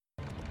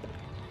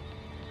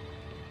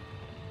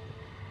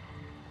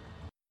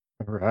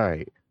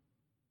right.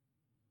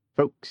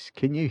 Folks,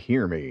 can you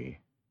hear me?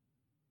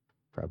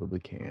 Probably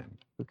can.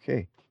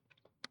 Okay.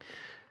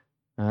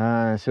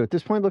 So at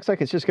this point, it looks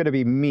like it's just going to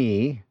be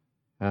me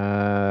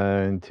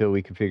until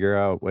we can figure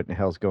out what the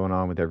hell's going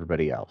on with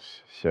everybody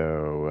else.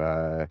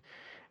 So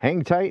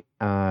hang tight.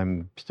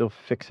 I'm still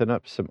fixing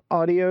up some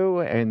audio,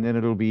 and then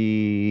it'll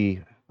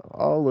be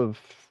all of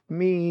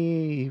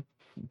me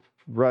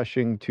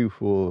rushing two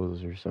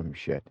fools or some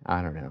shit.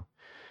 I don't know.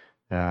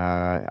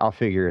 I'll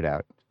figure it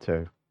out.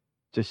 So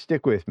just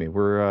stick with me.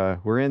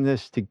 We're in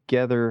this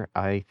together,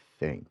 I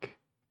think.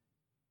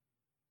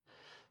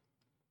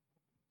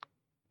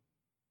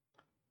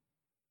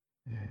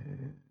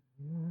 Right.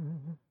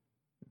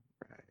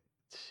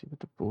 Let's see what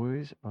the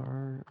boys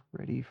are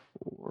ready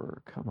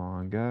for. Come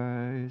on,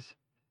 guys.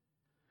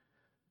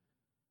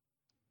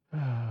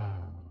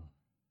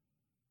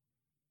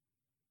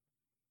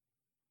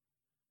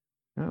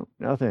 No,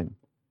 nothing.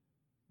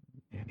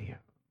 Anyhow.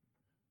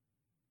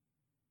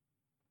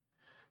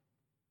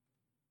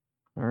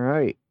 All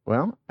right.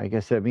 Well, I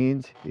guess that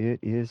means it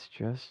is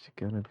just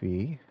gonna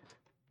be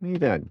me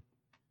then.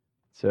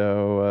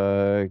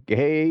 So,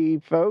 hey,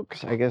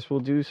 folks, I guess we'll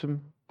do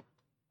some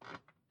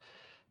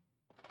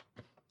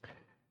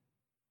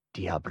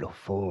Diablo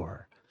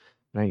 4.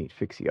 I need to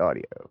fix the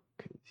audio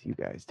because you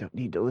guys don't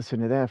need to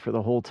listen to that for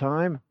the whole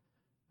time.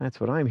 That's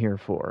what I'm here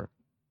for.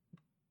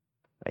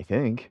 I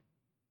think.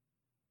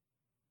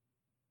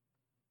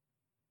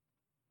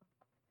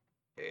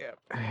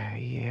 Yeah,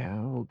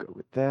 yeah, we'll go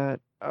with that.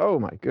 Oh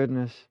my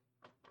goodness.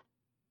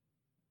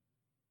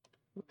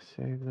 Let's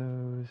save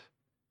those.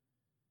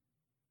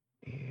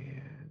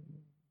 And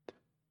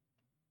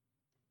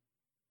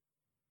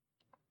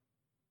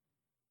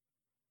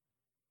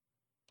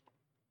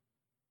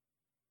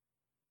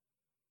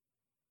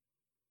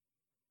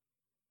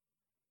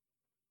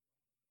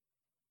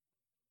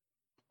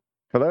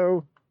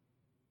hello?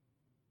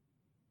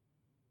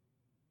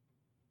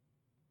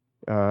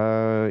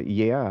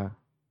 Yeah.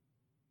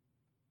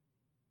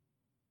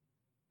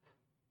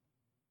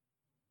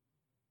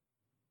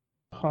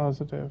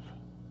 Positive.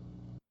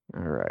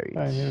 All right.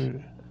 I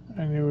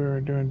knew we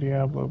were doing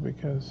Diablo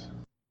because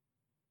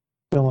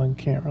Dylan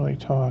can't really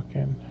talk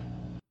and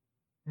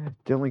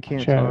Dylan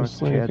can't Chad talk. is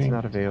sleeping. Chad's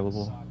not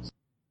available.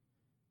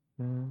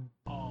 And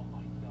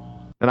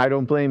I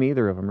don't blame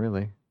either of them,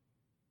 really.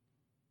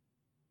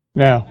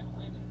 No,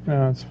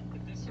 it's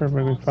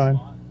perfectly fine.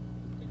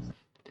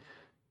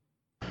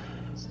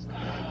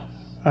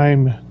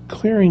 I'm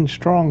clearing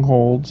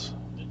strongholds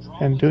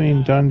and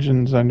doing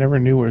dungeons I never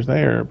knew was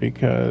there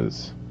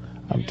because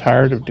I'm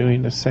tired of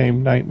doing the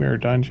same nightmare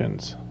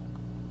dungeons.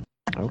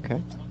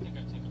 Okay.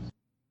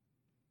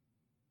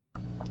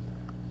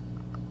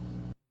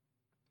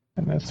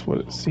 And that's what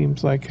it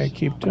seems like I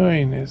keep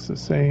doing, is the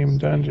same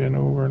dungeon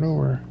over and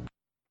over.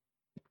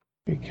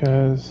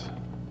 Because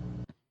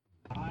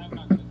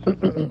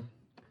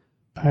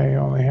I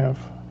only have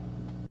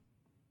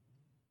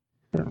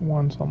certain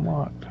ones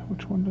unlocked.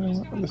 Which one did I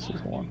want? This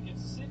is the one.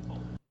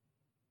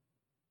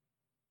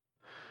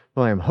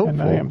 Well, I'm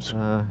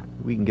hopeful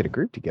we can get a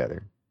group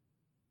together.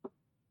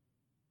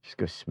 Just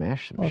go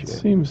smash some shit. It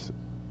seems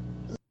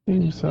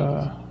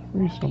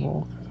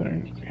reasonable.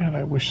 God,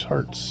 I wish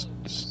Heart's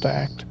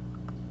stacked.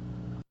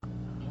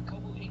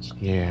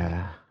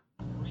 Yeah,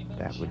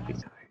 that would be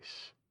nice.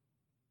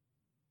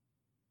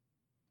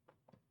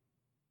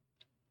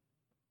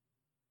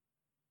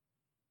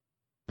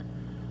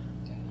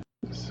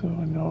 So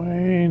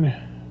annoying.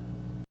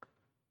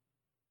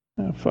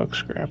 Oh, fuck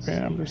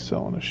scrapping. I'm just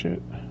selling the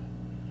shit.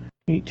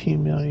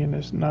 18 million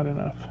is not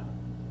enough.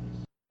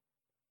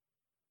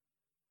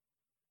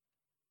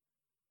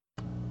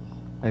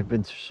 I've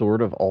been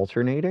sort of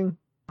alternating.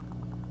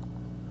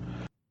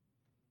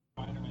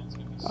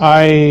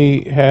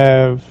 I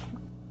have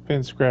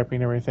been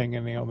scrapping everything,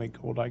 and the only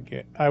gold I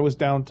get. I was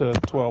down to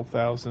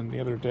 12,000 the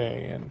other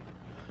day, and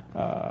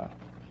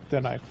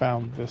then I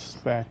found this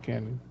back,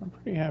 and I'm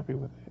pretty happy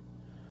with it.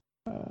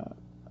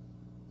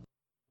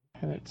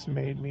 And it's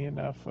made me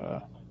enough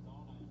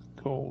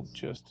gold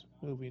just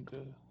moving to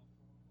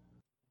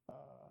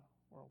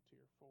World Tier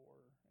 4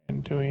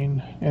 and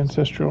doing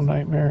Ancestral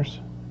Nightmares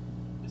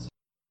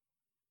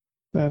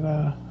that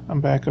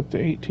I'm back up to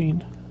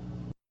 18.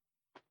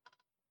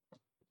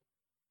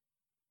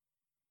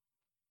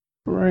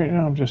 Right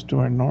now I'm just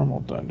doing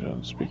normal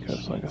dungeons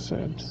because, like I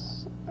said,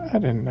 I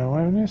didn't know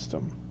I missed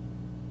them.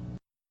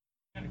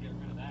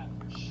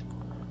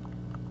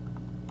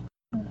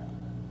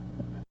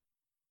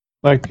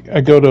 Like, I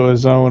go to a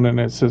zone and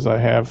it says I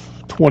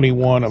have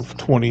 21 of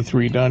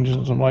 23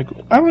 dungeons. I'm like,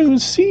 I don't even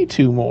see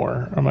 2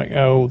 more. I'm like,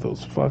 oh,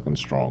 those fucking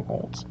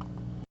strongholds.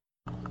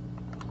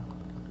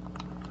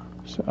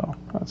 So,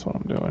 that's what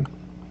I'm doing.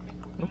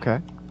 Okay.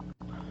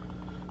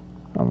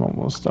 I'm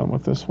almost done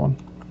with this one.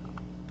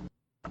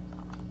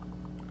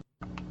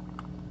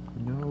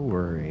 No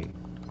worry.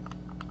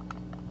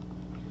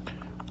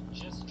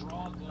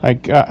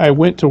 I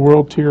went to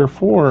World Tier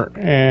 4,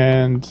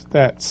 and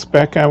that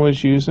spec I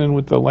was using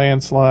with the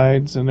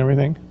landslides and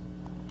everything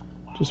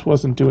just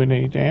wasn't doing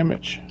any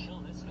damage.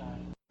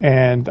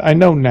 And I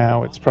know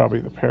now it's probably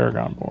the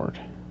Paragon board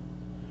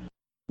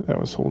that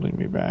was holding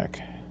me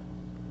back.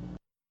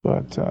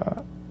 But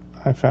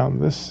I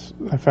found this.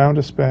 I found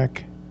a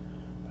spec.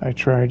 I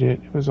tried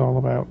it. It was all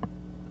about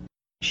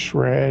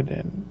shred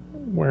and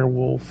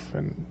werewolf,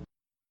 and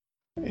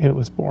it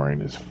was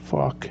boring as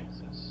fuck.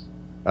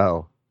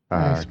 Oh,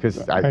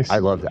 because I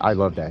love that. I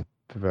love that.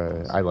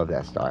 I love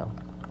that style.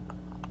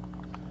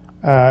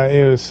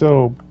 It was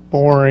so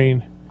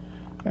boring,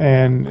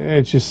 and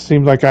it just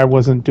seemed like I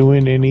wasn't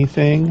doing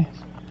anything,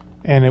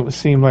 and it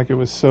seemed like it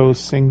was so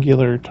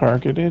singular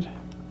targeted.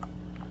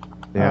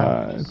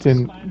 Yeah.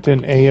 Didn't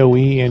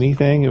AOE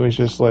anything. It was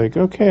just like,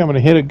 okay, I'm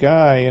gonna hit a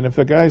guy, and if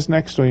the guy's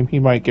next to him, he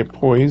might get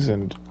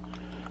poisoned,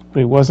 but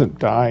he wasn't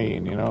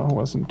dying.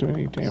 Wasn't doing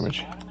any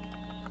damage.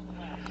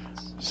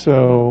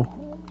 So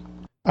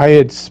I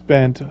had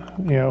spent,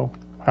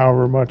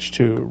 however much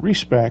to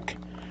respec,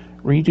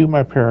 redo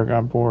my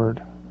Paragon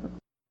board,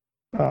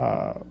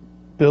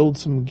 build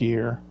some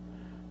gear,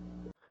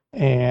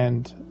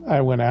 and I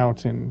went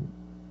out and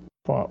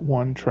bought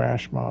one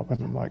trash mob,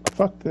 and I'm like,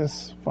 fuck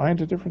this, find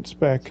a different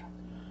spec.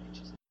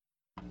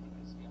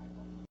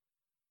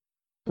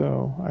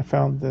 So I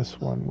found this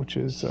one, which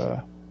is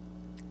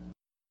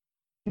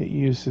it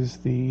uses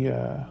the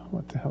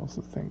what the hell's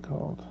the thing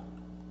called?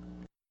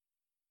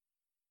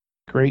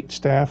 Great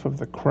Staff of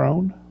the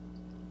Crone.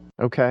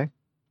 Okay.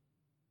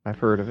 I've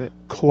heard of it.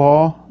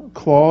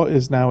 Claw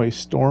is now a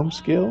storm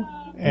skill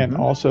and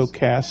also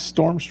casts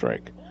Storm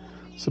Strike.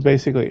 So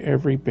basically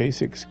every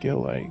basic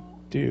skill I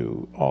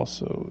do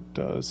also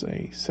does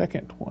a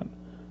second one.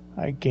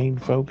 I gain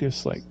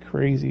focus like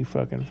crazy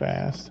fucking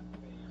fast.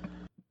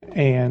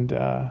 And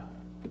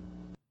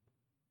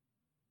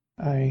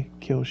I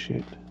kill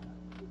shit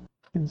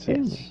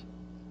insanely. Yes.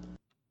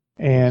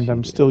 And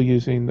I'm still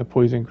using the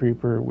Poison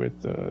Creeper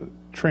with the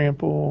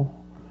Trample,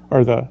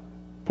 or the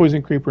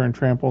Poison Creeper and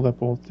Trample that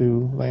both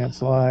do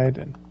Landslide,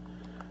 and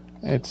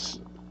it's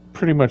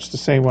pretty much the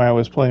same way I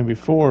was playing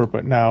before,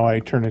 but now I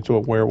turn into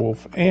a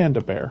werewolf and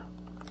a bear.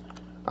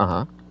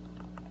 Uh-huh.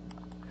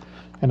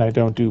 And I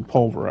don't do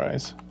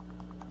Pulverize,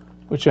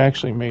 which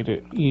actually made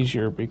it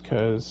easier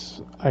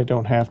because I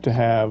don't have to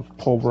have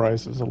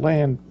Pulverize as a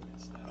land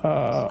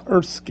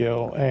earth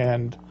skill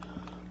and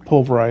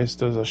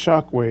Pulverized as a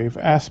shockwave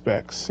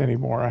aspects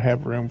anymore. I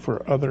have room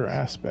for other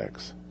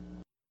aspects.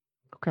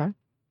 Okay.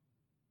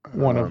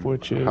 One of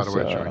which is... How do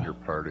I join your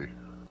party?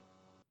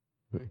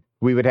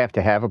 We would have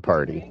to have a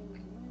party.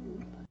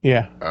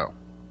 Yeah. Oh.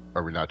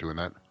 Are we not doing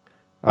that?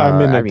 I'm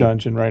in a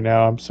dungeon right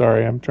now. I'm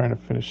sorry. I'm trying to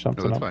finish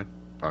something No, that's up.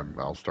 fine.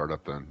 I'll start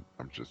up then.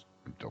 I'm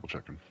double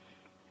checking.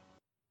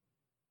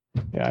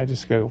 Yeah, I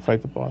just gotta go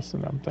fight the boss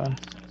and I'm done.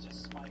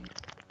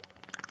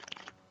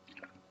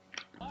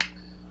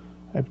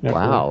 I've never...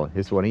 Wow.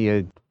 Is one of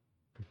you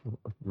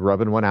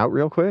rubbing one out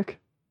real quick?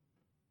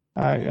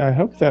 I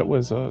hope that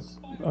was a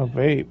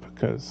vape,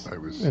 because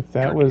if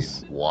that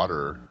was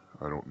water,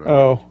 I don't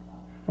know.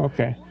 Oh,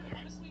 okay.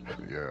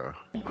 Yeah.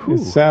 It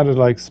sounded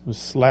like some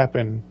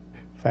slapping,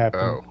 fapping.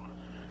 Oh.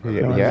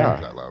 Yeah.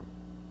 That loud.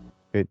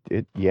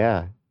 It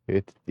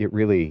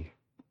really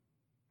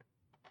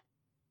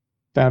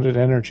sounded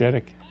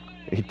energetic.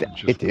 It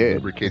did.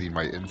 Lubricating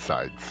my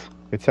insides.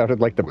 It sounded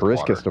like the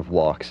briskest of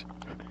walks.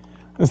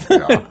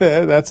 Yeah.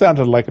 That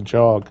sounded like a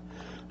jog.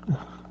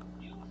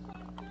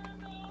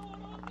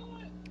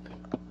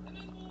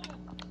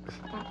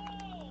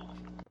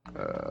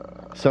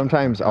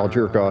 Sometimes I'll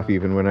jerk off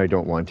even when I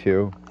don't want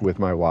to with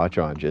my watch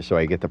on, just so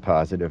I get the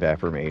positive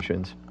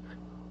affirmations.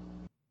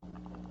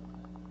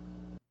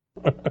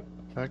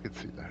 I could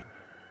see that.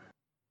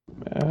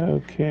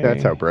 Okay.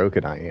 That's how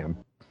broken I am.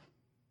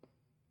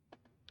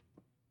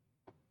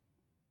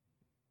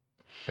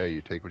 Hey,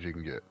 you take what you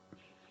can get.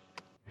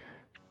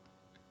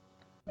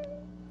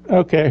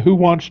 Okay, who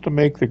wants to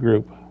make the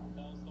group?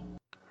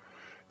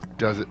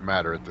 Does it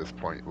matter at this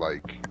point?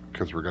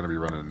 Because we're going to be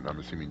running, I'm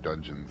assuming,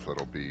 dungeons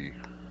that'll be...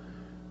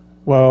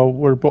 Well,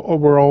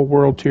 we're all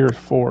world tier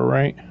 4,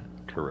 right?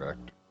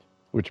 Correct.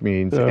 Which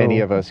means any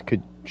of us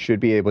should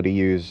be able to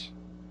use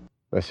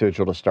a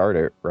sigil to start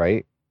it,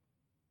 right?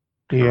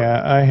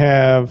 Yeah, I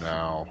have...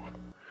 Now...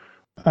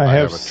 I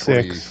have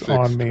 6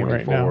 on me 24,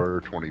 right now.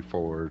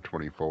 24,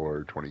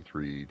 24,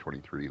 23,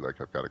 23,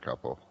 I've got a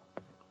couple.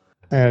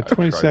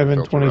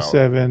 27,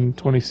 27,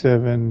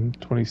 27,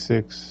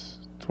 26,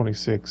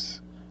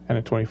 26, and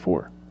a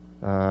 24.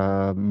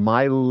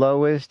 My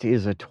lowest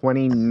is a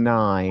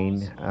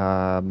 29.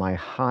 My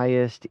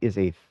highest is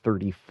a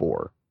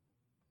 34.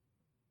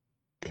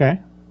 Okay.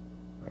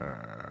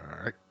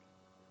 Alright.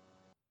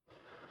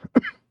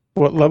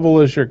 What level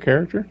is your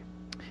character?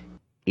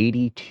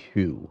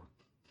 82.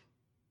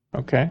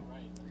 Okay.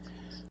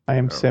 I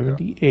am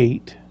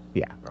 78.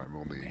 Yeah. I'm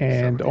only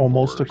and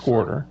almost a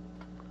quarter.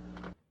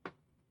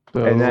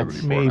 So and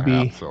that's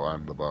maybe... so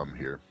I'm the bum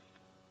here.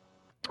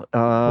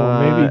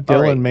 Well, maybe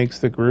Dylan makes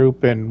the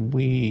group and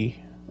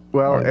we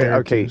are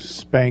there to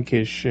spank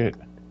his shit.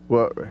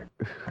 Well,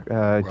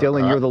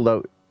 Dylan,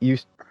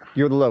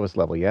 you're the lowest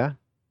level, yeah?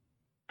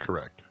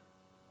 Correct.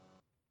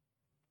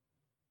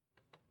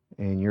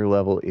 And your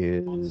level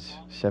is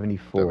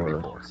 74.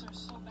 74.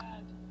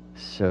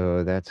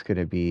 So that's going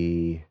to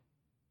be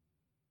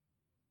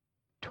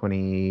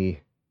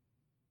 20.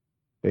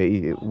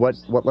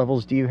 What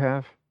levels do you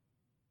have?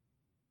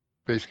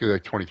 Basically,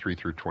 like 23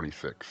 through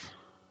 26.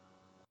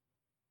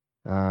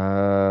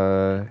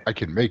 Uh, I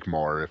can make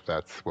more if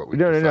that's what we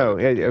no.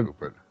 decided to do,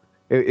 but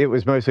It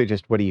was mostly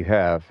just what do you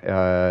have?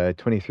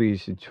 23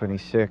 to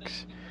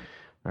 26.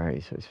 All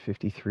right, so it's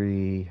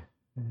 53,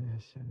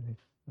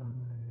 75.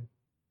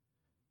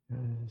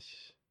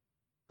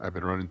 I've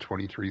been running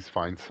 23s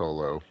fine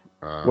solo.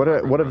 What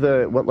I've been what of the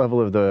running what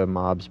level of the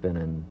mobs been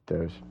in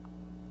those?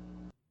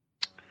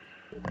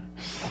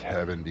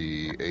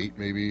 78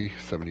 maybe,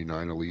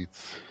 79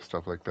 elites,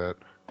 stuff like that.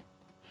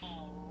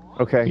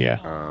 Okay.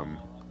 Yeah.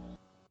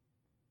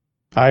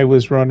 I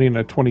was running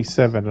a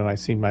 27 and I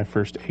seen my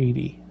first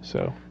 80.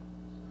 So,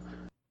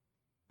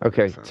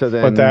 Okay. So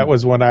then, but that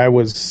was when I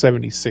was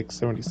 76,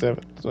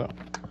 77.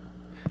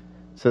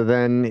 So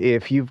then,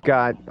 if you've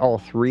got all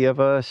three of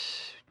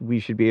us, we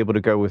should be able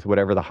to go with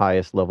whatever the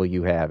highest level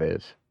you have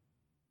is.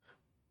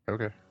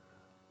 Okay.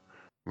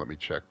 Let me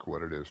check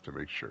what it is to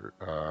make sure.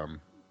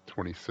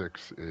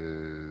 26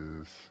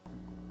 is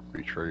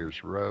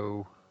Betrayer's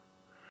Row.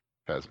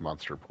 Has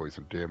monster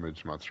poison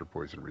damage, monster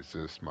poison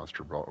resist,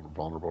 monster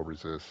vulnerable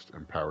resist,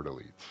 and powered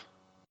elites.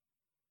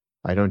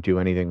 I don't do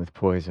anything with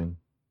poison.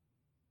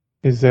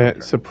 Is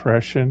that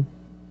suppression?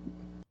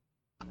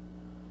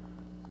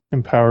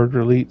 Empowered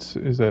elites?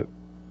 Is that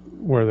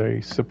where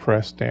they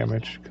suppress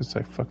damage? Because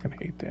I fucking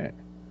hate that.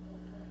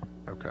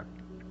 Okay.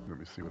 Let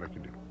me see what I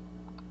can do.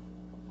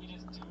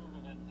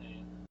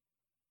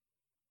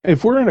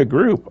 If we're in a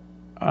group,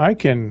 I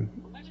can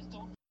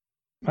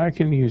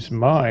use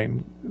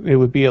mine. It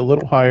would be a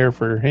little higher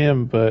for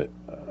him, but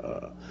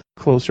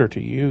closer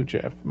to you,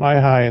 Jeff. My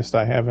highest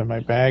I have in my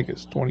bag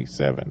is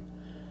 27.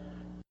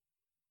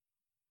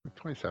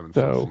 27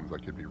 still seems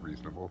like it'd be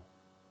reasonable.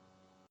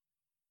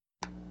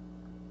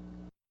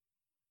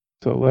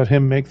 So let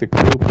him make the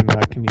group, and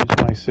I can use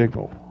my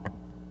signal.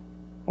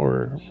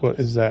 Or what,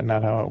 is that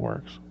not how it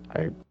works?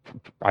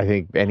 I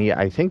think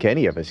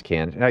any of us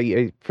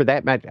can. For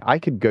that matter, I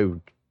could go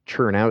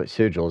churn out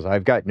sigils.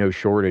 I've got no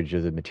shortage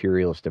of the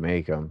materials to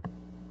make them.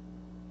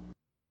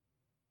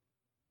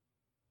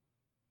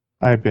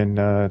 I've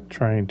been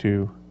trying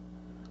to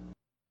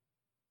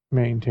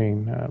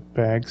maintain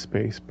bag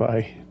space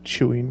by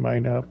chewing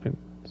mine up and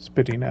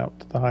spitting out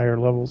the higher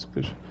levels.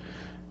 Because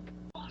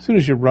as soon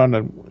as you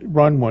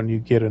run one, you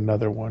get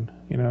another one.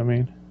 You know what I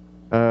mean?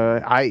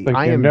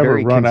 I am never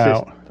very run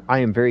out. I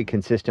am very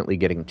consistently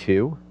getting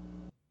 2.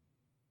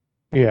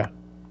 Yeah.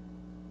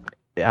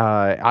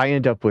 I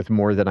end up with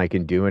more than I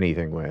can do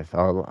anything with.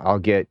 I'll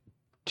get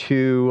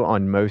 2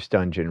 on most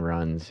dungeon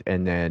runs,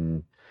 and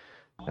then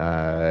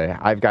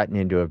I've gotten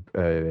into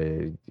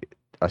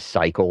a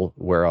cycle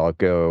where I'll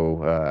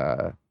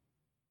go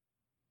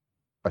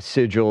a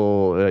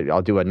sigil.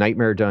 I'll do a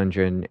nightmare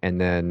dungeon, and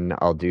then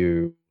I'll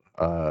do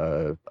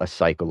a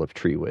cycle of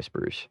tree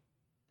whispers,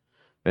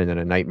 and then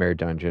a nightmare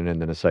dungeon,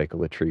 and then a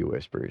cycle of tree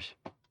whispers.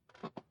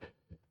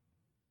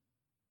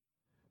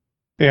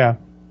 Yeah,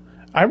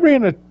 I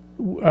ran a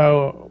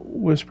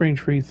whispering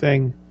tree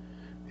thing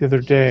the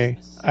other day.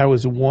 I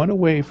was 1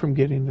 away from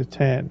getting to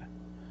 10,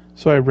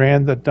 so I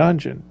ran the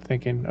dungeon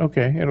thinking,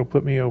 okay, it'll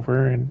put me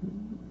over and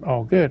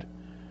all good.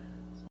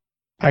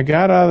 I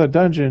got out of the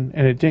dungeon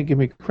and it didn't give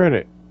me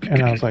credit,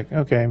 and I was like,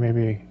 okay,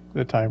 maybe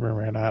the timer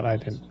ran out. I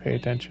didn't pay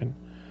attention.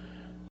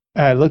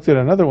 I looked at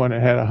another one.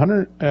 It had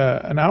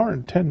an hour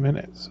and 10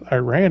 minutes. I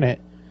ran it,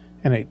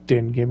 and it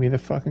didn't give me the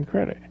fucking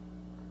credit.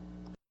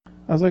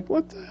 I was like,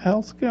 what the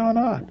hell's going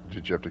on?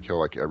 Did you have to kill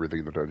like everything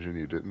in the dungeon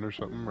you didn't or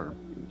something? Or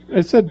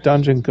it said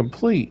dungeon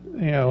complete,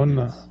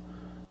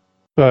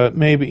 but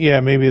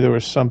maybe there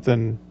was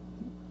something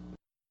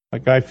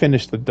like I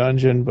finished the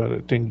dungeon, but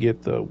it didn't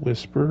get the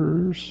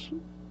whispers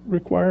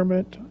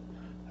requirement.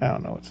 I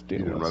don't know what the deal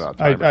you didn't was. run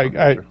out of time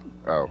or something,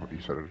 oh, you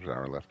said there was an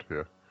hour left.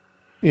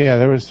 Yeah,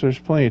 there's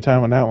plenty of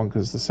time on that one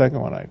because the second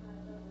one I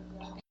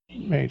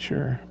made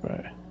sure,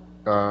 but.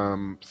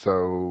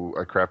 So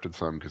I crafted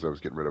some because I was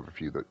getting rid of a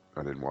few that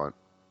I didn't want.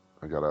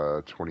 I got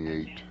a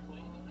 28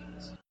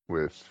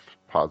 with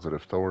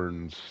positive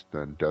thorns,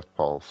 then death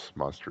pulse,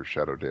 monster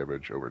shadow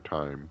damage over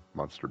time,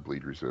 monster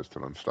bleed resist,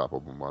 and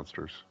unstoppable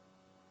monsters.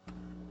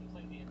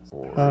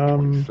 Or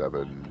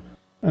 27.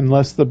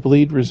 Unless the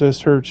bleed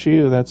resist hurts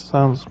you, that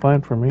sounds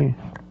fine for me.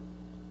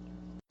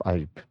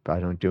 I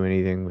don't do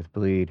anything with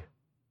bleed.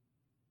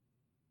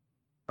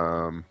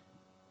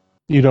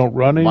 You don't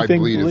run anything?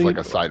 My bleed is like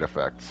a side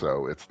effect,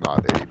 so it's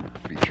not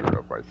a feature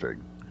of my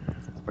thing.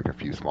 Like a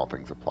few small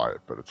things apply it,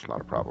 but it's not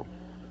a problem.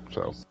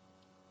 So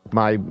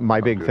my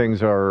big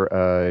things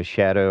are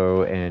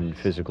shadow and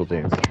physical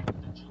damage.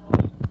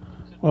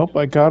 Well,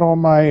 I got all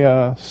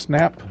my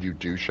snap. You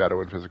do shadow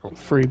and physical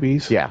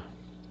freebies. Yeah.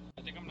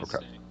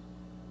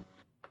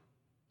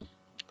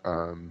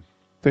 Okay.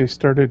 They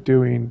started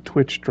doing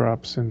Twitch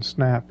drops in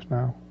Snap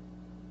now.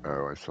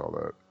 Oh, I saw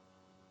that.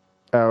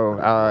 Oh,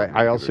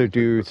 I also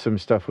do some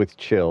stuff with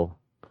chill.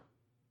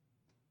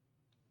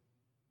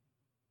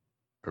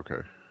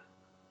 Okay.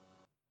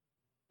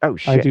 Oh I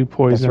shit! do That's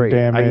poison right. I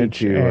need damage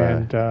to.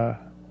 and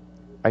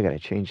I gotta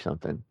change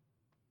something.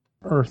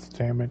 earth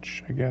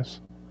damage, I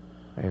guess.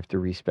 I have to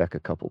respec a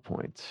couple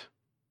points.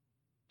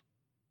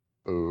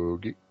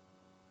 Okay.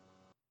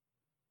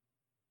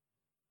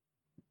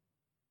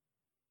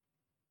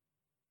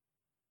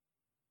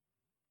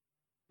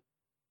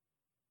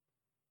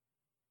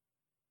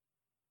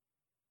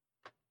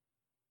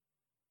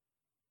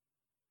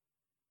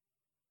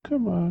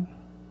 Come on.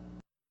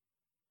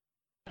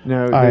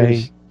 No,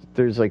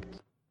 there's like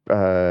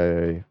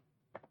uh,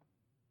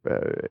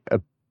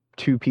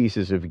 two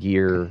pieces of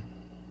gear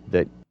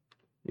that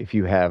if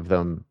you have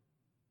them,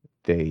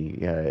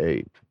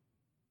 there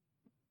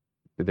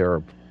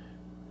are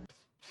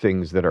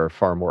things that are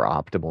far more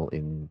optimal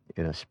in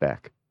a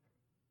spec,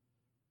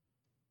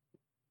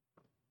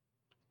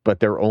 but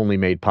they're only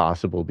made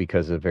possible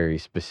because of very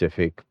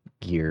specific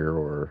gear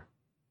or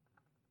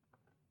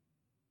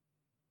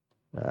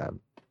uh,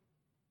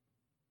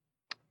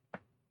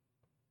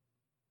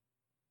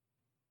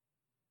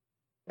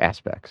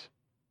 aspects.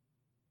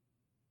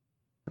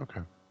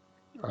 Okay.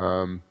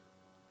 I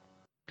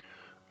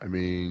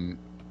mean,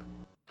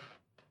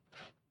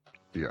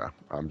 yeah,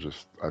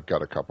 I've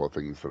got a couple of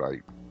things that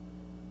I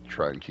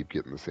try and keep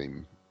getting the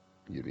same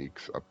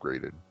uniques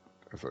upgraded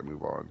as I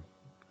move on.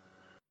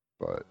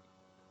 But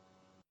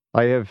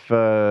I have,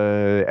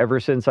 ever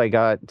since I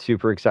got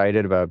super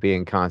excited about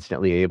being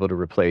constantly able to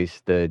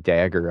replace the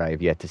dagger, I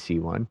have yet to see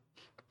one.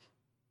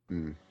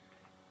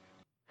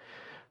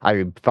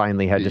 I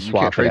finally had to you can't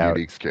swap it trade out.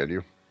 uniques, can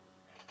you?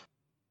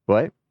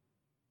 What?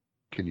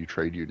 Can you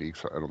trade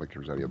uniques? I don't think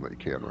there's any of them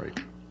that you can, right?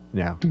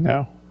 No.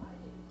 No.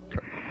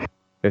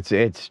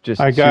 It's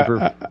just I got.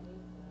 super.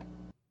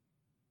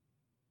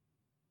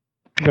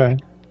 Go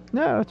ahead.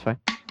 No, it's fine.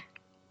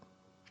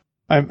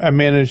 I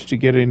managed to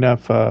get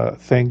enough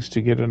things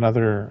to get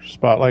another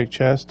spotlight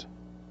chest,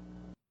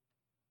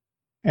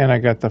 and I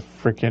got the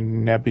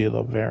freaking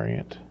Nebula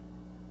variant.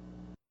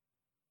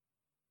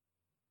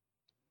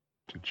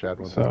 Did Chad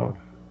want So, that one?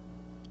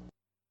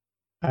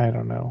 I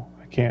don't know.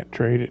 I can't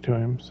trade it to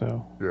him,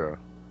 so Yeah.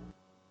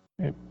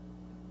 it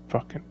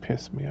fucking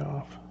pissed me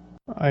off.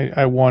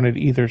 I wanted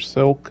either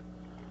Silk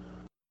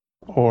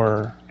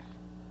or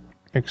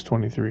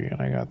X-23,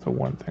 and I got the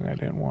one thing I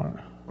didn't want.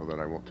 Well, then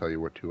I won't tell you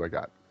what two I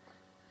got.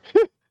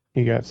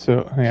 You got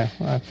so yeah,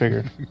 I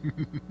figured.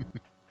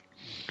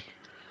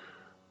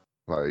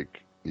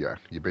 Like, yeah,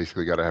 you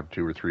basically got to have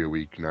 2 or 3 a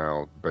week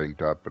now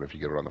banked up, and if you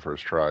get it on the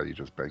first try, you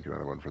just bank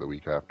another one for the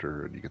week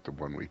after, and you get the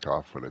 1 week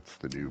off when it's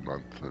the new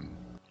month. And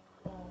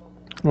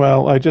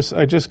Well, I just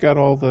got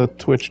all the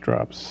Twitch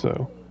drops,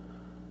 so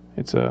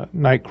it's a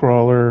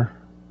Nightcrawler,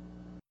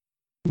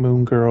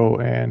 Moon Girl,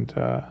 and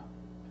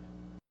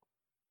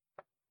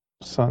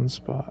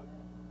Sunspot.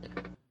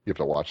 you have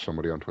to watch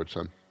somebody on Twitch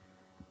then.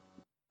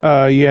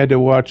 You had to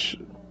watch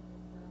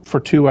for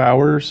 2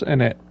 hours,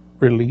 and it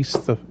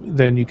released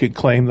then you could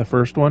claim the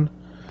first one,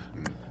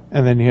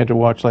 and then you had to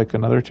watch like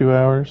another 2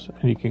 hours,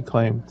 and you could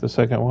claim the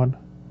second one.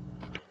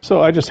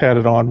 So I just had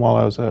it on while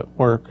I was at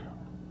work.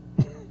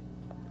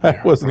 I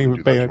wasn't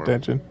even paying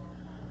attention.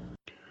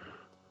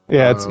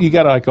 Yeah, it's you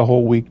got like a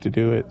whole week to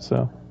do it.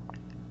 So,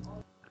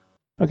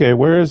 okay,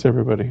 where is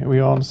everybody? Are we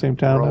all in the same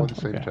town? We're all now? in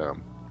the same Okay.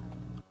 town.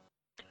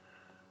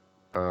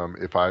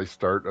 If I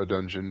start a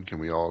dungeon, can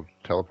we all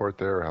teleport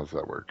there, or how's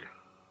that work?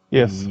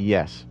 Yes.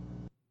 Yes.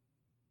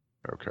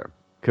 Okay.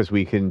 Because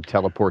we can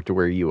teleport to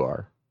where you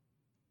are.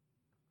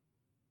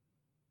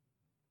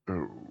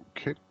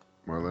 Okay.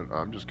 Well, then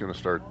I'm just going to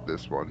start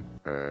this one,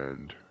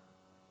 and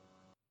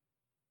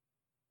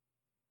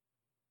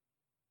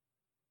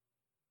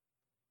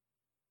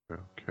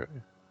okay.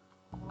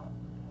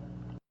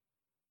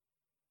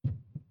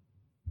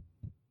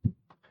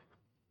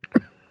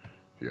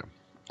 Yeah.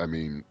 I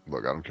mean,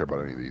 look, I don't care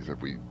about any of these.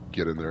 If we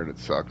get in there and it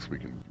sucks, we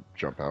can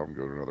jump out and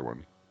go to another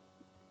one.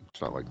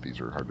 It's not like these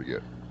are hard to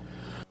get.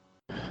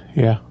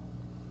 Yeah.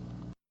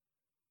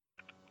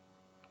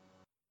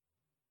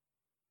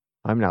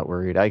 I'm not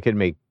worried.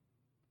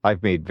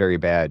 I've made very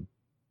bad.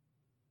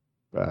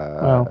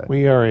 Well,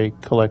 we are a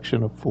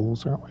collection of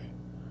fools, aren't we?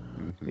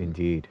 Mm-hmm.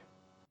 Indeed.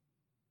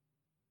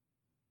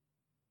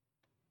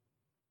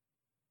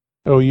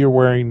 Oh, you're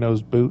wearing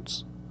those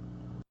boots?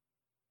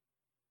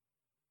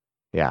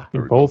 Yeah.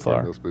 You both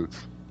are. Those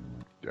boots.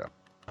 Yeah.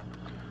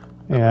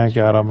 Yeah, I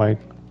got them. I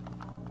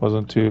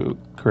wasn't too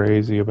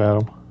crazy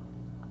about them.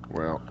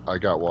 Well, I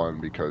got one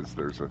because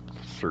there's a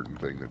certain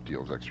thing that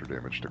deals extra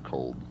damage to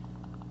cold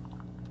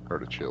or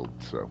to chilled,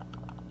 so.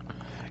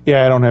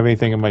 Yeah, I don't have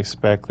anything in my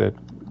spec that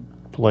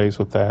plays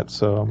with that,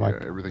 so I'm like,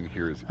 everything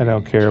here is. I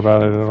don't care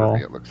about it at for all.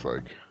 me, it looks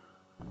like.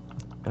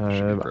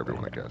 Should be for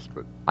everyone, I guess,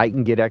 but I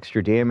can get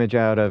extra damage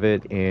out of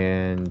it,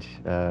 and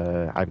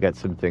I've got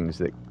some things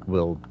that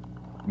will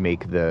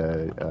make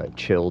the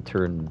chill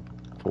turn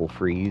full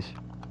freeze.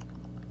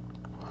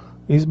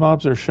 These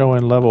mobs are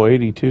showing level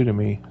 82 to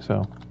me,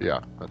 so. Yeah,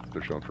 that's what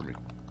they're showing for me.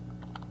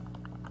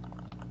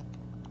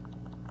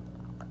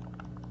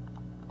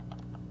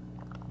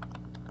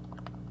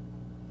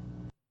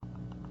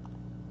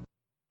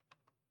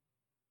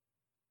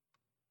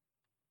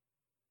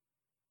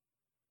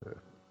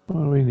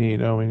 What do we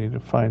need? Oh, we need to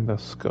find the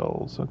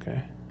skulls.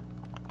 Okay.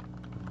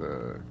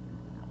 The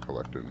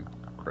collecting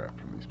crap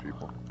from these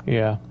people.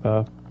 Yeah,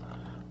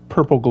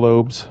 purple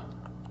globes.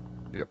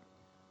 Yep.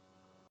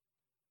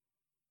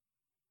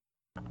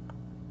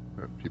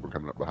 People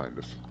coming up behind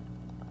us.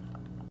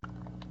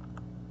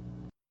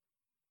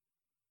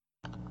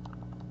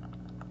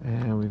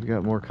 And we've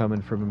got more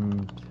coming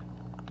from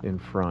in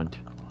front.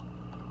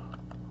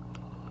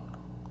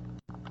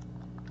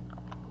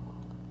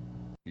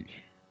 Eesh.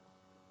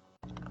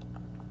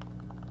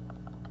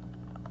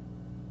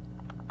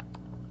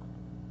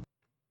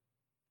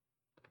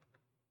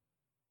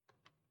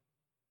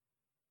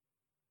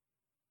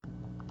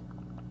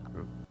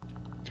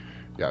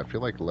 Yeah, I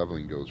feel like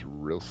leveling goes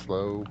real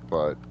slow,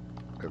 but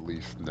at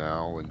least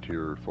now in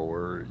Tier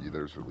 4,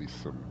 there's at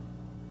least some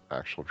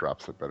actual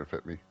drops that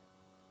benefit me.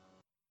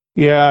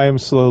 Yeah, I'm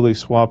slowly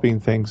swapping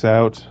things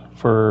out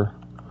for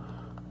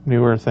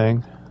newer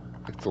thing.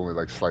 It's only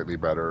like slightly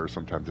better, or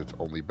sometimes it's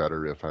only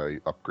better if I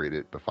upgrade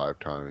it the 5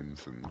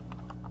 times, and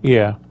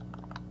Yeah,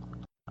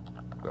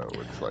 so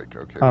it's like,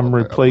 okay, well, I'm if I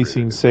upgrade it,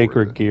 replacing is it worth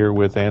sacred it? gear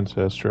with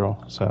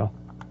ancestral. So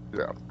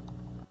Yeah.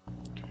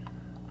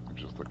 I'm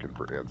just looking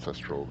for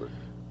Ancestral that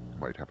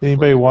might have did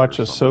anybody slightly better watch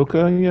summon Ahsoka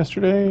ability.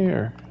 yesterday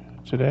or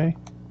today?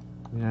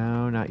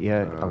 No, not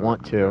yet. I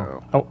want to.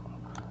 No. Oh,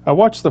 I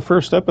watched the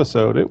first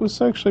episode. It was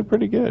actually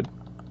pretty good.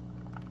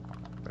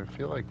 I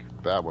feel like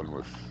that one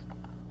was,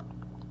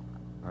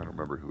 I don't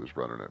remember who was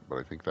running it, but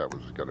I think that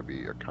was going to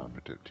be a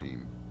competent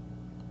team.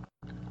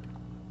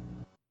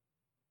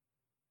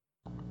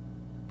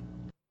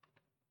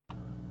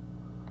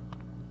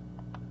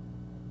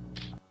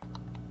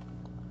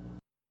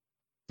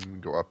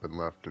 Go up and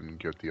left and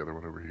get the other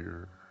one over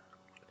here.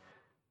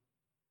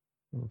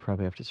 We'll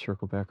probably have to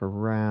circle back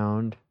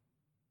around.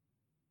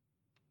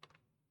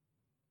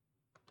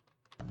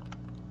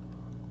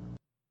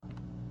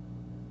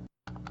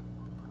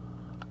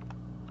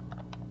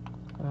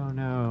 Oh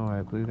no,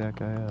 I blew that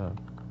guy up.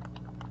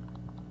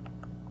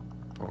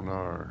 Oh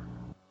no.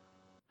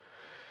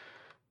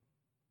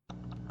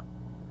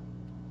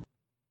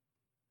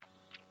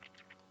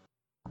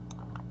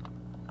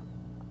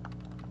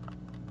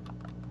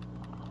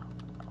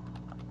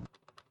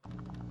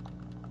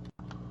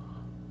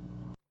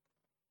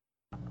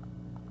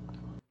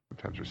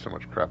 Sometimes there's so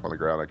much crap on the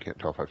ground, I can't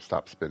tell if I've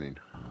stopped spinning.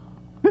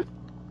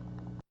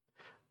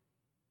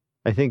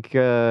 I think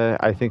the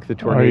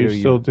tornado. Are you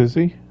still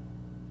dizzy?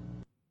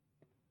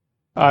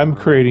 I'm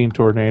creating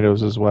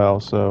tornadoes as well,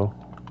 so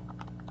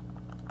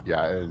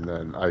Yeah, and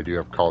then I do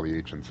have call the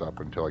agents up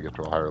until I get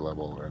to a higher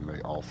level, and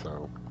they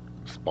also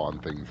spawn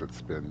things that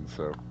spin,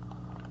 so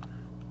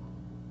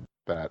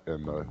that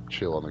and the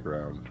chill on the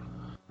ground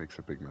makes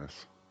a big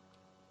mess.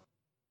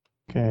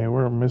 okay,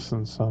 we're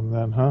missing some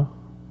then, huh?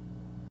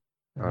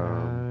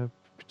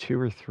 2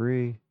 or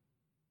 3.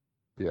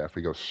 Yeah, if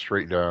we go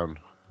straight down,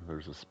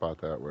 there's a spot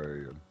that way,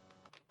 and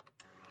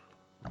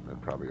then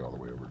probably all the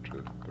way over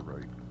to the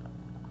right.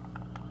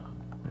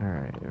 All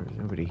right, there was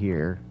nobody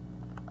here.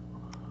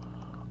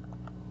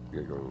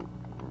 You gotta go.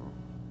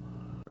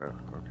 Yeah,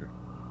 okay.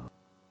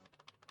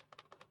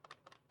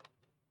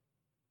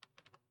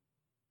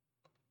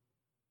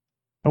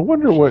 I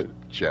wonder what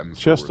Gems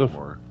just are worth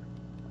more.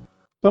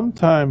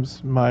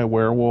 sometimes my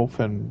werewolf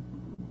and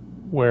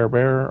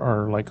werebear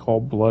are like all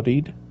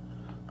bloodied,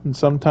 and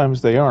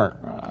sometimes they aren't.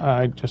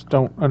 I just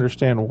don't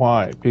understand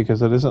why,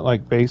 because it isn't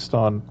like based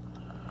on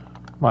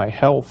my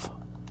health.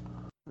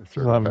 Is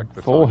there So an I'm effect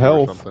that's full on you or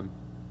health. something?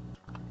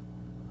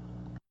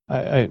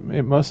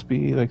 It must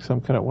be like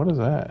some kind of, what is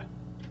that?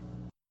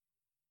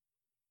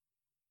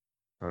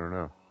 I don't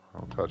know.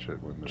 I'll touch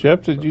it when the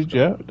Jeff, did you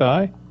stuff's gone.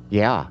 die?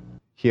 Yeah,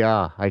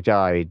 I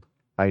died.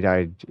 I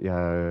died.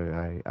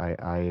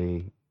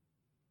 I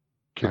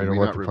Can don't know we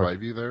what not the fuck.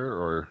 revive you there,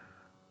 or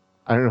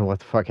I don't know what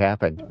the fuck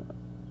happened.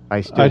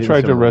 I stood I in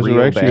tried to some real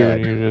resurrect you, bad.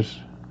 and you just.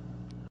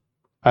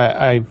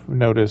 I've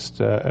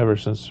noticed ever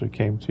since we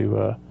came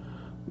to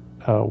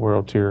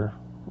World Tier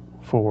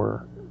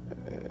 4,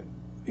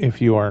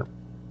 if you aren't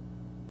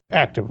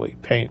actively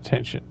paying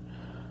attention,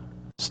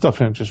 stuff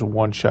can just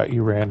one shot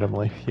you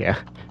randomly. Yeah,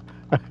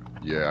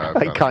 yeah,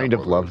 I kind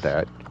of love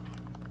that.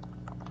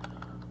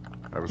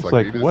 I was It's like,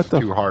 like, maybe what this is the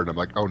too hard. And I'm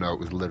like, oh no, it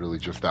was literally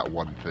just that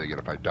one thing, and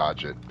if I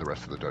dodge it, the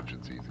rest of the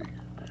dungeon's easy.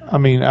 I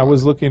mean, I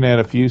was looking at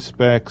a few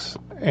specs,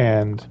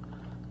 and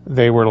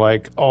they were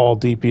like all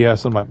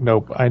DPS. I'm like,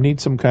 nope. I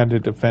need some kind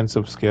of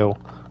defensive skill.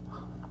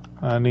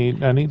 I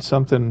need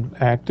something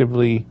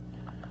actively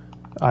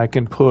I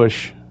can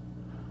push.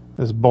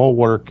 This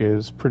bulwark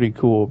is pretty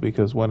cool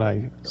because when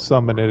I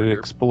summon it, it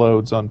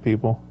explodes on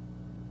people.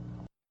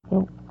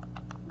 Oh,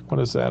 what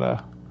is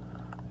that?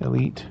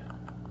 Elite?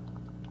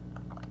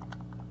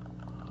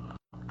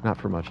 Not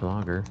for much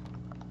longer.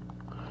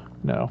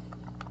 No.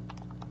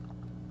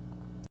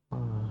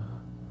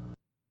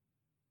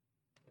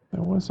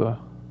 There was a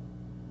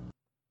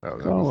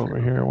skull over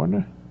here,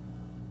 wasn't there?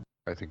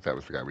 I think that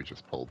was the guy we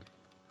just pulled.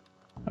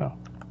 Oh.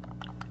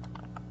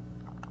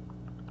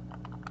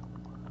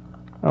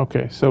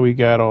 Okay, so we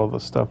got all the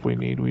stuff we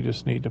need. We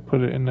just need to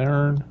put it in the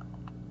urn.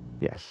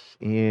 Yes,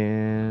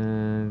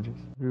 and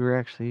we were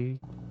actually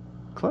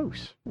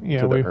close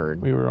Yeah, to the we urn.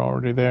 we were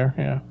already there.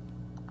 Yeah.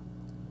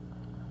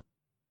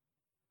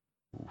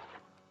 Oof.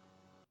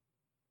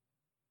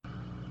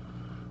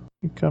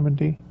 You coming,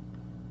 D?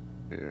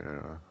 Yeah.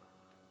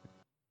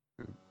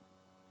 There,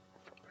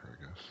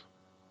 I guess.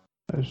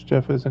 As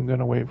Jeff isn't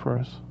gonna wait for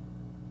us.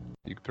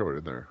 You can throw it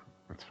in there.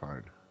 That's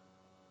fine.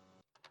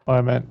 Oh,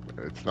 I meant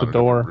It's the not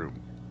door. another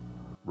room.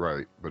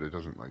 Right, but it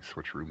doesn't like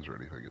switch rooms or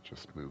anything. It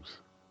just moves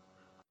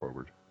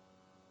forward.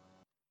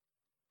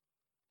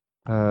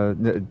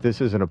 This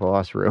isn't a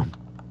boss room.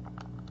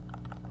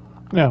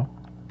 No,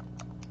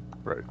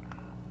 Right.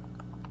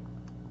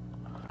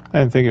 I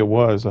didn't think it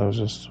was. I was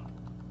just.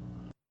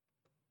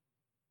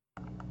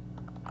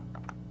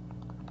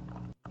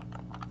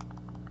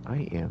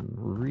 I am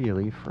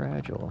really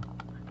fragile.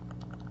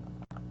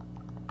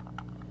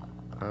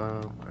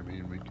 I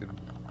mean, we can.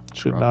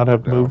 Should drop not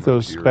have down moved a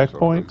those tier or spec something.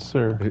 points,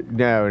 or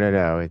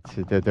No. It's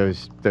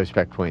those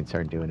spec points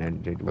aren't doing it.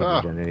 Wouldn't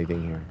have done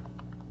anything here.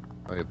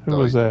 I have who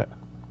was died.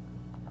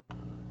 that?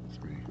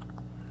 It's me.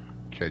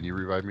 Can you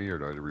revive me, or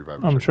do I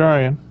revive? I'm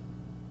trying.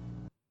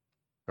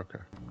 Okay.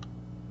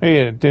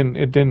 Hey, it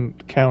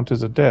didn't count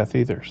as a death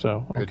either.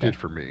 So okay. It did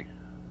for me.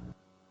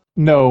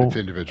 No. It's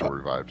individual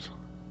revives.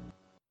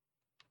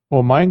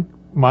 Well,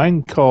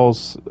 mine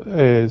calls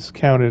is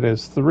counted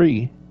as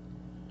 3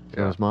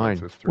 So is mine.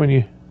 Says 3. when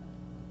you.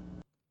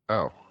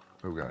 Oh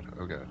god.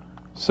 Oh god.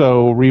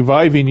 So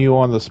reviving you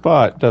on the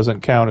spot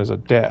doesn't count as a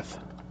death.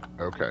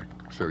 Okay.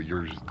 So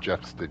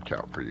Jeff's did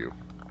count for you.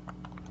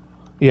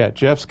 Yeah,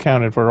 Jeff's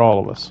counted for all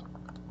of us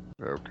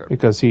Okay.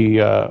 because he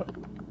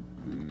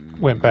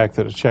went back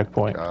to the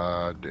checkpoint.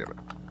 God damn it.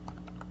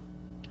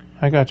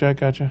 I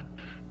gotcha.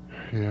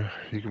 Yeah,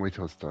 you can wait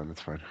till it's done.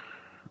 It's fine.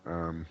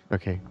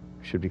 Okay,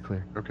 should be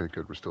clear. Okay,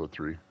 good. We're still at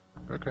 3.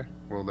 Okay.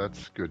 Well,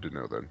 that's good to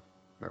know then.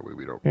 That way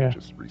we don't Yeah.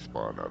 just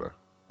respawn out of.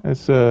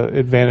 It's an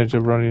advantage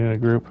of running in a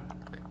group.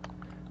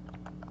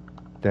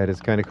 That is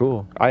kind of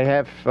cool. I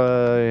have,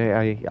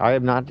 I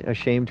am not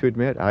ashamed to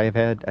admit, I have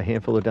had a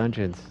handful of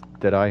dungeons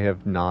that I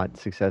have not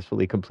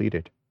successfully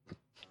completed.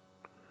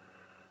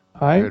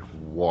 I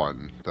had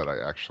one that I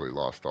actually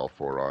lost all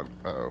 4 on.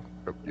 Oh,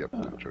 yep.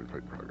 Join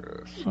fight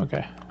progress.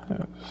 Okay.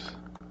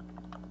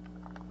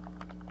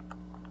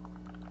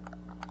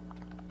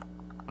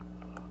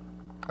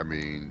 I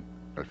mean,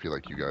 I feel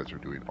like you guys are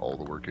doing all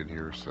the work in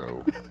here,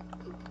 so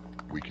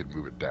we could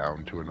move it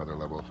down to another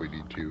level if we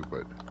need to,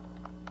 but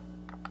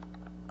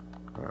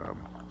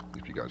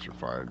if you guys are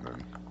fine,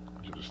 then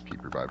you'll just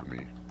keep reviving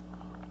me.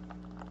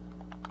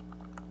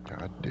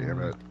 God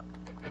damn it.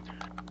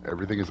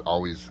 Everything is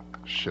always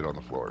shit on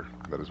the floor.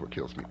 That is what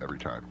kills me every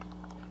time.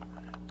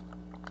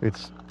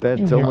 That's Here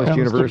almost comes the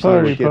universally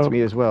party, what gets folk.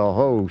 me as well.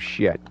 Oh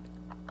shit.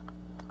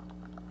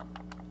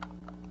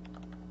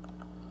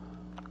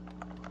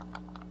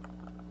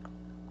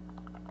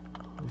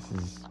 This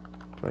is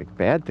like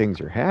bad things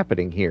are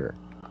happening here.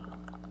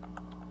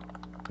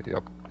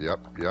 Yep.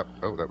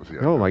 Oh, that was the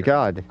end. Oh my Okay.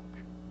 god.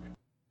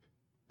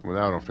 Well,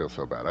 now I don't feel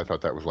so bad. I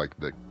thought that was like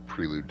the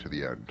prelude to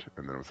the end,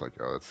 and then it was like,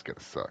 oh, that's gonna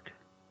suck.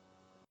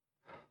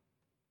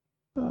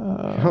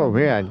 Oh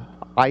man.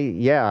 I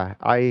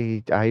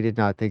did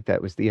not think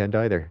that was the end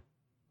either.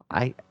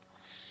 The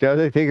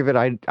other thing of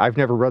it, I've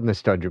never run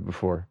this dungeon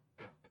before.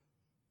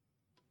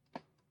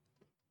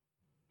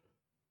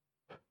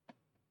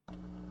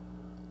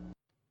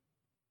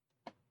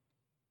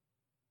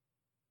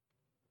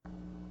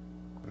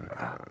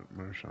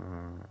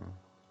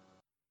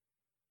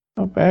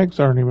 My bags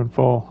aren't even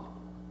full.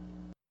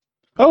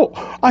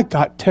 Oh, I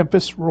got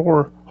Tempest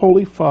Roar.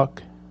 Holy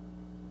fuck.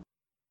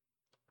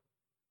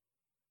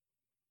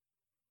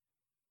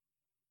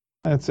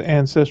 That's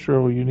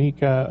ancestral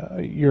unique.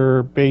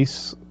 Your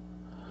base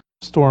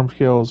storm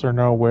skills are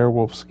now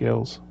werewolf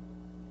skills.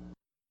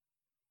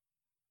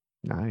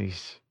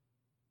 Nice.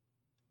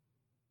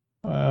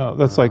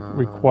 That's like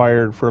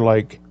required for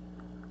like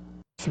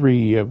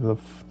 3 of the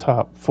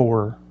top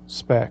 4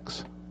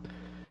 specs.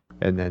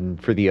 And then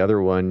for the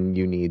other one,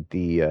 you need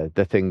the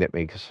thing that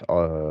makes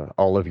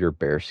all of your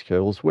bear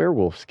skills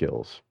werewolf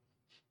skills.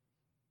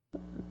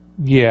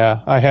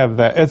 Yeah, I have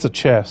that. It's a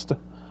chest.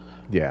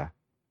 Yeah.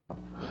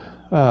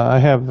 I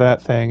have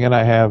that thing, and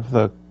I have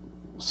the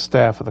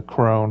Staff of the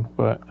Crone,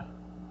 but...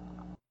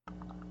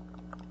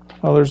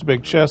 Oh, there's a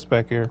big chest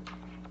back here.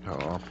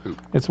 Oh,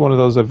 poop. It's one of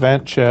those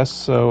event chests,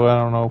 so I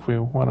don't know if we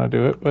want to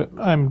do it, but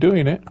I'm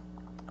doing it.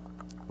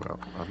 Well,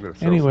 I'm gonna sell some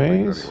things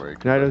Anyways. anyway.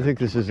 'cause No, I don't have think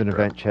this too is much an crap.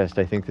 event chest.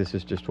 I think this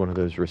is just one of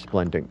those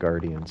resplendent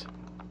guardians.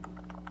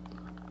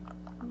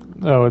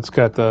 Oh, it's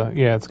got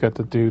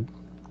the dude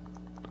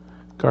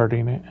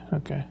guarding it.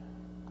 Okay.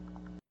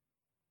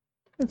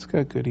 It's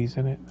got goodies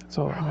in it. That's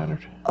all that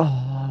mattered.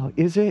 Oh,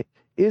 is it?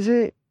 Is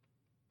it?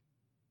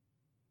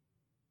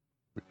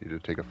 We need to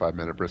take a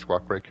 5-minute brisk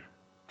walk break.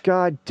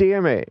 God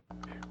damn it.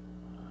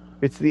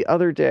 It's the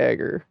other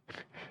dagger.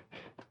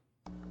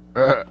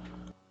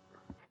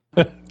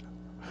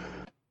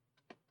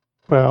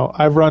 Well,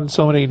 I've run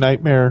so many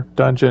nightmare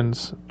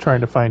dungeons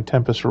trying to find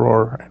Tempest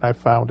Roar, and I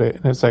found it,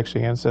 and it's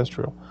actually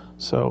ancestral.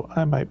 so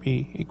I might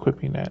be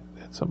equipping that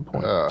at some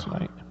point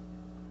tonight.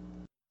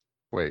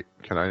 Wait,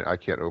 I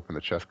can't open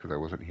the chest because I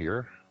wasn't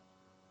here?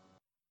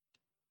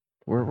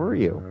 Where were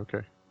you?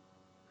 Okay.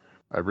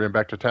 I ran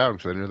back to town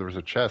because I knew there was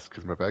a chest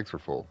because my bags were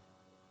full.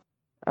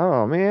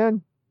 Oh,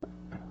 man.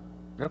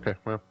 Okay,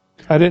 well.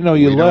 I didn't know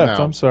you left.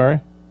 I'm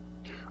sorry.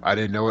 I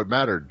didn't know it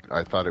mattered.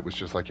 I thought it was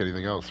just like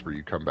anything else where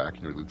you come back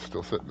and your loot's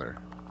still sitting there.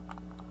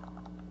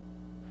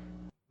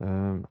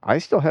 I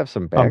still have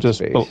some bag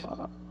space.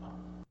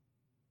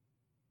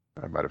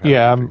 I might have.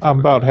 Yeah, I'm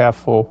about half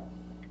full.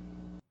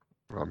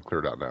 Well, I'm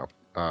cleared out now.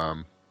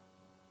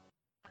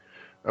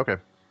 Okay.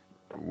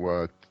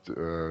 What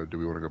do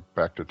we want to go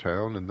back to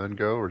town and then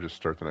go, or just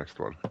start the next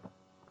one?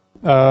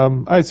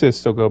 I'd say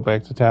still go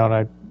back to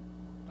town.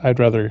 I'd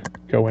rather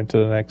go into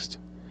the next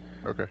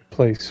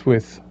place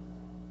with.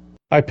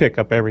 I pick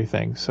up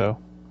everything, so.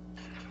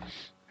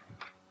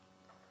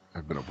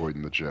 I've been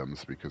avoiding the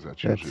gems because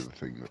that's usually the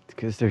thing.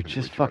 Because they're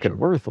just fucking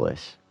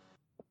worthless.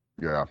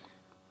 Yeah.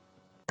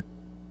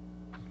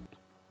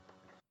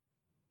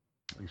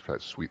 He's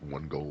got sweet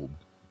 1 gold.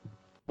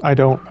 I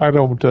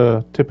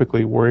don't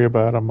typically worry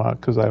about them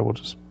because I will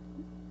just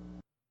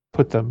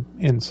put them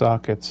in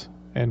sockets,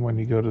 and when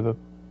you go to the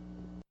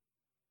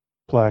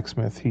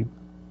blacksmith, he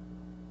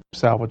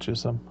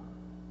salvages them,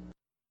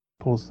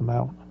 pulls them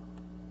out.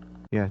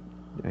 Yeah,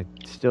 I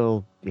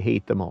still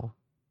hate them all.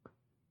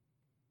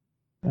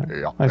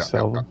 Yeah, I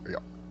sell them.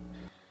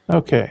 Yeah.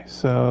 Okay,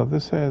 so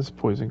this has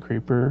poison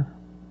creeper.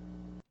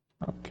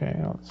 Okay,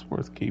 well, it's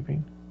worth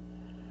keeping.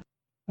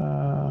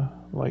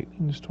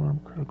 Lightning storm,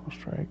 critical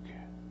strike.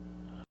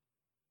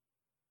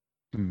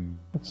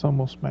 That's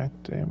almost max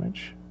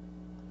damage.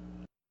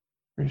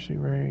 Greasy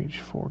rage,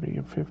 40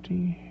 of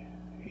 50,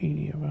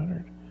 80 of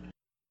 100.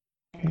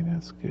 Okay,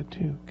 that's good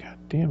too. God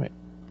damn it.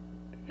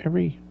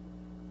 Every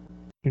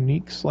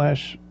unique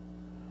slash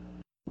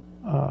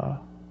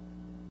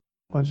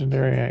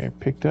legendary I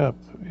picked up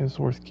is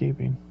worth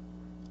keeping.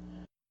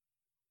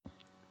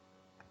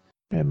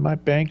 And my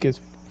bank is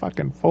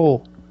fucking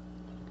full.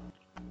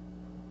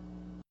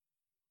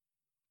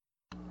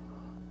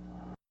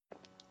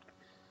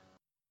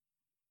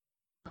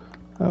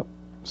 Oh,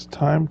 it's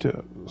time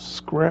to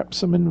scrap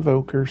some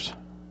invokers.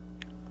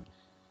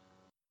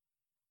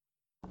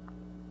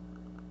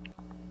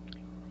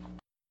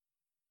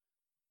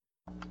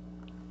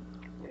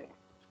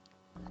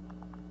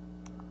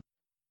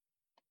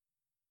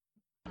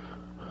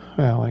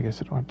 Well, I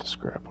guess I don't have to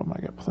scrap them. I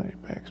got plenty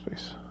of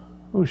backspace.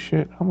 Oh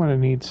shit, I'm gonna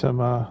need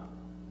some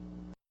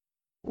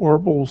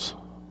orbles.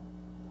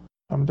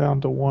 I'm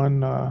down to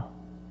 1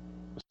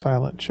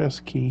 silent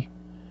chest key.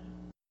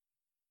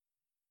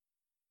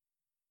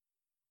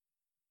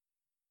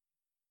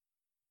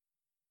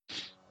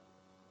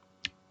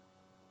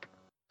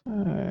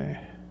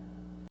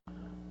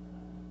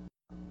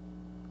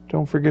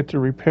 Don't forget to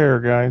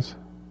repair, guys.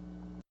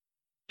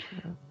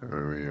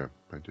 Oh yeah,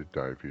 I did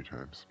die a few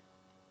times.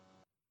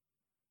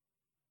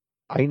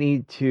 I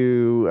need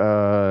to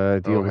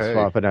deal with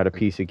swapping out a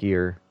piece of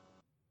gear.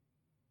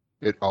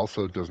 It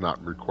also does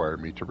not require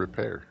me to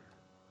repair.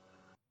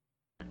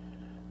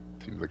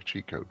 Seems like a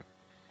cheat code.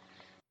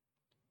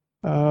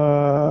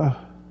 I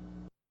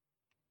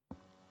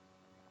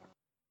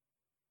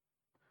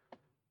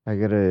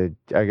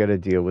gotta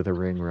deal with a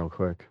ring real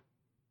quick.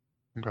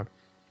 Okay.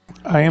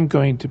 I am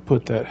going to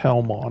put that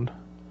helm on.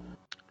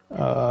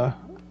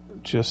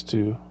 Just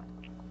for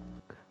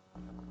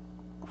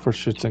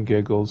shits and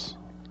giggles.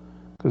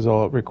 Because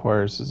all it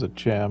requires is a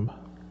gem.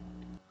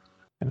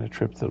 And a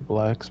trip to the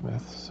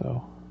blacksmith,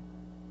 so.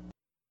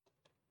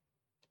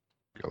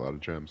 Got a lot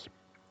of gems.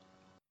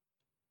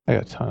 I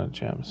got a ton of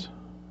gems.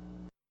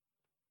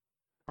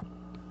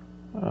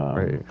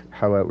 Right.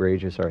 How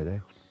outrageous are they?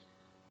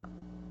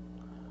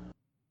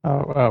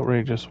 How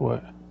outrageous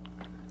what?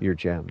 Your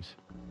gems.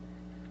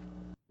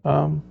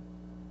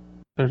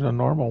 There's the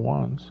normal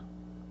ones.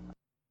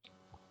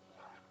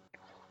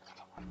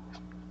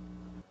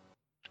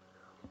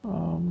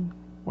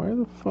 Where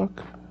the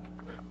fuck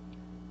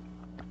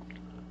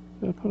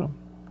did I put them?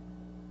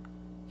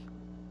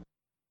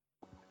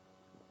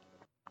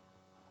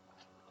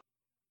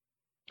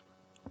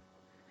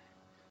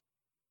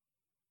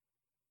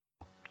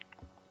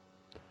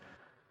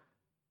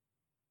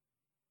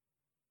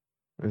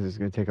 This is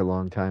going to take a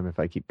long time if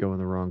I keep going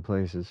the wrong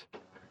places.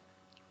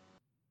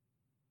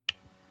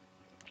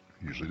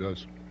 Usually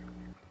does.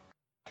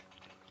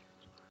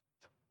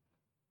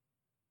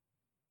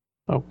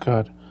 Oh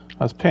god.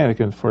 I was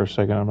panicking for a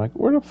second. I'm like,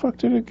 where the fuck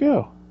did it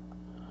go?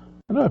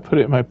 I know I put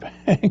it in my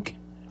bag.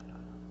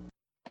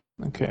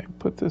 Okay,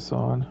 put this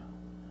on.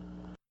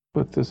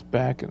 Put this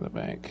back in the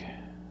bank.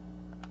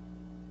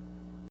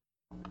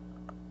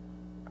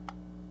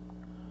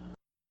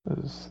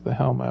 Because the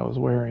helm I was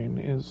wearing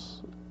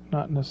is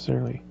not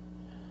necessarily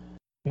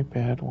a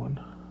bad one.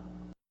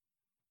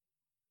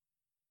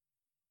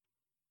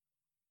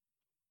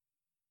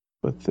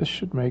 But this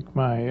should make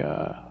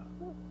my,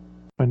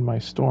 when my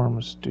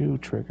storms do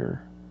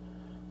trigger,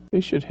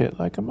 they should hit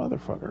like a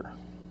motherfucker.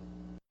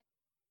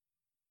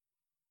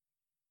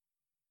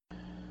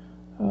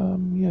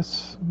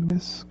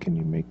 Miss, can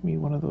you make me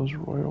one of those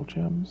royal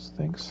gems?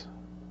 Thanks.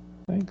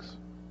 Thanks.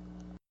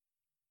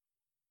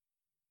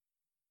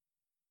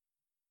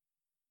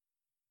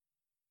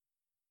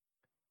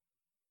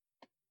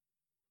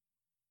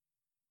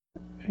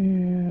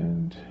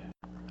 And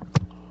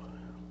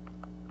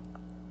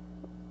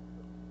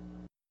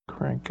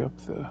crank up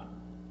the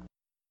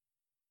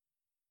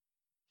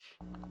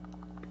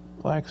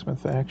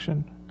blacksmith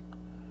action.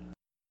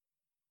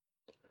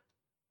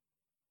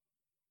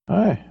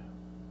 Hi.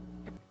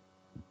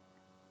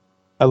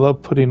 I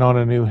love putting on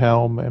a new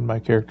helm and my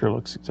character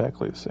looks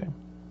exactly the same.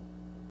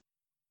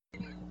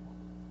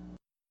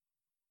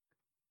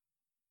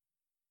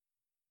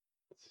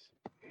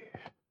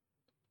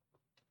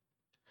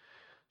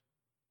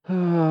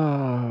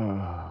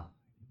 Oh,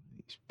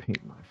 these paint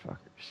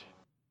motherfuckers.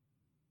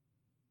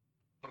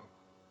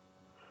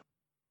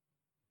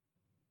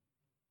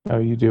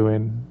 Are you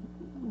doing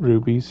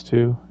rubies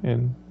too?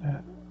 In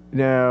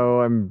No,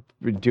 I'm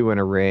doing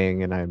a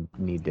ring, and I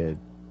need to.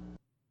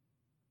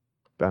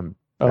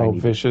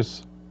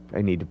 vicious.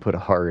 I need to put a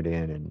heart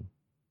in, and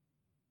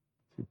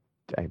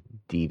I'm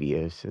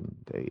devious, and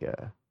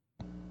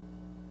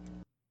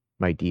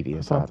my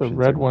devious I thought the options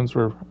red are. ones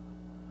were.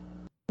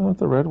 I thought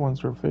the red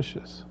ones were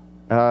vicious.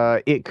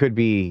 It could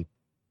be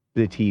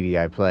the TV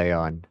I play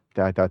on.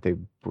 I thought they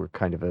were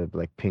kind of a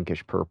like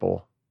pinkish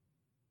purple.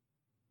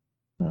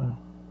 Oh.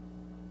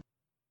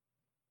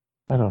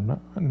 I don't know.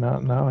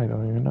 Now I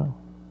don't even know.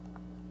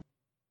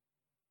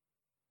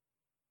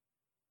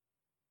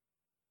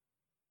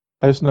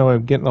 I just know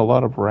I'm getting a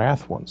lot of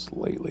wrath ones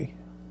lately.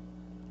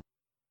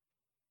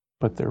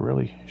 But they're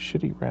really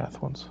shitty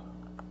wrath ones.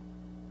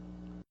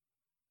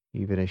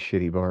 Even a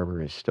shitty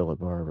barber is still a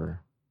barber.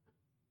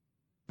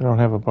 I don't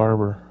have a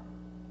barber.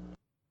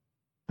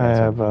 That's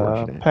I have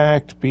unfortunate.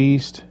 packed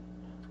beast,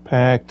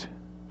 packed,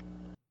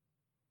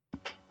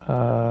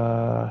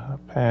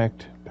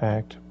 packed.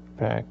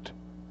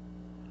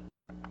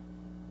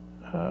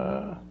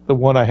 The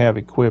one I have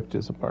equipped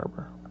is a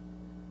barber.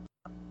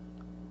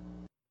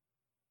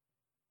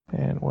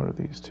 And what are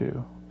these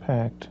two?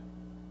 Packed.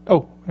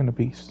 Oh, and a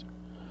beast.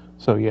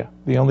 So yeah,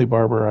 the only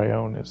barber I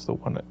own is the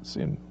one that's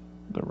in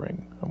the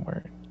ring I'm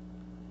wearing.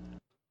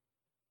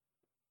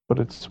 But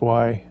it's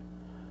why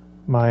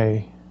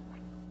my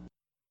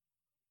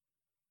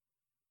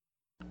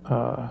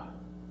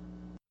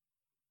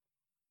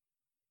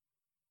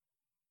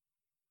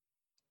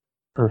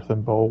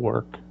earthen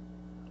bulwark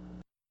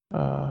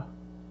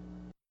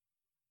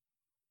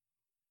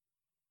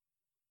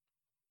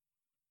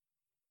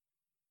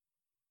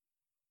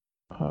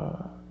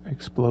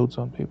explodes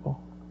on people.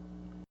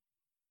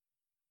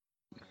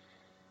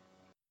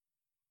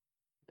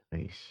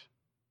 Nice.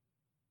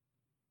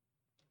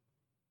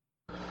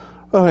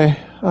 Okay,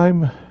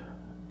 I'm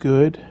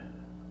good.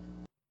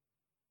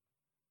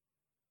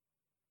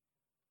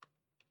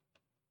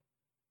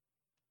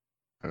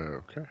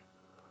 Okay.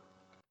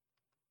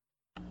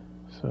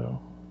 So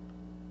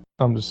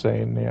I'm just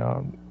saying,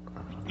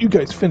 you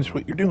guys finish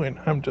what you're doing.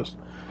 You're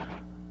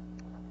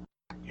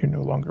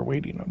no longer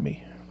waiting on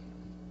me.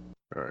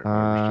 All right.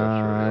 Whenever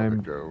Steph's ready, I'll I'm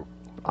hit go.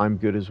 I'm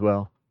good as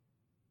well.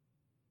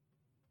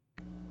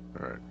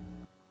 All right.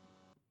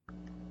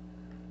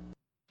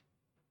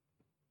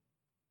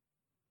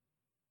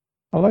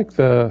 I like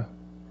the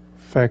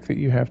fact that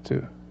you have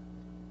to.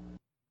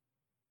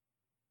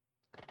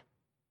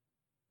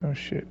 Oh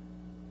shit,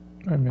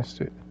 I missed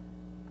it.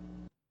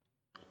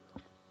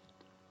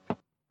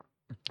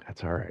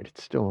 That's all right.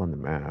 It's still on the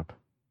map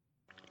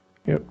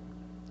Yep.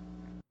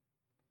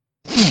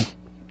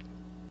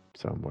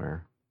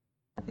 somewhere.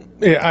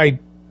 Yeah, I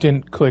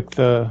didn't click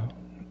the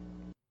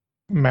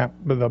map,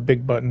 the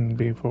big button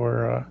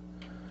before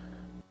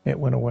it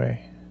went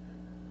away.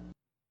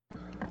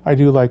 I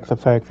do like the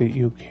fact that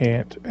you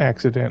can't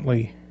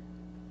accidentally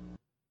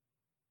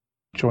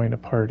join a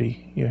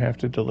party. You have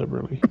to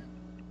deliberately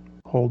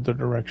hold the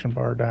direction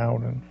bar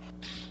down and.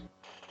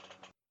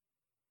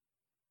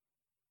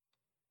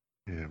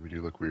 Yeah, we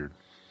do look weird.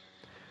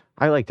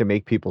 I like to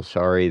make people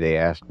sorry they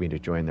asked me to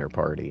join their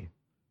party.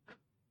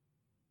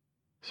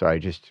 So I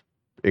just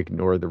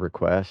ignore the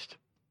request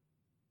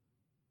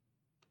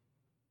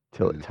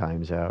till it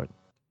times out.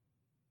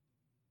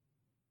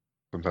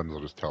 Sometimes I'll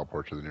just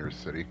teleport to the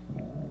nearest city.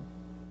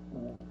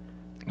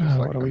 Just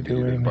what are we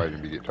doing? Invite,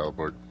 immediate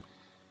teleport.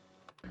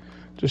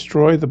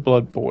 Destroy the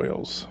blood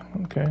boils.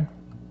 Okay.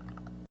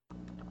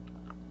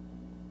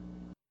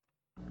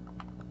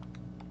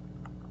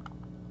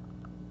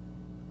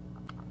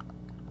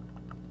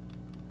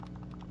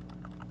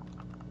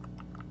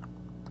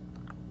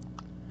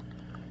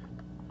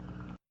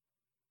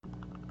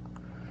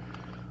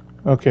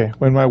 Okay,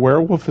 when my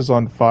werewolf is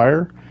on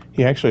fire,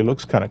 he actually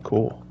looks kind of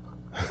cool.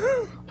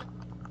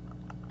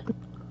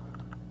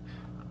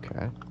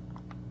 Okay.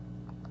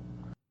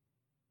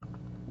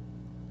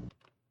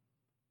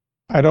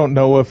 I don't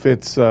know if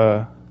it's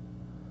I'm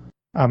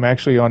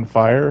actually on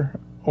fire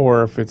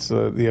or if it's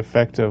the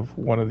effect of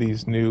one of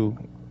these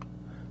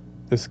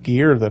this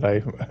gear that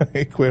I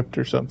equipped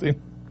or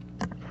something.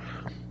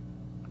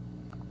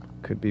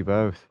 Could be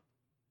both.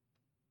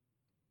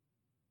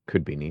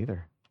 Could be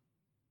neither.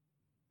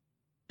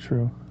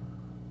 True.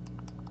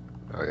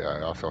 Oh yeah,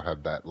 I also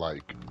had that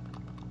like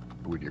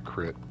when you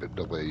crit, it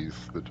delays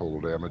the total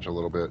damage a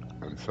little bit,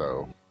 and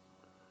so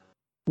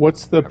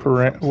What's the having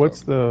some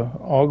what's stuff. the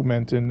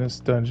augment in this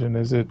dungeon?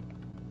 Is it?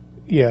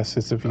 Yes,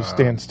 it's if you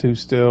stand Um, too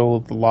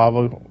still,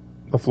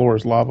 the floor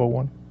is lava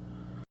one.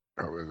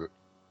 how is it?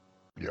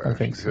 Yeah, I if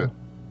think you hit so.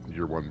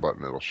 your one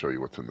button, it'll show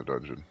you what's in the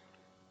dungeon.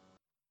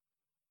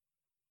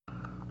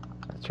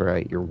 That's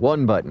right. Your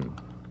one button.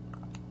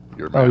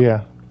 Your Oh map.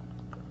 yeah.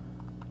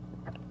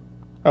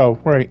 Oh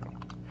right.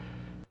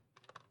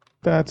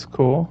 That's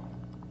cool.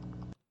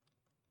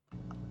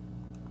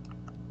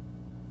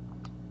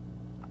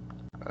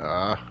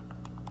 Ah,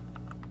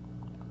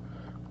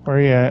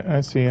 Where you at?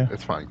 I see you.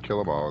 it's fine. Kill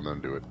them all and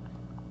then do it.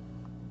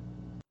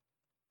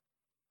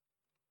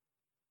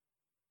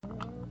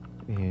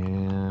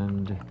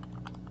 And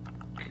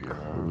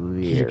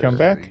Did you come clear.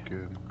 back?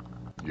 Sneaking.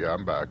 Yeah,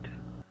 I'm back.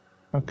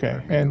 I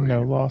Okay, and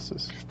no immediately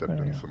losses. stepped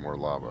There in you some more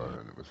lava,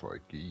 and it was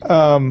like, go.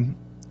 easy.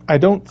 I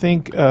don't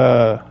think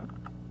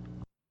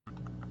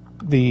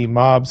the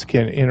mobs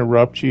can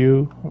interrupt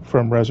you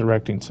from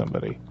resurrecting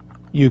somebody.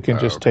 You can Oh,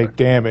 just okay. take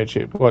damage.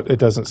 It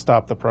doesn't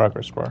stop the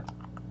progress bar.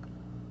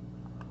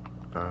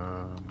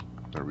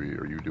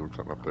 Are you doing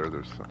something up there?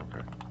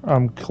 Okay.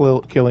 I'm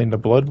killing the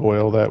blood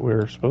boil that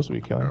we're supposed to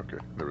be killing. Okay.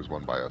 There was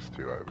one by us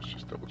too. I was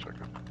just double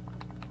checking.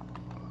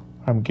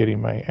 I'm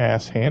getting my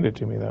ass handed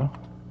to me though.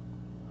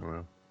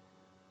 Well,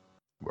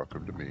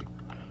 welcome to me.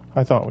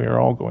 I thought we were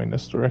all going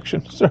this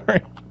direction.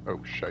 Sorry. Oh,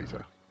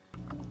 Shiza.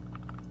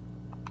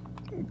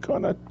 I'm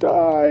gonna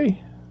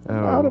die.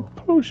 I'm out Oh, of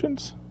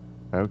potions.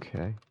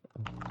 okay.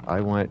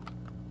 I want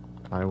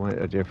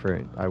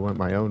I want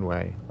my own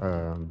way.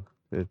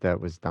 That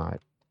was not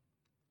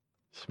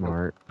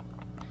smart.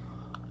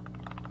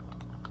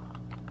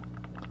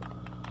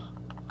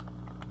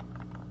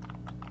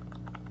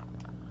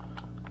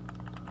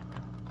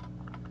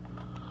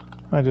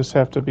 I just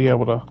have to be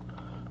able to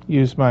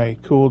use my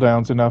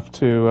cooldowns enough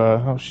to.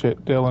 Oh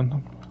shit,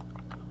 Dylan.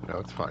 No,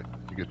 it's fine.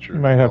 You get You your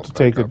might have to health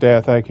take back the up.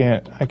 death. I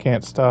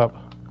can't stop.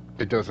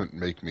 It doesn't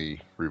make me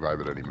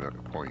revive at any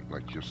point.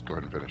 Like, just go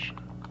ahead and finish.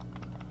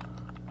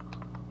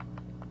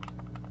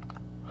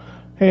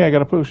 Hey, I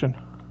got a potion.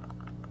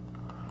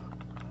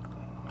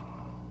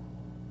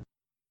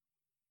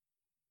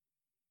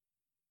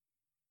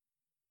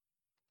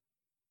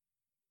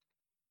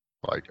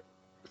 Like,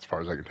 as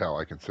far as I can tell,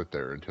 I can sit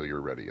there until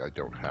you're ready. I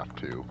don't have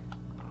to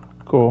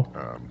Cool.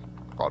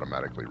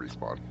 automatically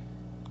respawn.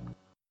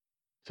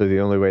 So the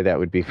only way that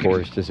would be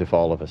forced is if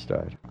all of us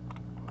died.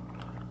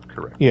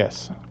 Correct.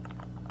 Yes.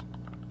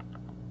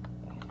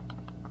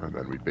 And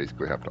then we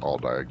basically have to all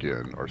die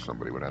again, or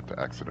somebody would have to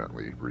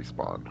accidentally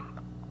respawn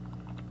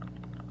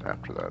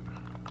after that.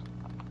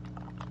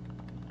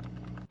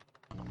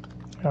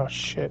 Oh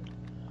shit.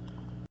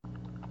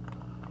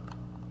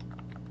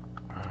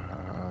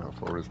 The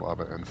floor is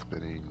lava and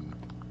spinning.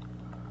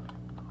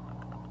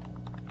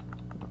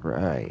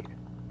 Right.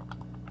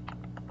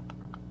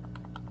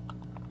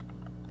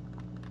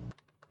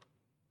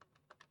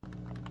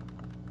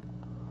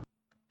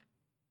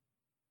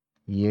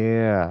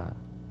 Yeah.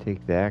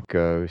 Take that,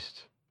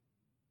 ghost.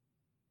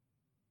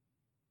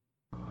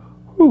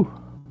 Whew.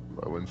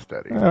 Low and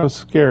steady. That was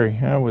scary.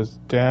 I was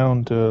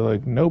down to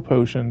like no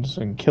potions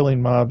and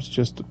killing mobs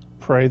just to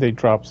pray they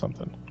drop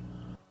something.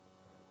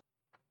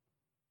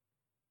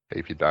 Hey,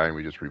 if you die and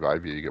we just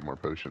revive you, you get more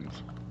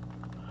potions.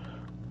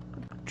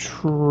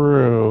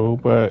 True,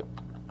 but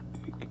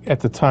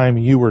at the time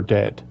you were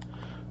dead.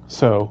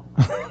 So.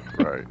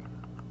 Right.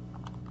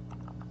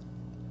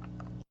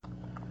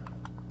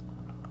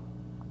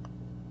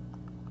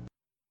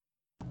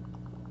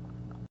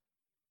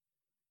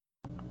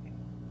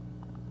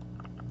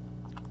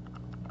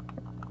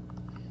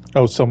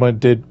 Oh, someone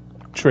did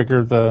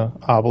trigger the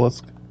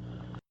obelisk.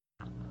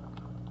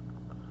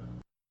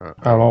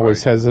 I'm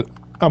always hesitant.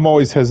 I'm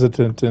always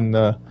hesitant in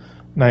the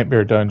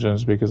nightmare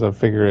dungeons because I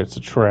figure it's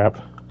a trap.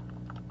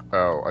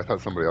 Oh, I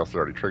thought somebody else had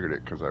already triggered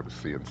it because I was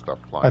seeing stuff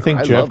flying I think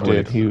around. I Jeff love when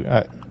did. it's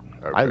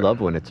I Okay.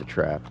 love when it's a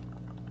trap.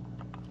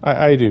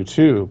 I do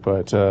too,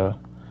 but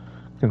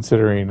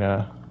considering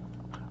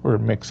we're a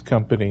mixed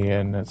company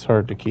and it's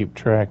hard to keep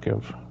track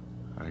of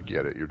I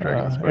get it. You're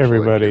dragging a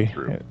special ed everybody, kid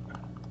through.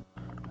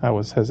 I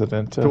was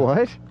hesitant to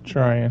What?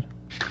 try and.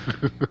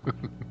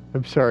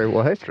 I'm sorry,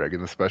 what?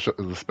 Dragging the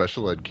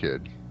special ed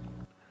kid.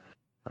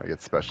 I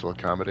get special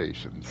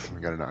accommodations. I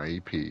got an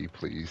IEP.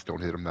 Please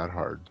don't hit him that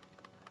hard.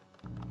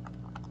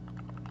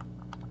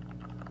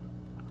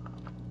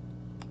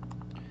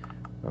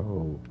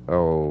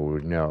 Oh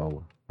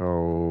no.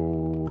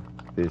 Oh,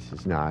 this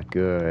is not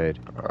good.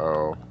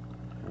 Oh,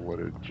 what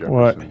did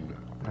What? Jefferson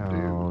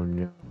do? Oh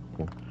no.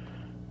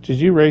 Did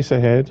you race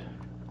ahead?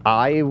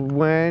 I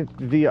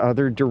went the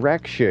other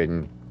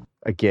direction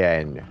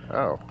again.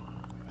 Oh,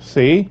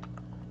 See?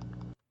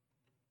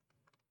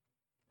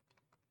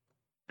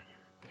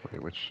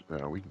 wait, which?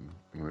 No, we can.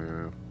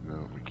 Well,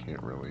 no, we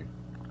can't really.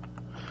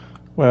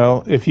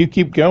 Well, if you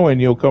keep going,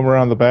 you'll come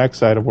around the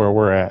backside of where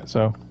we're at.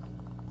 So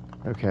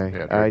Okay.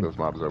 Yeah, drag those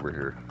mobs over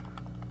here.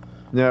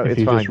 No, if it's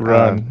you fine. just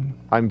run,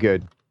 I'm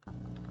good.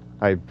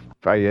 I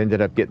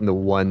ended up getting the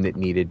one that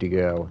needed to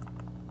go.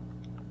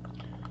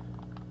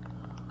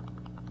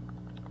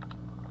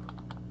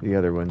 The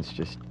other ones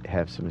just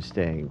have some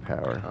staying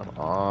power. Come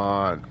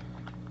on.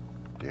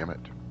 Damn it.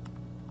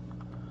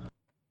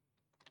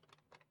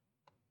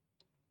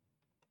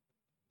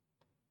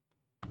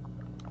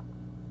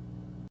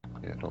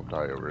 Yeah, don't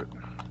die over it.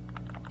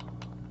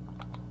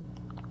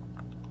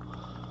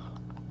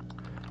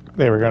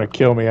 they were going to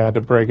kill me. I had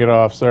to break it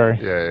off. Sorry.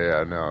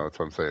 Yeah, no, that's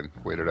what I'm saying.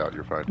 Wait it out,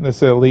 you're fine.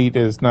 This elite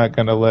is not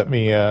going to let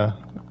me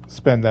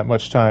spend that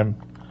much time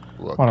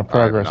Look, on a I'm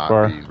progress not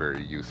bar. being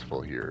very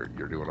useful here.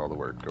 You're doing all the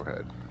work. Go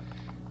ahead.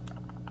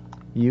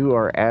 You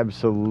are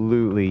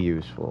absolutely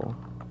useful.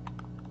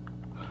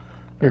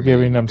 You're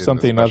giving them in the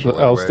something special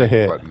ed else way, to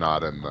hit. but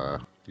not in the,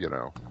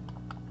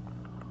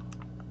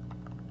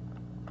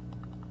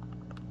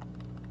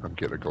 I'm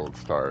getting a gold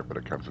star, but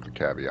it comes with the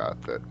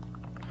caveat that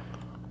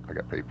I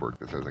got paperwork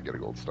that says I get a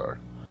gold star.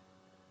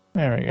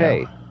 There we go.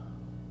 Hey,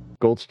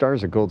 gold star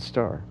is a gold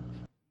star.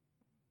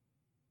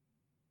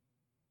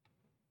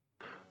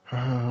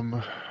 Okay.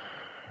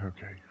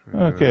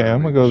 Okay,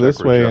 I'm gonna we go check this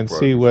where way Jeff and was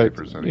see and what. if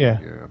there's any, Yeah,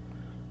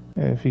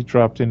 if he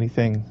dropped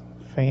anything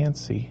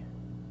fancy.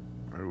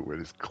 Oh, it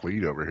is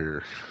clean over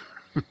here.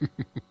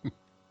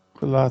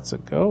 Lots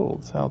of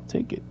golds. I'll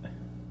take it.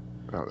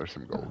 Oh, there's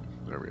some gold.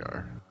 There we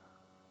are.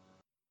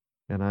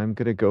 And I'm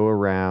going to go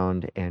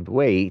around and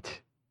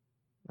wait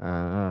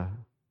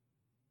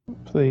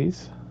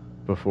Please.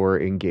 before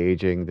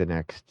engaging the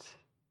next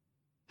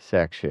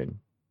section.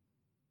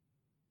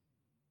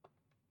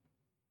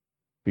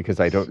 Because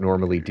I don't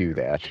normally do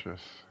that.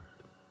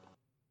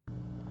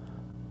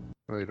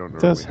 Well, you don't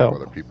Does normally have help.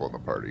 other people in the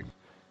party.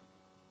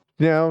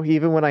 No,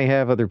 even when I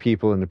have other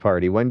people in the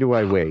party, when do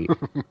I wait?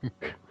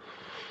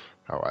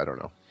 Oh, I don't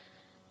know.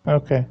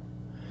 Okay.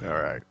 All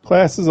right.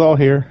 Class is all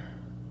here.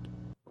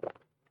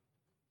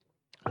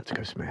 Let's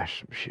go smash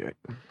some shit.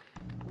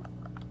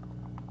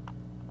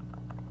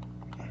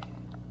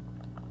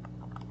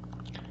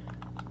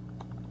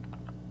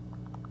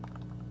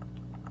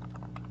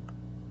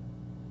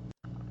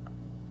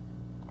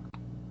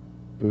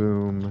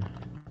 Boom.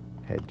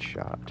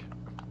 Headshot.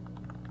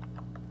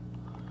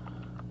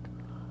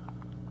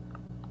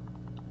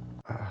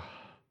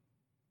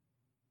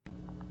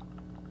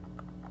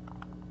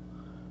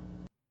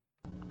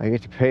 I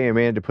get to pay a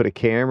man to put a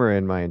camera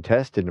in my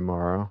intestine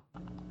tomorrow.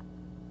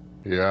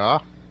 Yeah?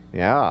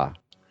 Yeah.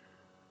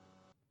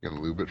 You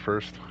gonna lube it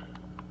first?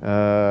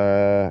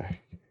 No,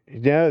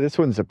 this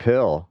one's a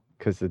pill,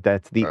 because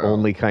that's the Oh.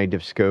 only kind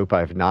of scope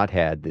I've not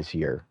had this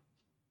year.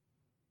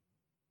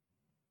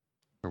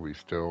 Are we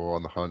still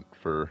on the hunt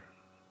for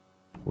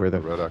Where the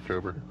the Red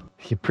October?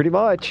 Pretty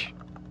much.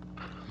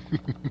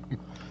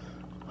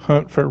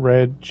 Hunt for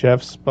red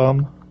Jeff's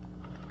bum.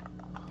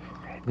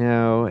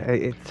 No,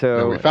 it's so.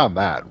 No, we found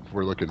that.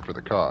 We're looking for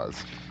the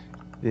cause.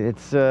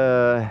 It's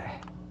So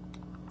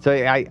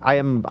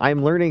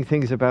I'm learning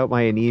things about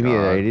my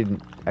anemia that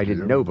I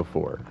didn't know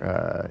before.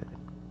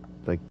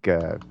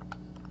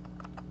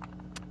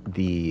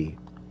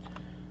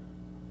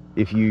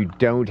 If you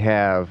don't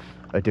have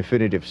a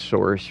definitive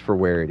source for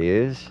where it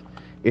is,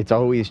 it's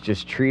always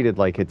just treated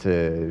like it's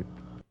an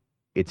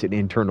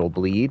internal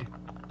bleed.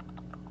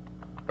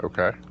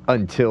 Okay.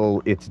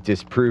 Until it's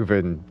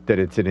disproven that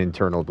it's an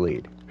internal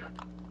bleed.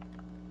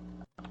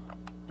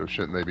 So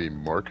shouldn't they be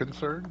more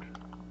concerned?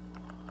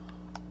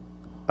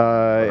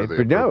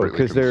 But no,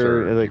 because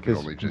they're you can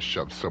only just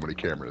shove so many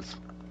cameras.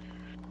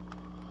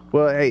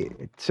 Well,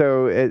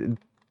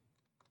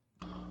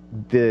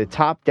 the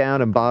top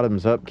down and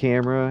bottoms up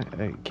camera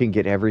can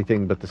get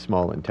everything but the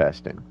small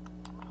intestine.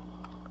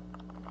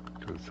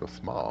 Because it's so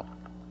small.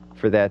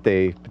 For that,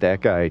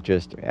 that guy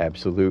just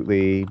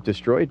absolutely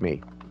destroyed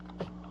me.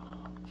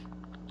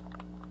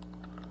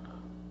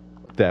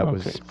 That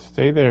was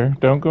Stay there.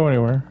 Don't go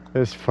anywhere. It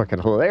was fucking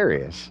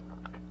hilarious.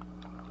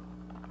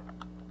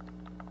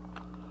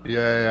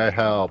 Yay, I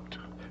helped.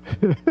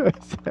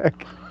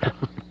 Zach,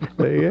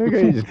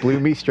 he just blew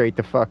me straight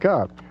the fuck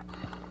up.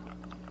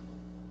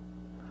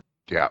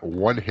 Yeah,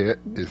 one hit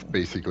is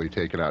basically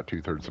taking out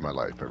 2/3 of my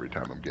life every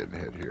time I'm getting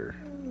hit here.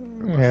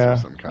 Unless Yeah,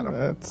 there's some kind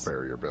of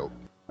barrier built.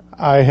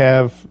 I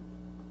have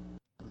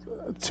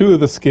 2 of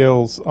the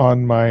skills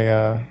on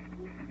my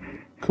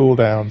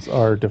cooldowns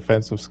are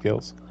defensive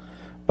skills,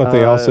 but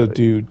they also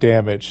do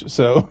damage.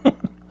 So,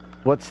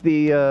 what's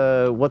the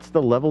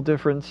level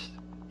difference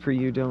for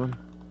you, Dylan?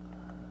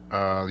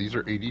 These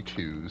are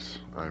 82s.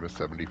 I'm a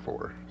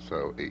 74,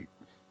 so 8.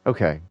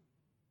 Okay.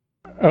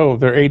 Oh,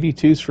 they're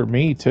 82s for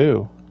me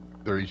too.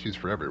 They're 82s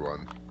for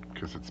everyone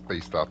because it's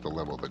based off the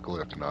level of the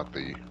glyph, not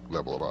the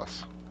level of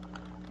us.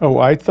 Oh,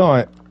 I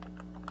thought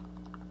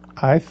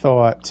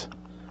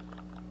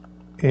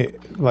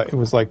it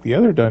was like the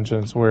other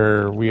dungeons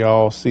where we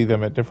all see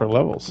them at different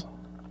levels.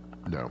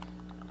 No.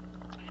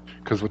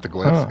 Because with the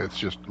glyphs, it's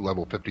just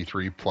level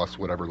 53 plus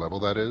whatever level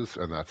that is,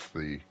 and that's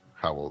the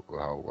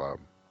how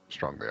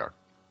strong they are.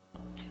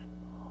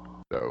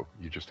 So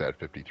you just add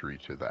 53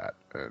 to that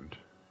and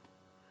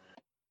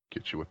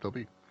get you what they'll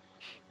be.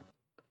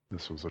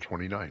 This was a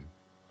 29,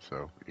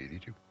 so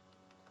 82.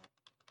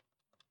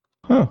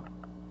 Huh.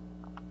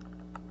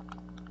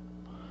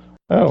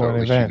 Oh, So an at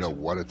least event. you know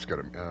what it's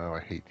gonna. Oh, I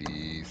hate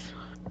these.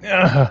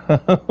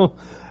 I'll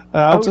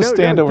Oh, just no,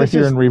 stand no, over this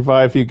here is and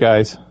revive you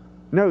guys.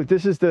 no,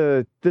 this is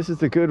the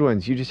good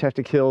ones. You just have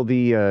to kill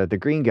the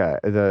green guy,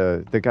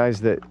 the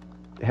guys that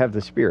have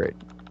the spirit.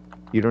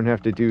 You don't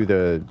have to do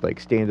the like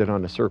standing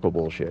on a circle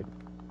bullshit.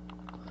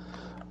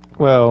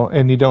 Well,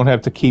 and you don't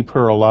have to keep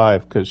her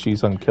alive because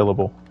she's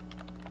unkillable.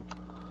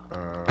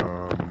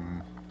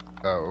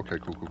 Oh, okay,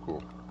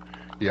 cool.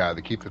 Yeah,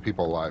 the keep the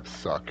people alive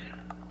suck.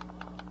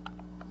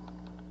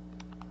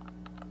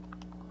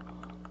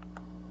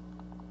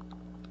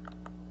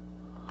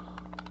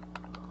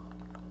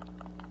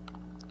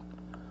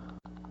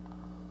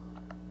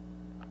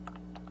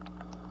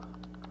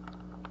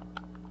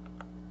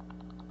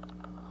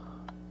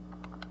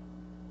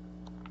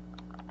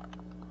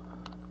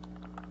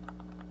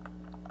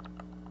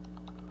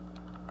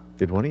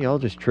 Did one of y'all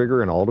just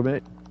trigger an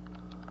ultimate?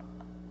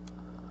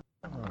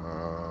 I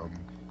don't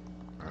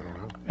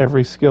know.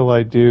 Every skill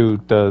I do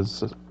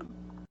does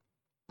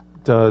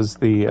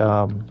the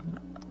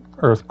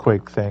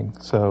earthquake thing.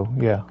 So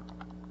yeah,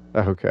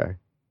 Okay.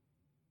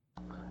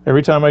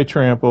 every time I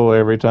trample,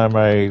 every time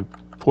I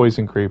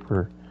poison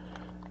creeper,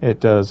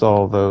 it does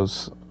all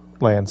those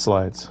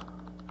landslides.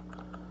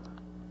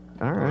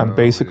 All right. I'm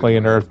basically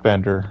an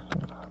earthbender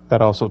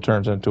that also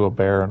turns into a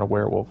bear and a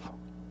werewolf.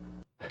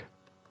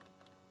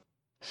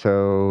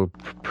 So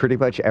pretty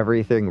much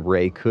everything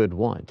Ray could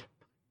want.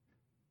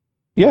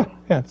 Yeah,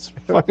 it's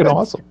fucking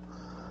awesome.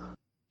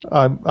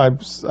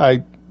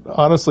 I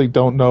honestly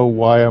don't know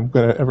why I'm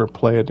gonna ever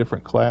play a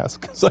different class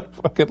because I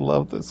fucking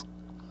love this.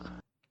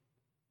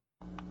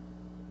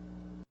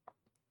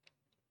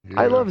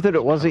 I love that it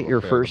kind wasn't of a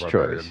your fan of the first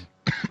Barbarian.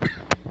 choice.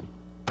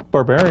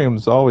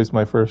 Barbarian's always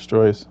my first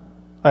choice.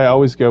 I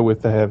always go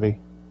with the heavy.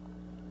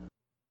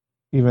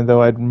 Even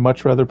though I'd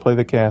much rather play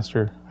the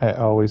caster, I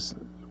always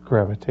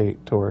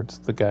gravitate towards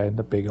the guy in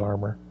the big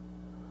armor.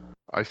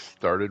 I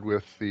started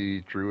with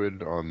the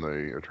druid on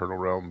the Eternal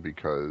Realm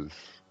because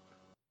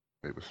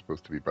it was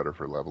supposed to be better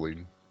for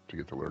leveling to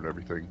get to learn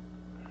everything,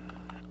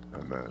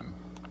 and then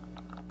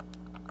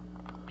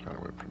kind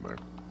of went from there.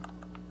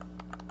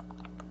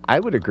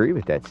 I would agree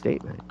with that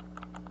statement.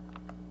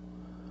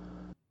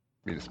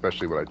 I mean,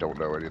 especially when I don't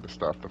know any of the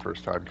stuff the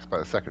first time, because by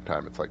the second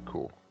time it's like,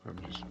 cool, I'm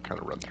just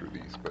kind of run through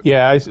these. But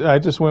Yeah, I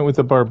just went with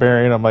the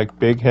barbarian. I'm like,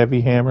 big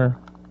heavy hammer,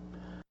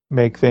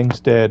 make things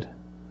dead.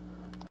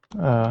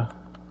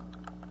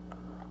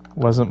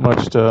 Wasn't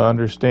much to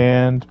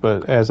understand,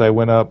 but as I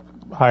went up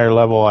higher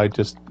level, I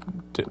just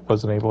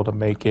wasn't able to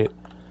make it,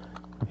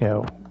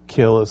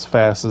 kill as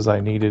fast as I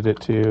needed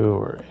it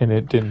to, and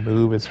it didn't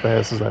move as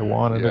fast as I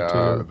wanted it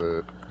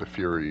to. The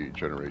Fury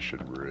generation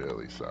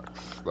really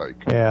sucks.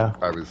 Like, Yeah.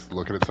 I was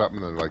looking at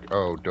something and like,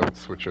 oh, don't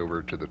switch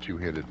over to the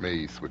two-handed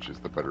mace, which is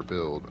the better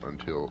build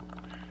until,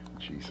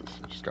 Jesus,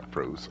 I just got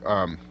froze.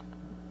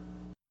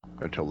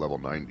 Until level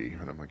 90,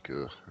 and I'm like,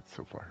 ugh, that's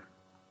so far.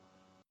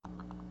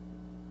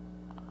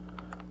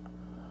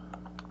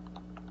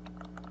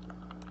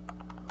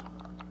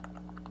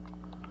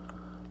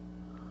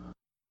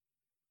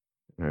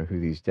 I don't know who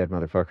these dead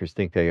motherfuckers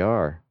think they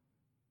are.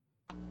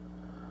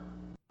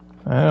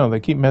 I don't know, they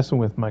keep messing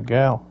with my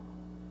gal.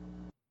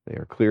 They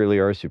are clearly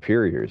our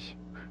superiors.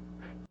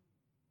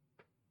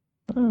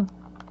 Oh.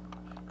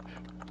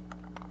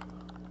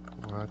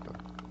 What the?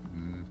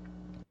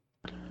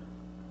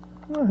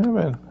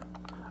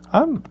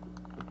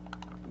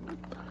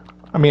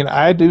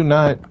 I do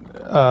not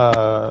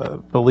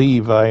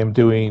believe I am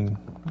doing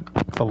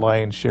the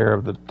lion's share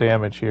of the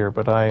damage here,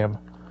 but I am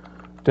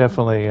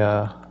definitely.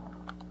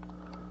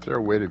 Is there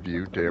a way to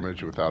view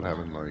damage without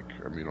having, like,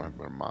 I mean, you don't have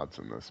no mods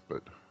in this,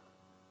 but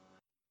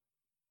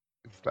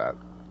is that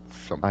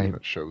something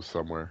that shows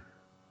somewhere?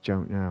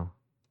 Don't know.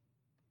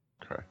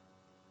 Okay.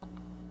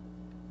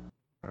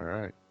 All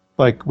right.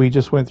 Like, we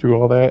just went through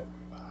all that.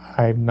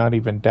 I'm not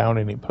even down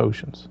any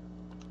potions.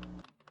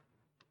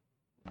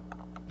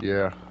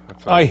 Yeah.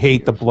 I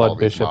hate the Blood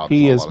Bishop.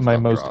 He is my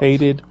most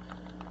hated.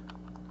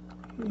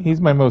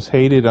 He's my most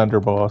hated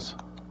underboss.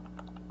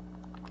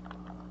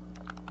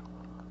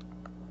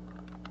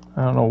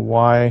 I don't know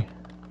why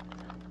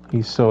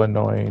he's so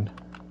annoying.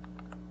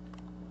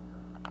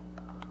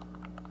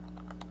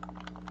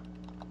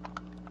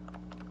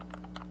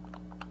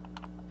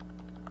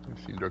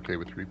 He seemed okay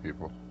with 3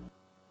 people.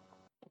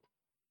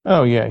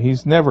 Oh yeah,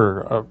 he's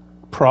never a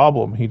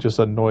problem. He just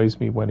annoys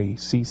me when he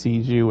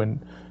CCs you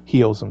and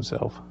heals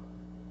himself.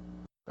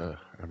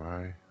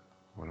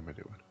 What am I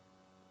doing?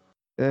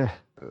 Eh.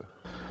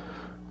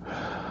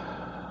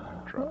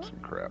 Drop some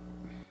crap.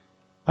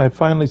 I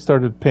finally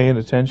started paying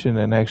attention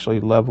and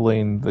actually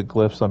leveling the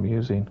glyphs I'm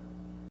using.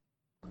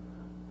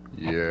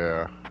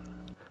 Yeah.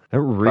 That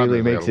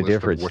really makes a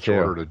difference, which too.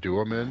 order to do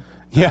them in.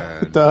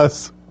 Yeah, it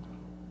does.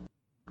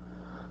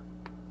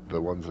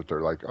 the ones that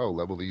they're like, oh,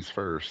 level these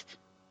first,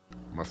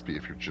 must be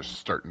if you're just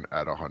starting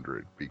at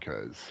 100,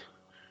 because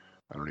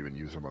I don't even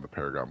use them on the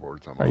Paragon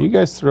boards I'm Are on. you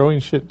guys throwing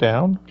shit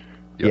down?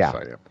 Yes, Yeah.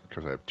 I am,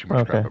 because I have too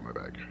much crap Okay. in my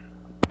bag.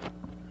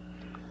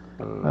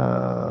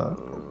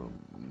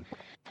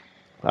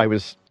 I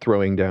was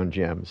throwing down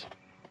gems.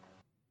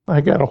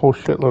 I got a whole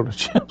shitload of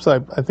gems. I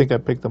think I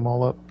picked them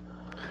all up.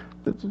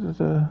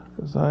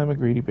 Because I'm a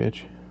greedy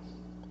bitch.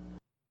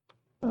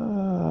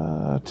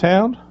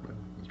 Town?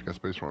 Mr. Got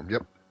space for him.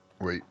 Yep.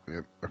 Wait.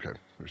 Yep. Okay.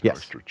 There's no Yes.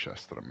 extra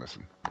chest that I'm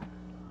missing.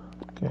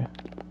 Okay.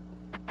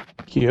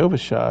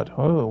 Kyovashad.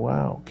 Oh,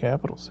 wow.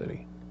 Capital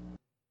city.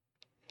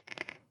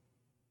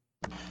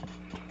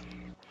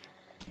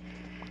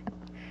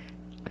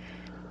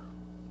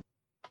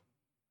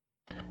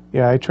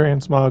 Yeah, I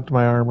transmogged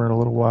my armor a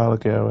little while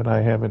ago, and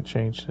I haven't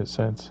changed it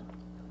since.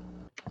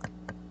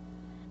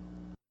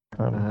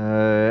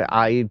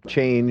 I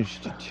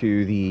changed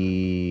to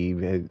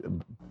the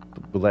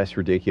less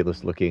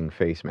ridiculous looking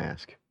face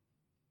mask.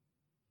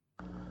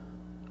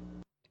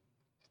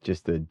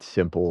 Just a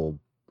simple,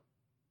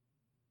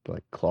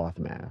 like, cloth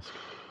mask.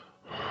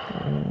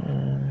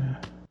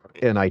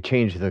 And I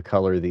changed the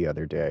color the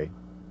other day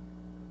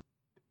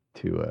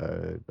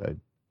to a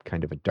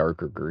kind of a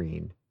darker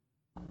green.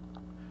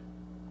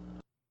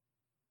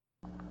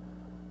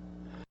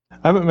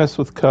 I haven't messed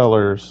with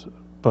colors,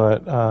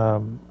 but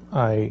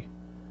I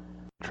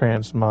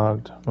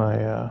transmogged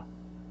my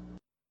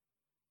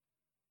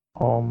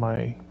all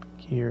my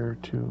gear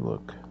to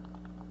look,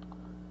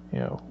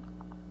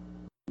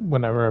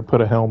 whenever I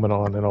put a helmet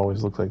on, it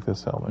always looks like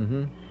this helmet.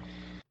 Mm-hmm.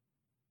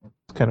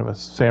 It's kind of a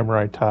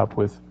samurai top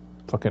with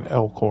fucking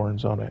elk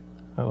horns on it.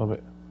 I love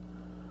it.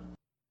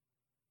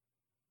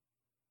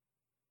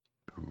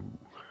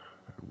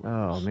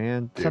 Oh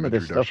man, Damage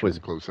reduction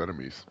from close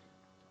enemies.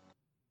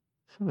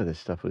 Some of this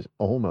stuff was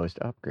almost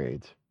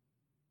upgrades.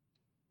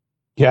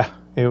 Yeah,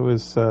 it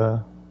was.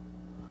 The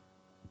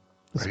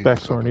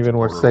specs weren't even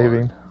worth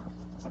saving.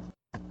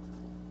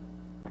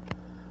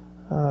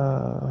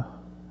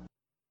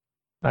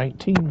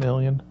 19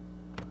 million.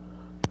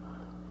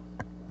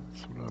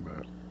 That's what I'm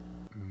at.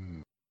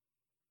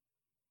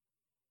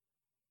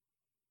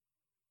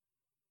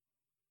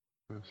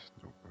 This,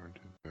 nope, I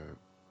did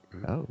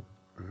that. Oh.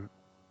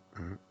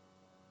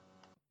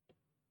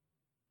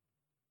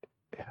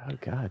 Oh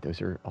god,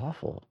 those are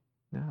awful.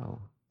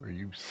 No. Are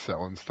you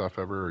selling stuff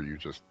ever, or are you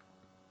just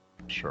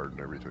sharding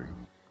everything?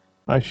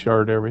 I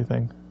shard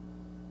everything.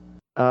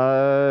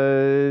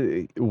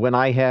 When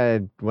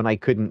I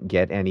couldn't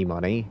get any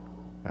money,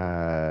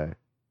 I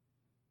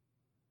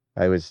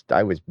was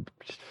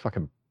just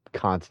fucking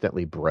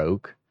constantly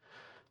broke.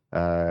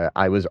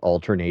 I was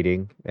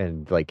alternating,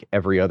 and like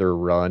every other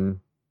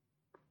run,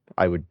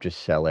 I would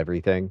just sell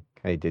everything.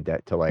 I did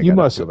that till I got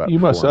up to about 4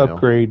 mil.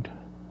 upgrade.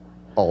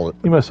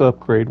 You must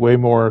upgrade way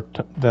more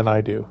than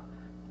I do.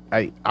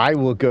 I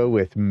will go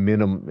with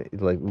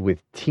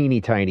with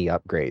teeny tiny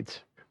upgrades.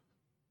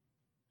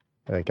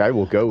 Like I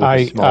will go with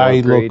a small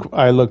upgrade.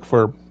 I look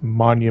for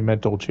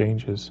monumental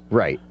changes.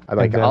 Right.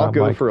 I'll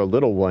go for a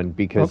little one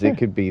because it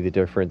could be the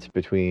difference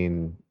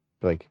between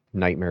like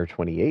Nightmare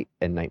 28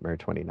 and Nightmare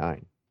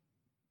 29.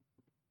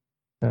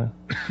 Yeah.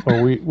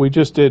 Well, we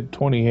just did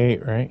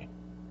 28, right?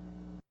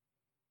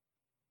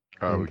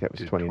 I think that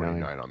was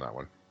 29 on that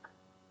one.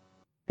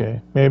 Okay.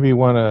 Maybe you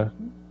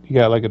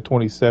got like a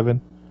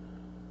 27.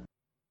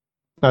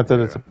 Not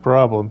that it's a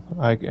problem.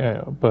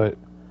 But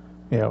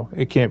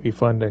it can't be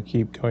fun to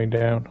keep going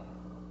down.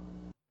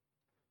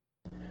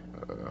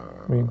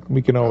 I mean,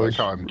 we can always.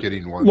 I like how I'm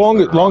getting ones.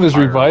 Long as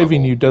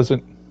reviving you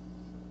doesn't.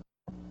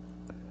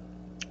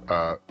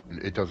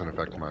 It doesn't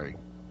affect my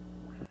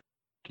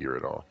gear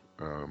at all.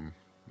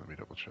 Let me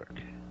double check.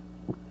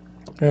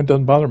 It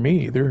doesn't bother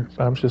me either.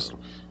 I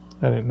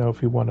didn't know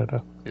if you wanted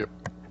to. Yep.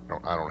 No,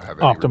 I don't have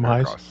any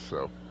optimize costs,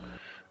 so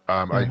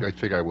I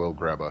think I will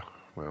grab a.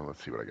 Well,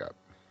 let's see what I got.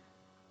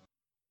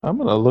 I'm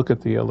gonna look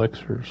at the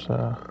elixirs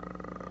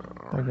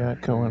I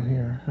got going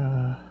here.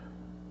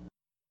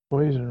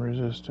 Poison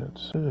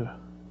resistance.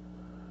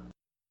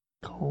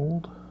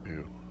 Cold.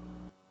 Ew.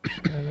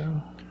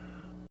 Shadow.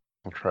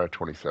 I'll try a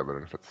 27,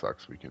 and if it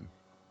sucks, we can.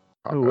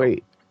 Oh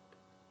wait.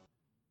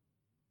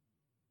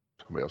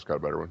 Somebody else got a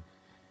better one.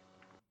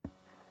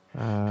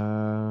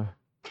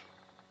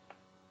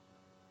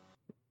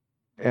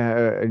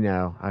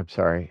 No, I'm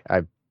sorry.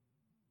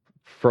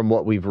 From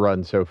what we've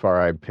run so far,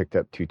 I picked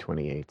up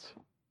 228s.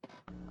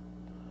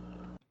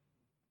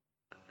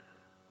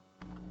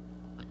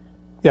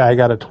 Yeah, I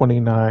got a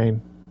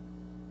 29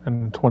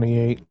 and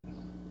 28.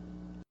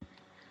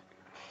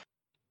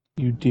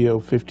 You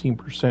deal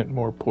 15%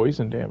 more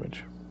poison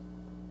damage.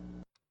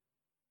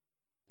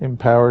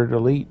 Empowered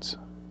elites,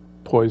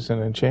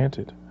 poison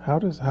enchanted. How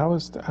is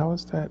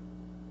that?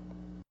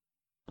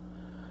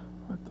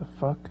 What the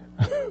fuck?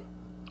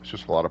 It's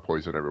just a lot of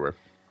poison everywhere.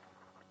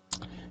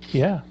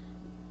 Yeah.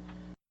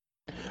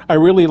 I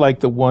really like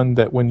the one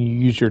that when you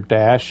use your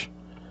dash,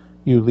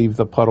 you leave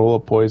the puddle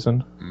of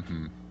poison.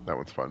 Mm-hmm. That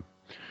one's fun.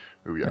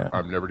 Ooh, yeah.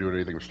 I'm never doing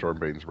anything with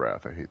Stormbane's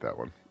Wrath. I hate that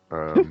one.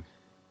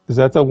 Is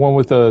that the one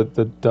with the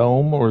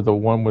dome or the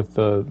one with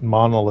the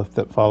monolith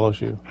that follows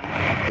you?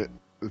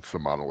 It's the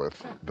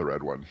monolith, the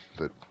red one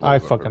that I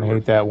blows up fucking everywhere.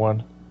 hate that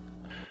one.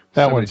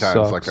 That So one many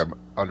times, like sucks. I'm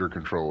under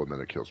control and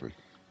then it kills me.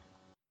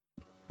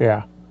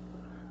 Yeah.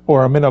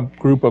 Or I'm in a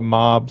group of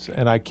mobs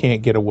and I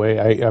can't get away.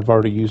 I've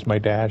already used my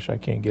dash. I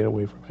can't get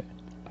away from it.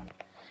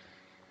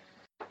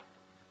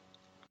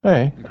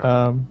 Hey,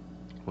 Okay.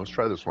 Let's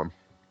try this one.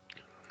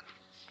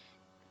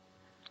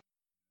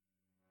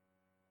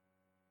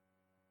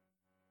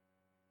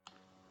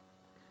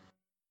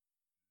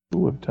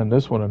 ooh, I've done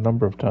this one a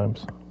number of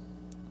times.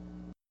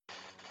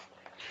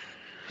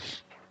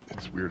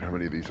 It's weird how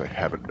many of these I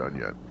haven't done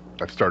yet.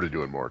 I've started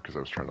doing more because I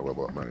was trying to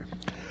level up my.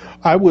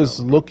 I was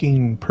talent.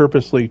 looking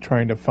purposely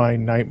trying to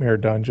find nightmare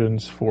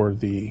dungeons for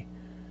the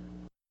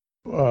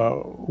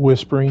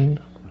whispering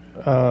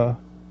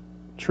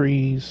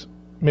trees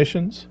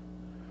missions,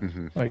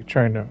 Mm-hmm. like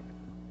trying to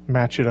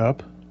match it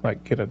up,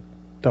 like get a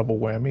double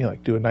whammy,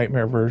 like do a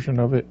nightmare version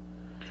of it.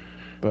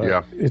 But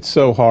Yeah. it's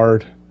so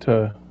hard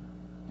to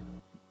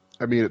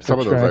I mean, some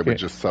of those I track would it.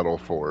 just settle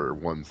for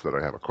ones that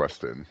I have a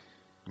quest in.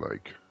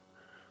 Like,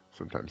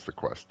 sometimes the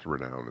quest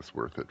renown is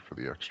worth it for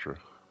the extra.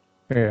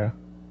 Yeah.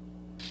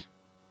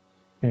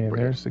 And But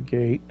yeah, there's the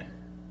gate.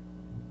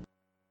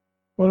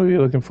 What are we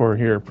looking for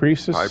here? High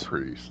Priestess?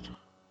 Priest.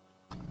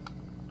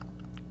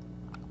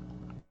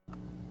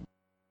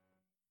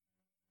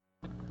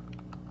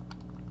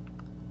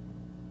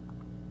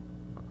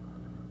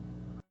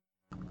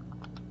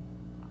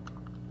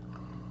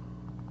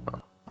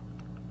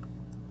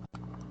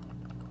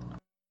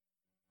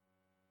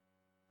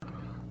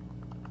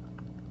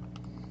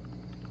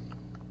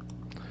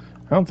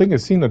 I don't think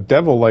I've seen a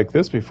devil like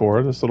this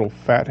before, this little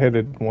fat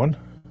headed one.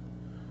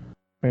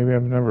 Maybe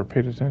I've never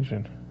paid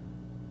attention.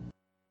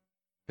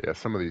 Yeah,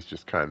 some of these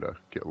just kind of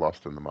get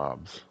lost in the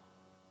mobs.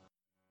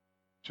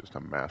 Just a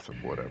massive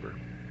whatever.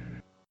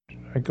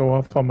 I go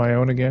off on my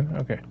own again?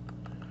 Okay.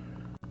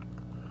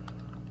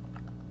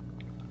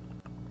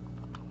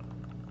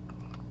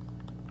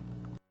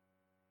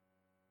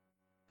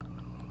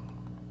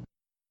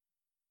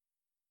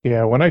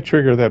 Yeah, when I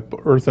trigger that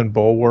earthen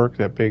bulwark,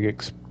 that big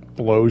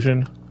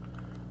explosion,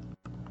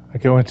 I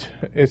go into.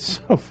 It's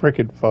so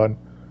freaking fun.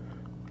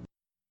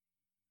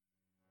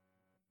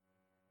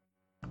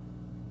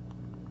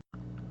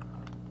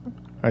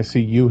 I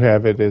see you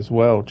have it as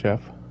well,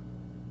 Jeff.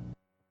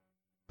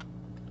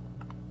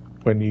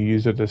 When you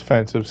use a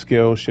defensive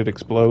skill, shit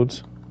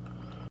explodes.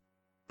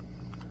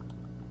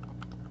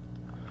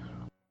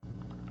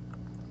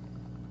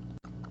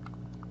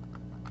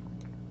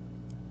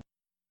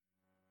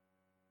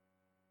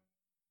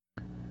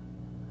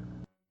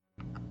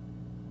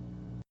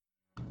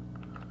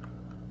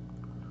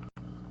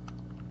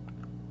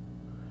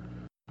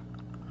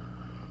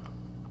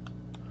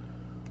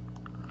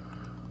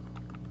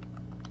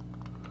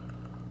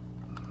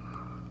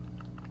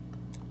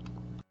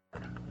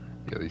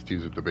 Yeah, these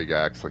dudes with the big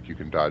axe, like you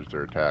can dodge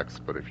their attacks,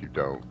 but if you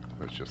don't,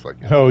 it's just like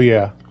Oh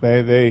instant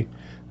death. yeah,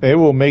 they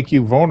will make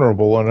you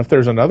vulnerable, and if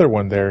there's another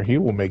one there, he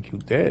will make you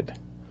dead.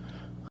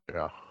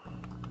 Yeah.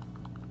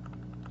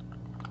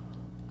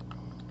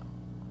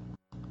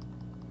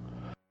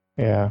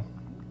 Yeah,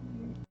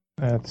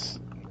 that's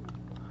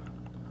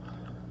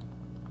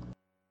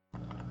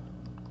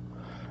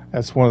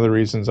that's one of the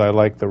reasons I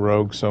like the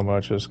rogue so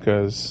much, is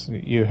because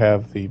you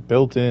have the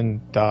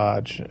built-in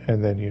dodge,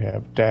 and then you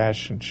have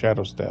dash and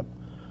shadow step,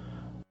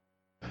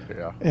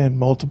 Yeah. and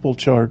multiple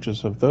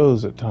charges of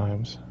those at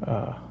times.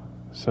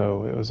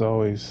 So it was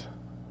always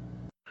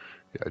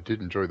Yeah, I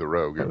did enjoy the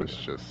rogue. It was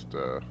just,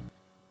 so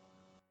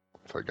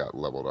I got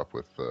leveled up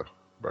with the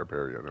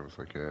barbarian. I was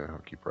like, yeah, I'll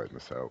keep riding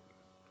this out.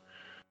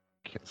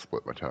 Can't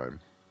split my time.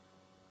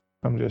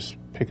 I'm just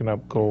picking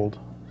up gold.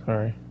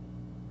 Sorry.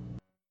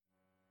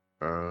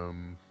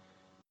 Um,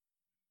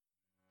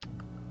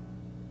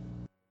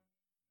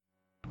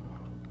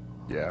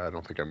 yeah, I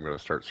don't think I'm going to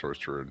start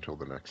sorcerer until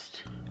the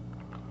next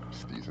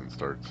season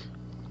starts.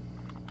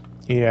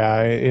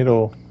 Yeah,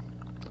 it'll.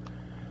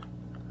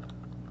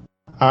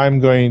 I'm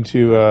going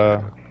to.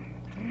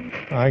 Damn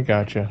it. I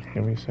gotcha.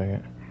 Give me a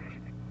second.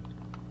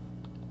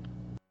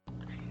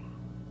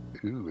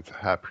 Ooh, it's a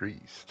high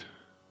priest.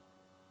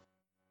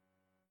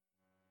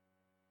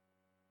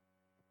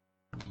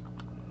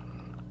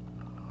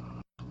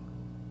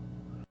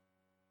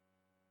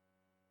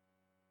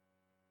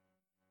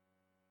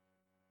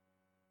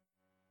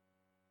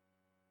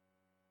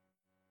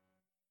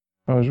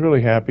 I was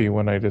really happy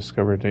when I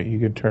discovered that you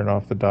could turn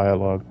off the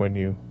dialogue when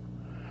you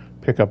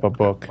pick up a Hit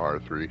book.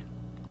 R3.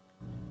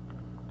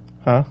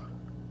 Huh?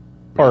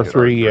 When you hit R3,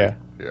 R3.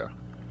 yeah. Yeah.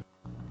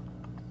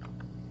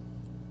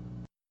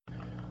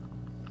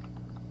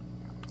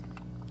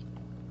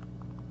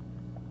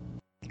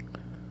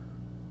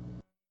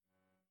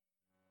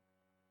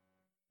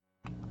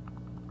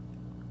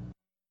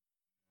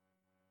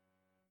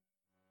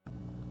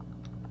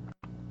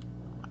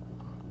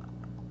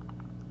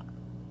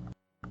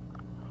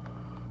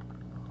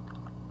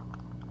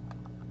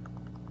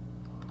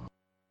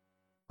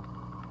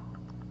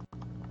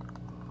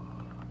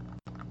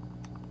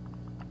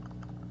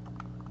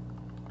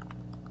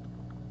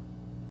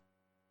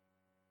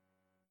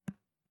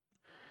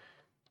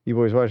 You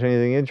boys watch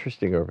anything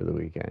interesting over the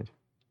weekend?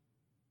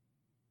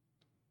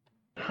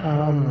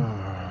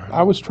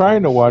 I was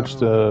trying to watch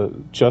the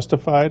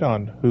Justified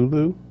on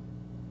Hulu.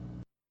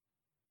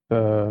 You all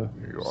the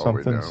way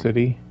Something down.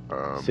 City,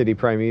 City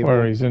Primeval?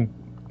 where he's in.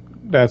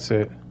 That's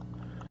it.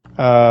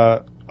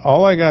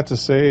 All I got to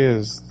say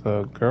is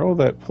the girl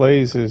that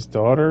plays his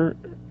daughter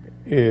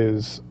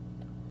is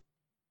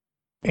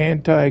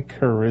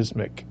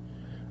anti-charismatic.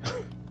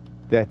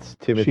 That's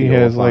Timothy She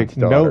has, Olyphant's like,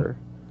 no- daughter.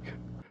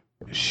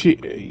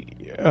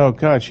 Oh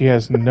God, she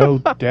has no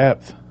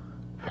depth.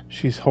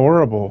 She's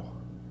horrible.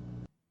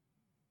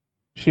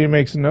 She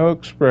makes no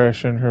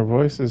expression. Her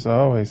voice is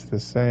always the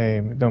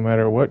same, no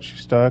matter what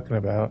she's talking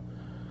about.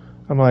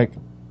 I'm like,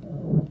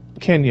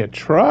 can you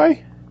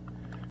try?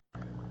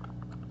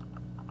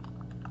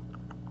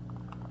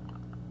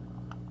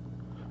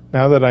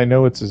 Now that I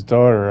know it's his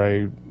daughter,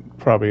 I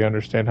probably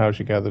understand how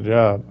she got the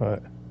job,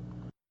 but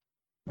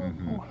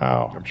Mhm.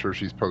 wow. I'm sure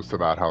she's posted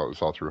about how it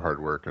was all through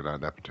hard work and not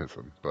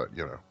nepotism, but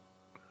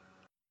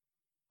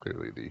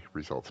clearly the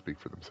results speak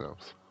for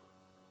themselves.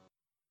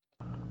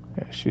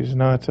 Yeah, she's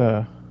not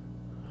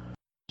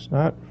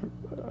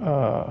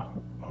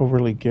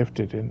overly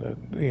gifted in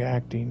the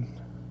acting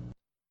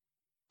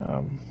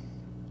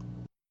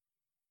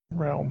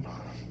realm.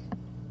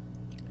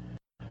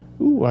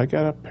 Ooh, I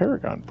got a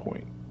Paragon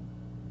point.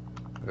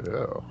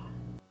 Yeah.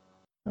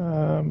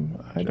 I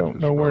Jeff don't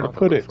has know where to gone, it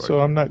put it, looks so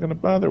like. I'm not going to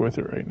bother with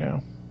it right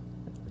now.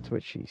 That's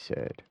what she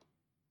said.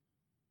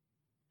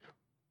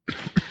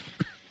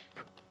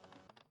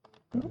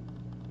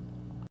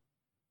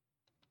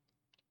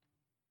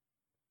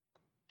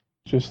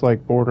 Just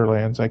like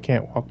Borderlands, I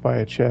can't walk by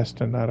a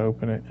chest and not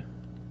open it.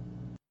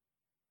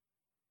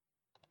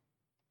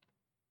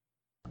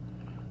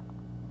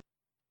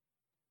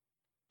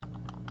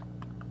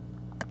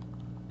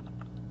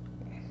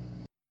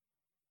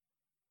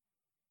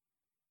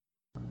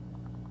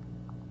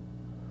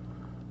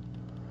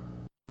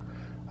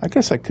 I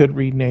guess I could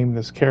rename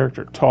this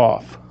character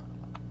Toph.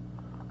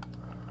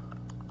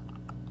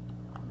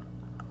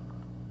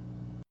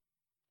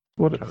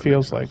 What it Kinda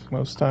feels makes sense. like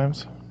most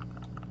times.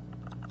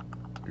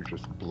 You're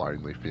just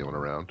blindly feeling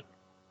around.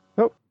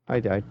 Oh, I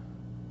died.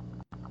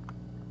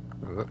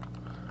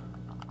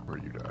 Or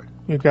you die.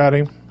 You got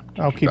him. If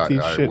I'll you keep die, these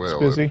I shits will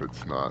busy. if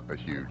it's not a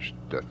huge,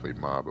 deathly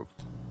mob of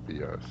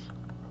BS.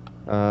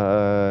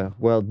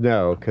 Well,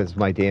 no, because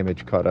my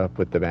damage caught up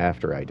with them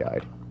after I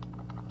died.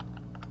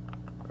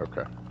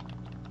 Okay.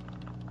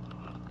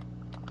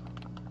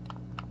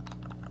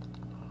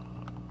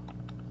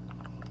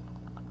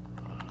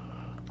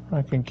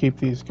 I can keep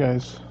these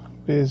guys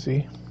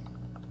busy.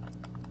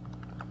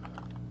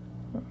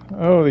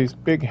 Oh, these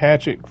big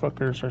hatchet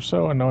fuckers are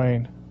so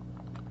annoying.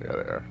 Yeah, they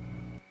are.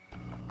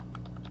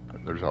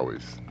 And there's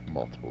always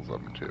multiples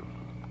of them, too.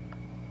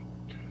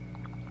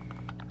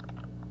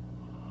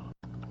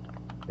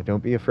 And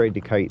don't be afraid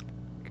to kite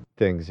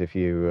things if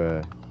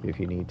you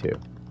need to.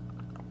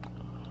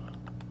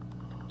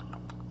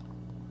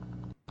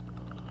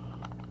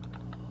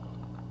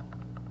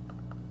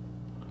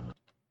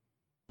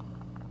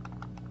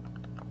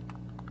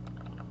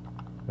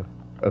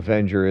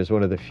 Avenger is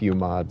one of the few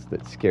mods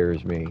that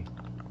scares me.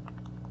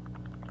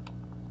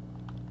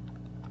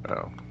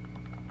 Oh.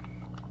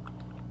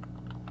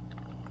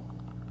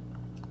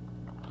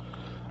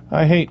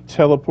 I hate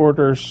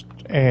teleporters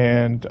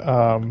and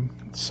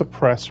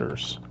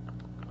suppressors.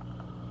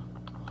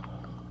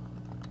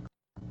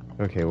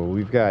 Okay, well,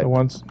 we've got The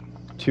ones.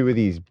 two of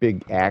these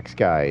big axe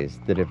guys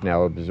that have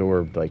now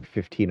absorbed like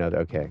 15 other.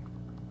 Okay.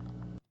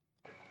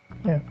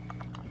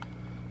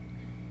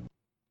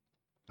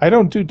 I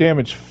don't do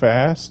damage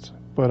fast,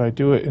 but I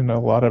do it in a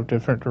lot of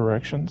different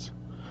directions.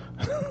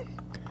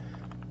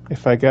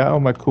 If I got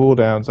all my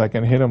cooldowns, I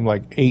can hit them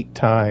like 8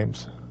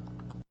 times.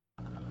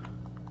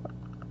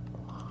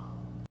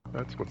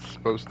 That's what's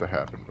supposed to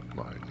happen with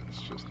mine.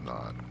 It's just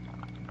not.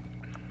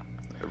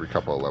 Every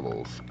couple of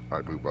levels,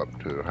 I move up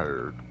to a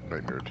higher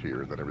nightmare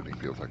tier, then everything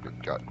feels like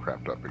it got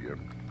crapped up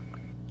again.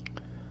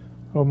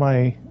 Well,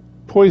 my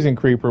poison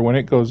creeper, when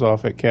it goes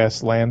off, it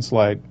casts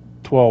landslide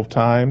 12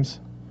 times,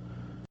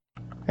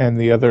 and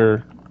the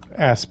other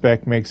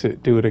aspect makes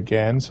it do it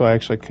again. So I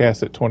actually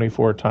cast it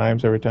 24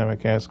 times every time I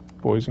cast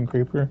poison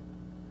creeper.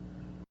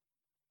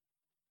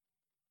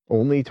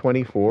 Only No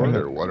 24?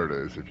 matter what it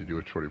is, if you do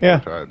it 24 Yeah.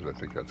 times, I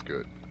think that's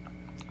good.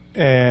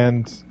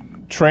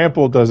 And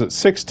trample does it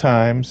 6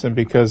 times, and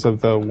because of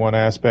the one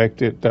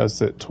aspect, it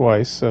does it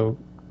twice, so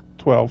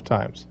 12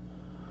 times.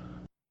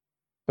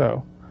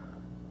 So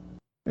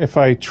if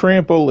I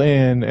trample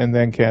in and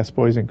then cast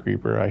poison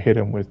creeper, I hit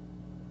him with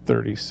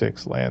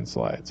 36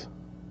 landslides.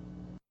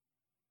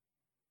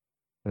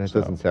 That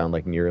So. doesn't sound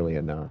like nearly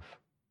enough.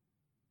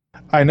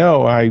 I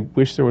know. I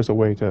wish there was a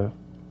way to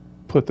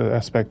put the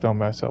aspect on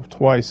myself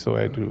twice, so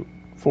I do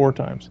 4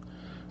 times.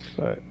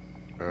 But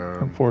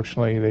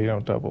unfortunately, they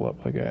don't double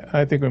up like that.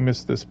 I think we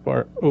missed this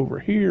part over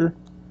here.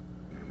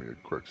 Give me a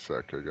quick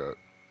sec. I got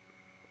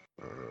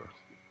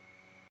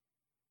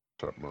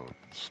something to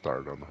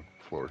start on the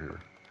floor here.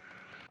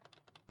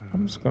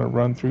 I'm just going to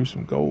run through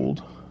some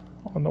gold.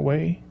 on the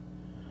way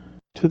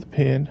to the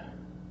pin.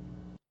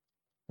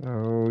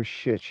 Oh,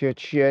 shit. Wait,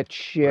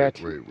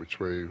 which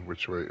way?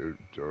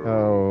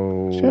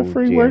 Oh,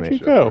 Jeffrey, damn where'd it. you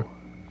go?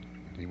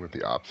 He went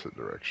the opposite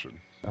direction.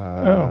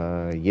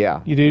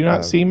 Yeah. You did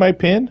not see my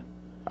pin?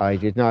 I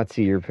did not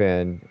see your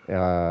pin.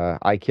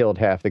 I killed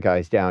half the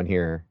guys down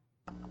here.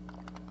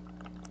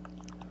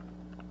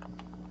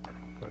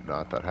 But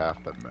not that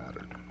half that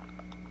mattered.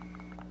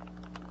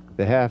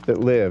 The half that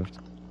lived,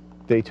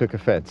 they took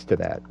offense to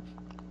that.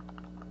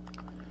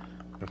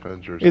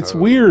 Avengers. It's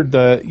weird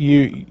that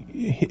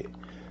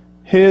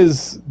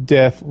his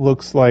death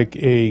looks like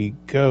a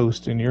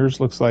ghost and yours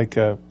looks like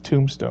a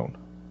tombstone.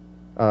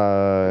 It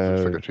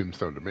looks like a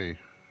tombstone to me.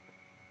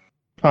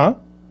 Huh?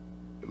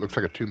 It looks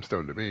like a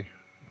tombstone to me.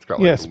 It's got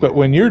Yes, like but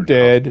when you're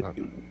dead,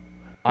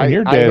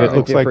 it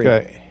looks like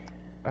a.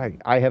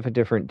 I have a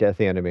different death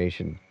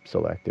animation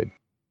selected.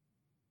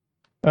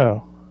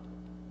 Oh.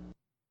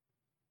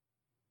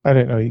 I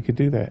didn't know you could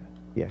do that.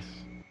 Yes.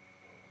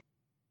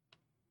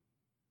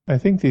 I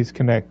think these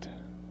connect.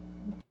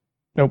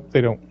 Nope,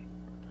 they don't.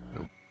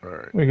 Nope. All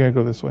right. We gotta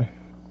go this way.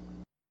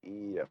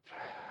 Yep.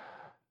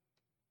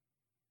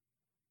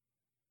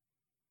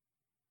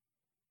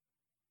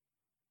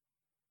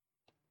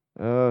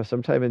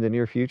 Sometime in the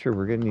near future,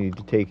 we're going to need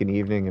to take an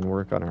evening and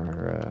work on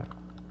our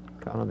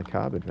Gone on the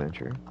Cob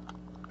adventure.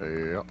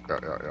 Yeah.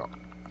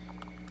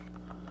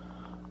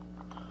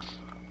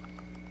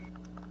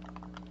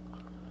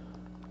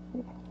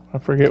 I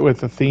forget what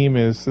the theme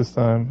is this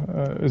time.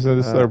 Is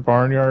this their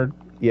barnyard?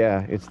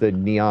 Yeah, it's the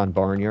Neon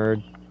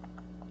Barnyard.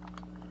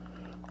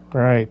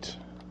 Right.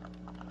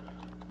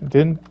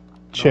 Didn't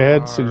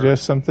Chad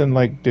suggest something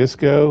like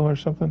disco or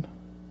something?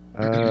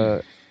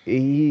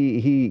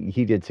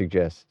 He did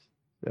suggest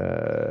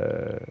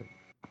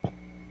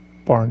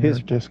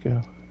barnyard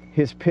disco.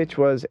 His pitch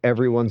was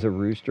everyone's a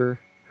rooster.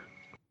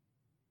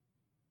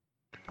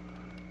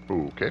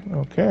 Okay.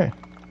 Okay.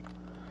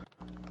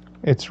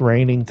 It's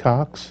raining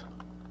cocks.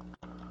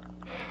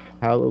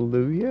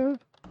 Hallelujah.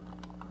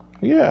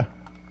 Yeah.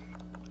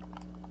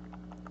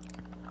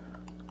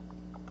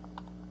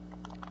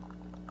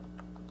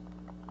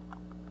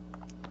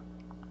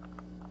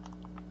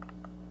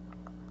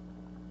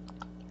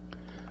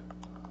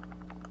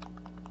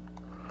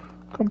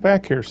 Come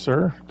back here,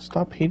 sir.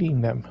 Stop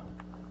hitting them.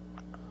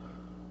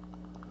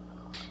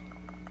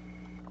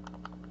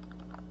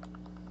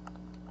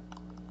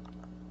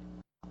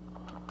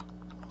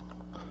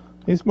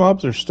 These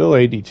mobs are still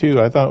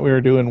 82. I thought we were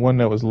doing one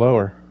that was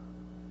lower.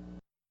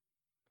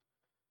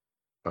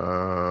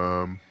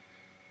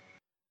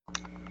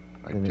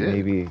 And then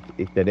maybe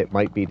it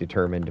might be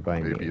determined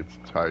by me. Maybe it's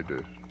tied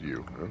to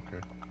you. Okay.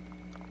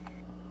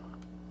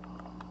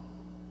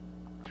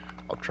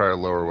 I'll try a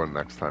lower one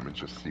next time and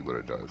just see what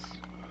it does.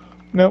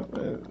 Nope.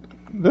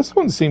 This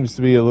one seems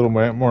to be a little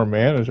more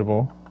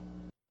manageable.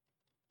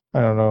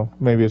 I don't know.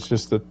 Maybe it's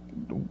just the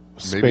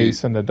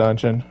space in the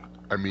dungeon.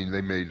 I mean,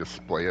 they may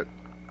display it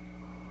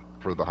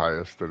for the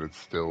highest, and it's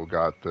still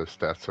got the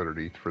stats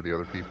underneath for the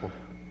other people.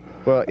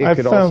 Well, it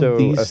could also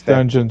these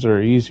dungeons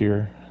are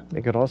easier.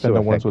 It could also than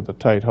the ones with the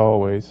tight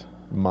hallways.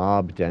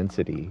 Mob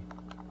density.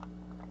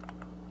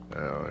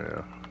 Oh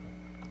yeah.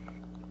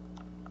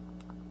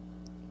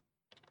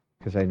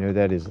 Because I know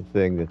that is a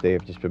thing that they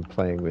have just been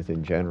playing with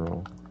in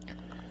general.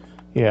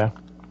 Yeah.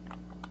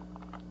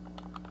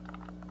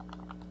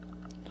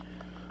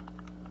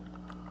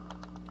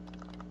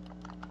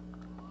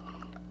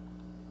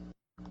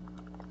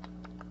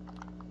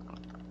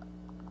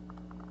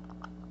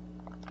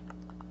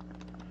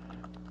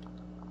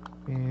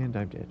 And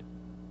I'm dead.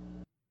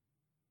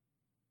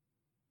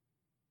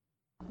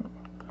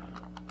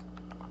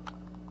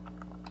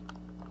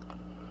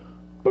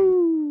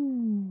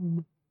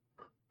 Boom!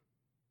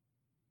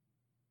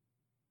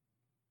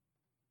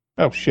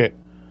 Oh shit!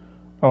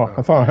 Oh,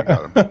 I thought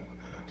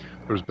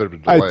there's a bit of a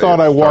delay. I thought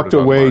I walked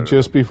away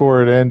just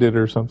before it ended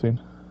or something.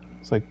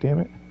 It's like, damn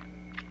it.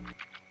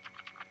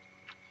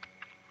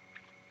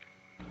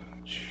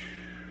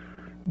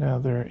 Now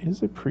there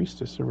is a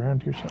priestess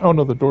around here. Oh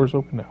no, the door's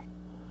open now.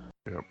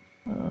 Yep.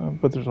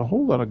 But there's a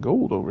whole lot of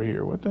gold over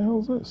here. What the hell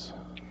is this?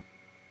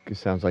 It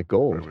sounds like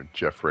gold.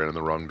 Jeff ran in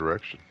the wrong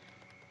direction.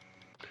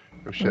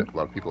 Oh shit, a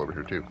lot of people over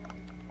here too.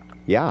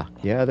 Yeah,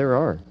 there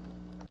are.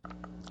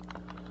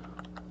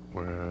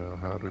 Well,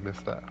 how did we miss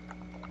that?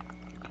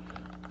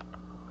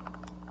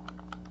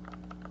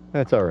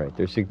 That's all right.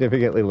 There's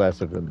significantly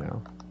less of them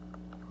now.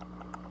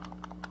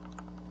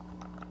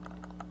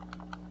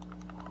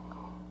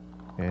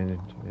 And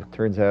it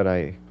turns out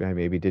I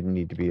maybe didn't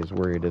need to be as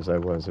worried as I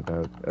was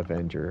about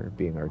Avenger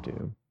being our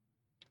doom.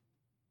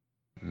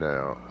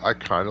 No, I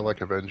kind of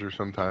like Avenger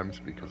sometimes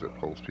because it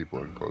pulls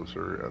people in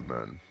closer and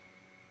then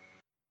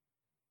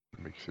it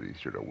makes it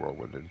easier to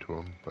whirlwind into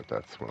them, but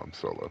that's when I'm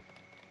solo.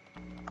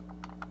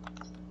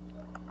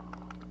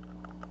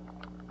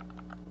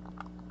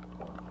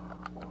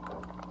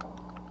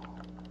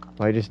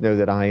 I just know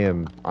that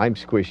I'm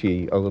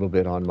squishy a little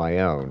bit on my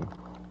own.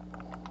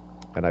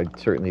 And I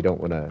certainly don't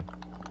want to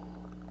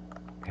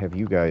have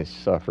you guys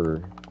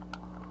suffer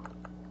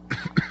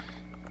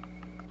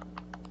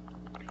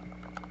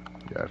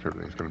if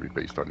everything's going to be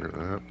based on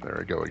your... there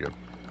I go again.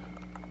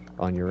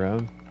 On your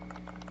own?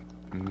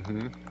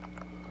 Mm-hmm.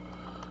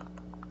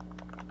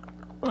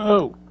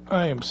 Oh,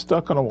 I am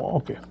stuck on a wall.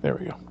 Okay, there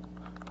we go.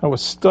 I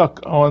was stuck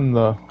on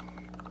the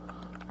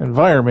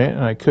environment,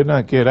 and I could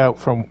not get out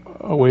from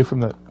away from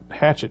the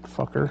hatchet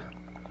fucker.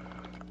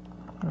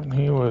 And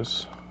he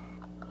was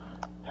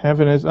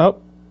having his...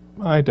 Oh,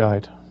 I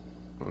died.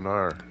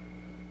 Lunar.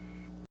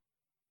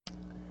 It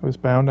was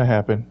bound to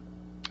happen.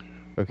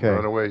 Okay.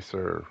 Run away,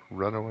 sir.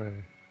 Run away.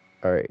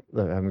 All right.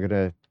 Look,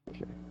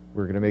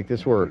 we're gonna make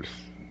this work.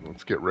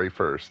 Let's get Ray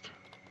first.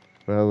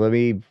 Well, let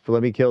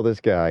me kill this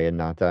guy and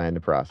not die in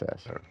the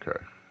process, Okay.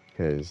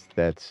 because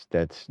that's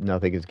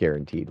nothing is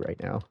guaranteed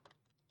right now.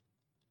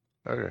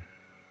 Okay.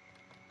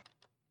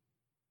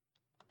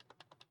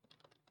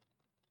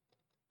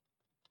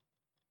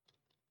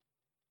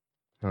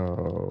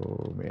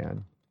 Oh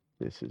man,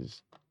 this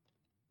is.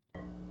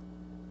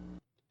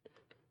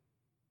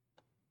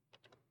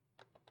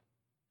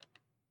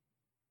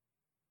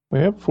 We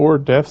have 4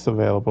 deaths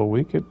available.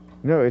 We could...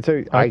 No,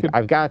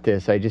 I've got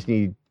this. I just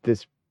need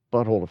this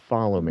butthole to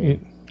follow me.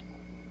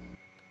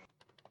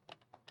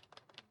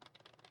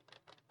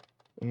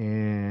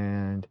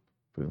 And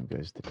boom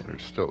goes the...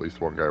 There's still at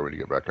least one guy when you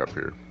get back up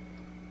here.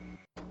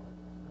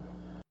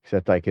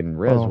 Except I can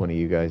res one of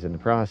you guys in the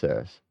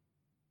process.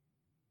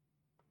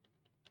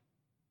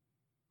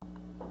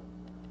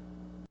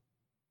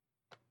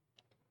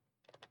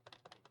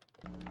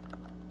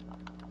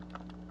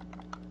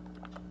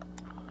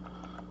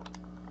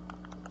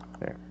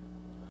 There.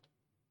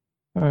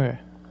 Okay.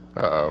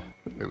 Uh-oh.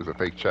 It was a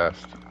fake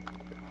chest.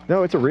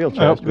 No, it's a real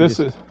chest.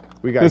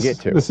 We gotta get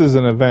to. This is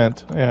an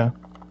event, yeah.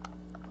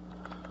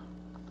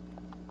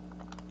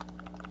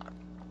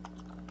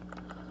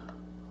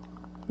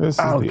 This is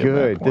Oh, the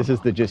good. event This one.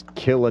 is the just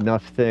kill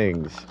enough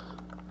things.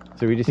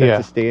 So we just have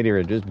to stand here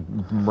and just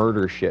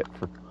murder shit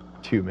for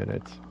 2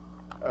 minutes.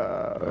 We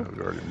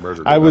already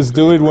murdered I enough was to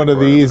doing be one of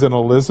quiet. these, and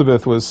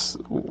Elizabeth was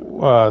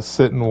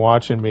sitting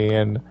watching me,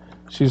 and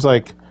she's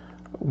like,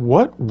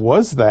 "What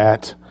was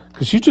that?"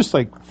 Because you just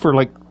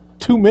for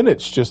 2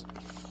 minutes just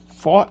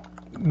fought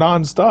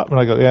nonstop, and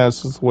I go, "Yeah,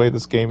 this is the way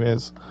this game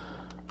is."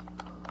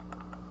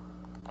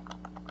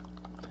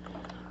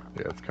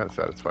 Yeah, it's kind of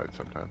satisfying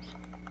sometimes.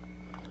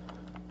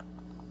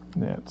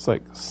 Yeah, it's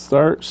like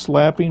start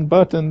slapping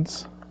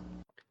buttons.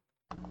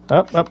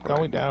 Up,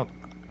 going down.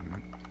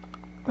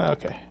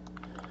 Okay.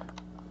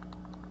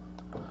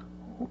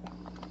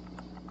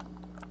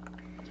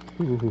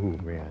 Ooh,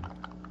 man.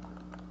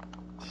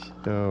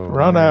 So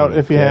Run out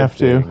many if you dead have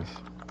to. things.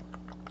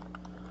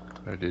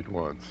 I did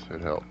once.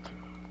 It helped.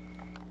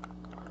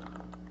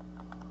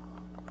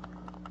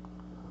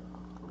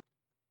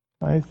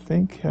 I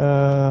think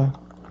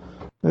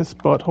this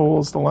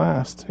butthole is the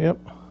last. Yep.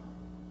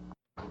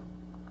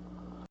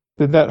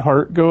 Did that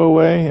heart go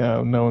away?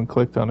 Oh, no one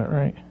clicked on it,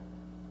 right?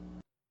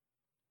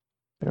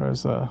 There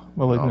was a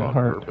malignant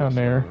heart down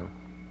there.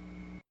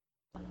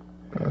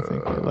 Yeah, I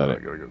think they let it.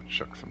 I gotta go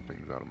chuck some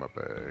things out of my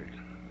bag.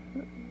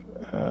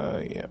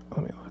 Yeah,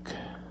 let me look.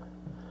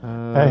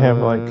 I have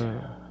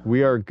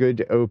We are good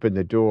to open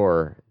the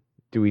door.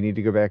 Do we need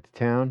to go back to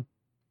town?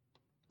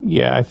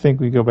 Yeah, I think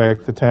we go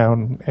back to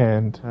town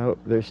and... Oh,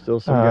 there's still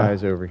some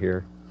guys over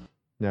here.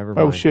 Never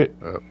mind. Oh, shit.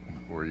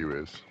 Where you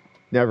is?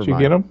 Never Did you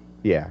mind. get them?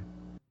 Yeah.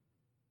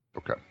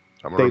 Okay.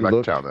 I'm gonna run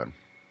back to town then.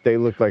 They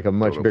look like a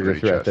much Don't bigger open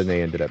any threat than chests.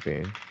 they ended up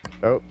being.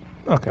 Oh,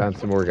 Okay. found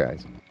some more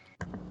guys.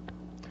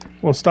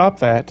 Well, stop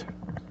that,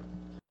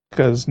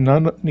 because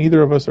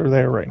neither of us are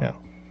there right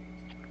now.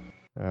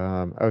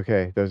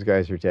 Okay, those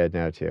guys are dead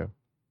now too.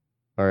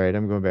 All right,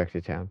 I'm going back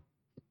to town.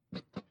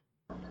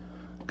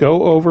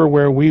 Go over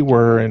where we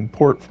were and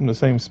port from the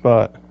same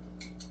spot.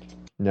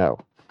 No.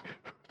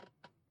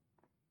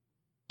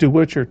 Do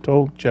what you're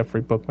told,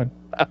 Jeffrey Bookman.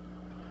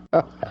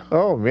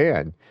 Oh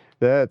man,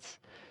 that's.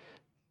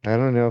 I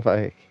don't know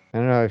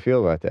how I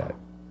feel about that.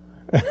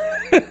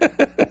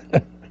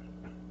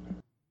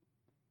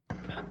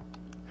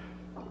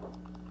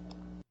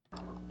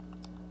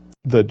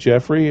 The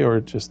Jeffrey, or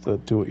just the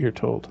do what you're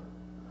told?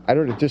 I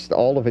don't know, just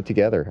all of it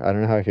together. I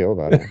don't know how I feel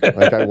about it.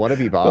 Like I want to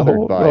be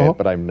bothered by it,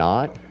 but I'm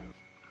not.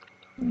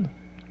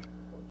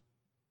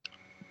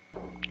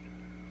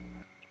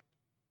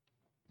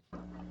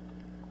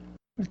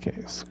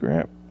 Okay,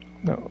 scrap.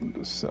 No,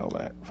 just sell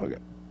that. Fuck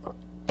it.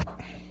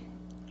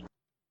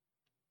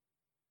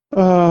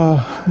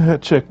 I gotta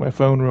check my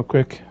phone real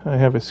quick. I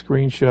have a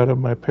screenshot of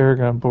my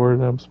Paragon board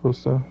that I'm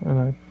supposed to, and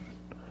I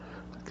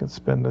can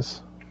spend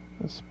this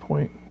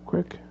point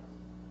quick.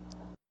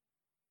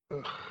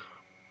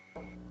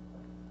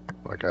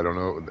 Like I don't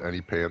know any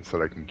pants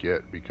that I can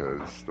get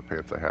because the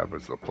pants I have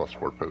is a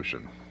 +4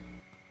 potion.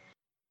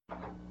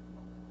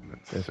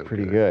 That's so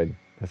pretty good.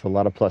 That's a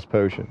lot of plus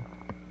potion.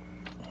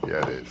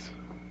 Yeah, it is.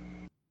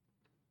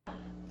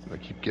 I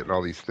keep getting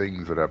all these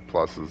things that have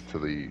pluses to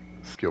the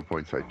skill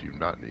points I do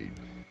not need.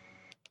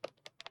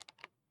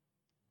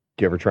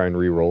 Do you ever try and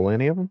re-roll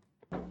any of them?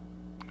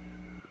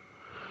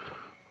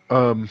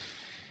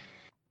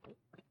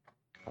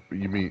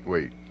 You mean,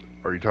 wait,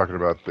 are you talking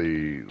about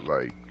the,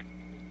 like,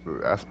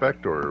 The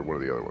aspect or one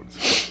of the other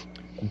ones?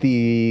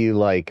 The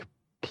like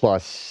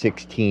plus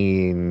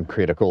 16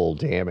 critical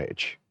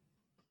damage.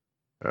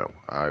 Oh,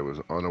 I was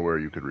unaware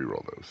you could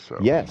reroll those. So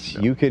Yes,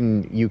 no. you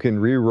can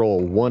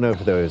re-roll one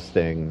of those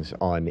things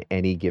on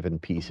any given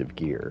piece of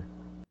gear.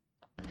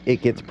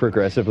 It gets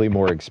progressively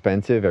more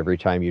expensive every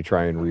time you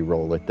try and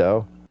re-roll it,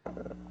 though,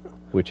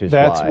 which is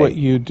That's why. what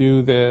you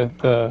do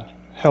the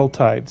Hell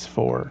Tides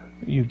for.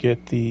 You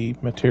get the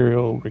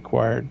material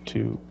required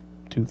to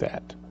do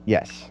that.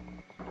 Yes.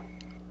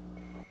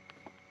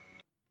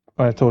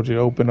 When I told you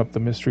to open up the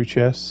mystery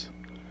chests,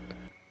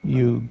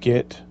 you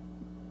get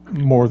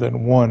more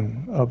than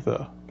one of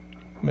the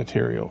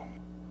material.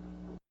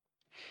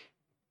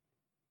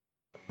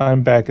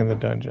 I'm back in the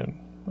dungeon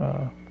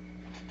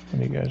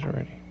when you guys are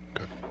ready.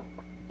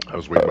 I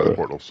was waiting by the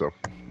portal, so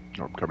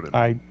I'm coming in.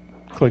 I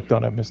clicked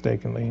on it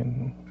mistakenly,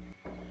 and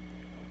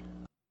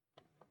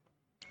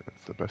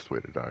That's the best way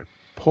to die.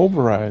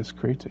 pulverize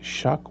creates a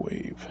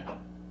shockwave.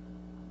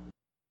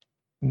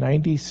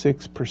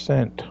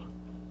 96%.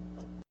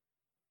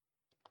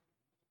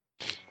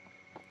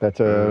 That's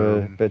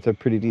a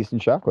pretty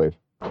decent shockwave.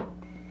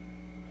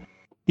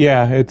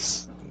 Yeah,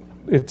 it's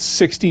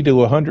 60 to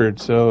 100,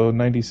 so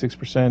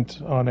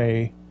 96% on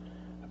I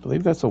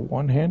believe that's a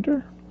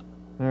one-hander.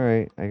 All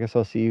right, I guess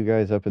I'll see you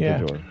guys up at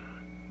the door.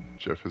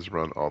 Jeff has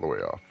run all the way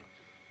off.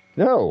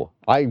 No,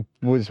 I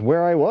was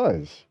where I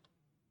was.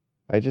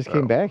 I just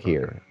came back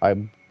here.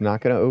 I'm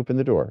not going to open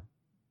the door.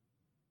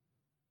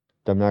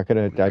 I'm not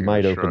going to. I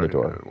might open the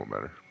door. It won't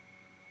matter.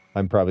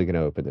 I'm probably going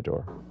to open the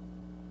door.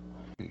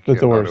 The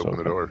door is open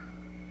the door.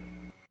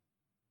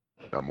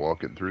 I'm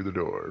walking through the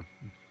door.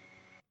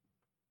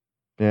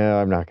 No,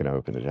 I'm not going to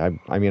open the door.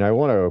 I mean, I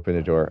want to open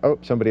the door. Oh,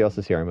 somebody else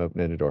is here. I'm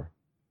opening the door.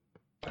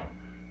 Da,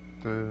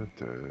 da,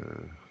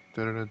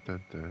 da, da.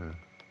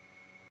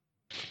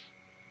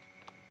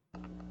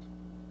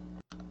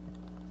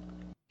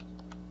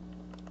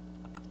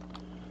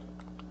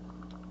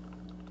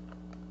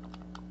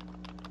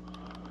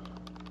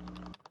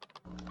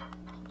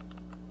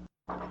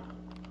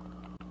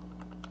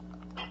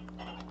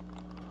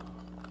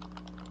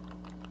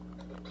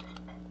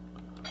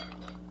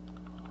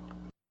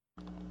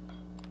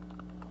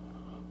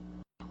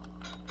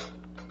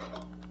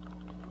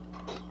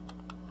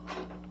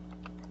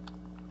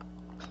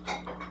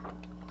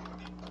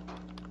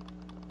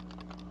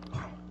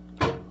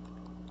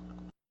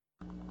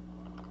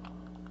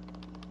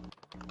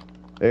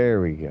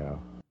 There we go.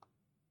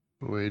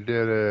 We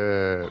did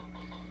it.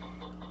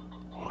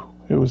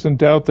 It was in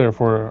doubt there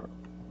for.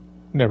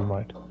 Never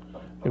mind.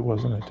 It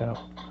wasn't in doubt.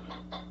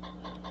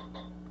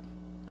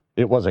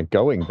 It wasn't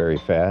going very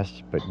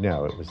fast, but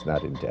no, it was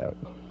not in doubt.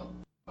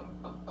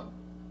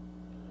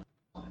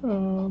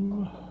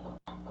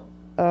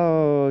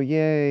 Oh,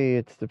 yay,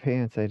 it's the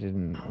pants I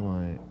didn't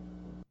want.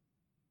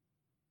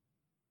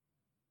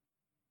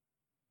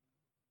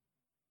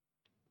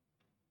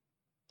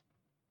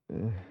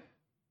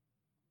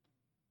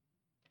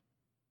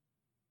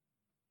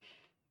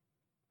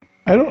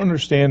 I don't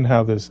understand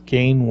how this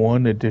gain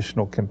one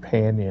additional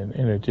companion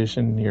in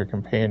addition to your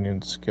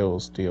companion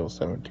skills deal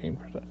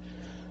 17%.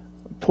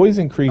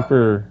 Poison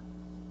Creeper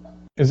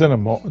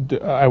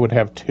isn't I would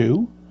have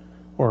two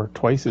or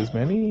twice as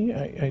many.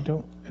 I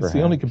don't. It's Perhaps.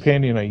 the only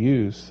companion I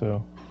use.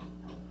 So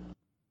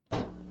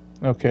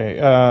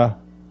okay.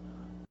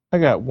 I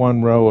got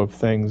one row of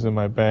things in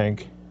my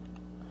bank.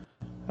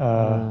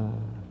 I'm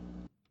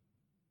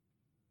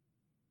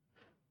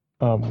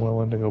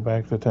willing to go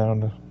back to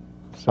town to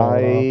sell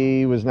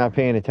it I was not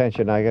paying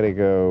attention. I got to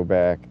go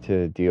back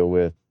to deal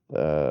with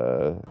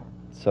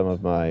some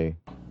of my.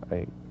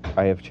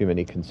 I have too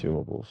many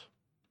consumables.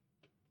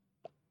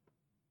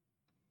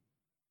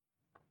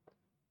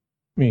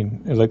 I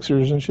mean,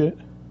 elixirs and shit?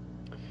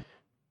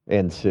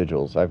 And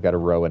sigils. I've got a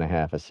row and a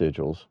half of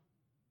sigils.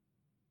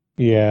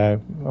 Yeah,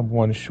 I'm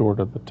one short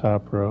of the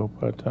top row,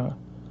 but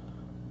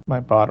my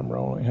bottom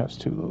row only has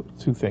two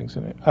things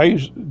in it.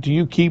 Do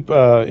you keep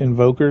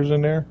invokers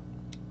in there?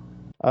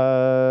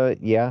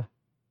 Yeah.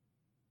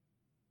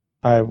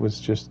 I was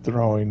just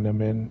throwing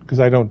them in because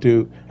I don't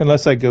do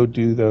unless I go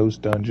do those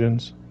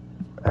dungeons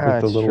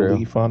with the little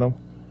leaf on them.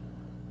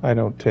 I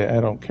don't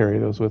carry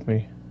those with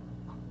me.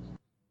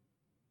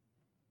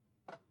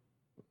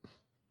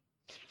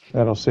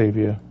 That'll save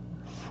you,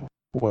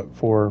 what,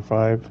 4 or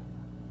 5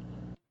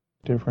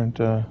 different...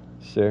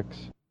 6.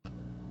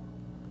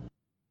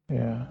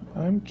 Yeah,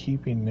 I'm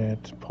keeping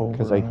that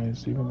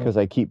pulverized. Because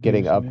I keep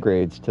getting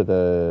upgrades to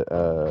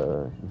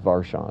the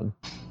Varshan.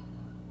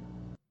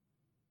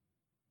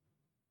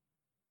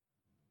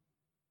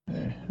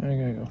 I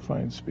gotta go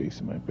find space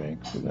in my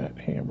bank for that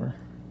hammer.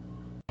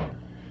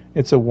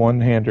 It's a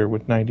one-hander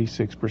with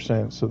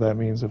 96%, so that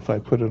means if I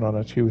put it on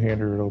a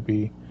two-hander, it'll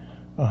be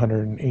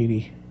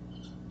 180.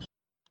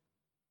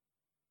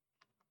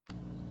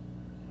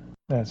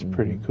 That's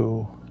pretty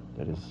cool.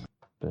 That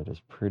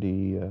is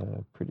pretty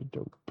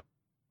dope.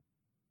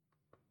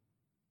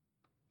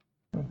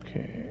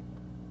 Okay.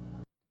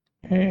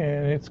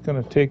 And it's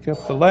going to take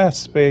up the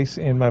last space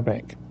in my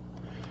bank.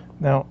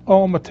 Now,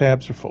 all my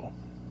tabs are full.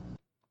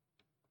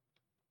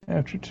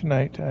 After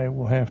tonight, I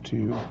will have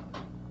to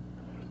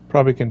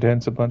probably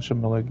condense a bunch of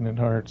Malignant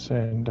Hearts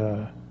and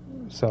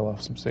sell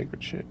off some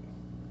sacred shit.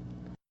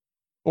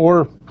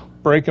 Or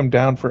break them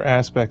down for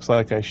aspects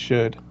like I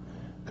should,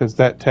 because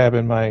that tab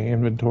in my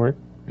inventory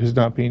is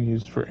not being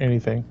used for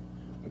anything.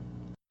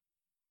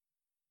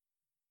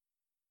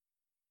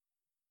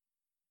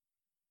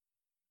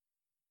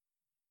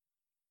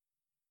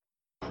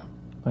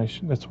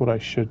 That's what I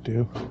should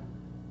do.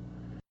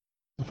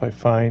 If I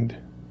find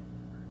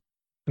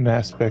an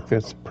aspect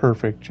that's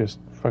perfect, just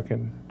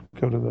fucking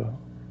go to the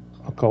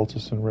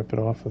occultist and rip it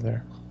off of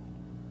there.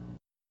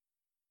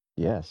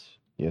 Yes,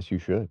 you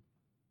should.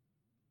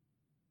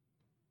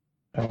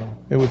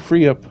 It would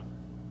free up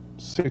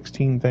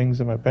 16 things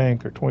in my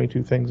bank or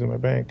 22 things in my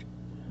bank.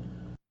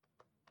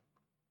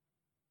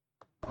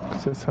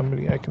 So that's how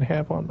many I can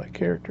have on my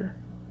character.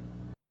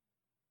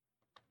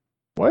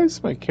 Why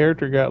has my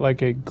character got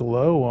like a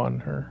glow on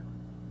her?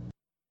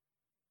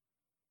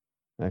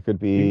 That could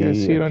be. You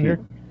guys see it on your...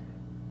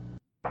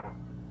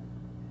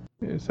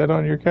 Is that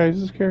on your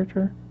guys'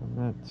 character? I'm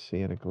not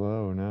seeing a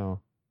glow,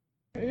 no.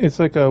 It's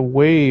like a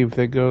wave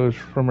that goes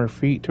from her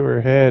feet to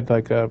her head,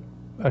 like a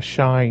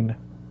shine.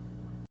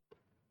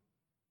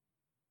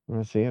 I'm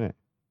not seeing it.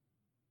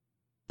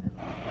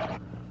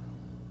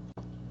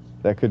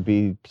 That could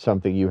be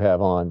something you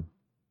have on.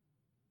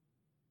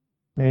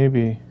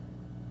 Maybe.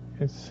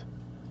 It's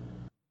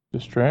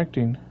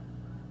distracting.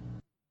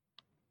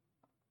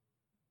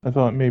 I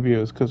thought maybe it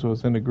was because it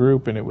was in a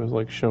group and it was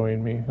like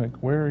showing me like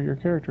where your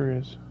character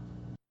is.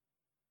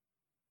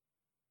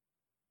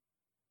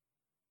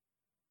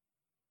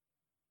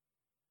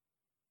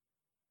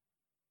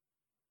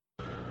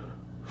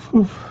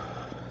 Whew.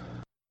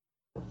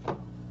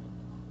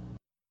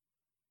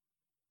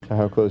 So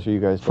how close are you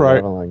guys to Right.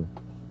 leveling?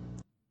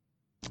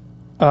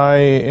 I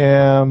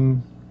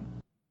am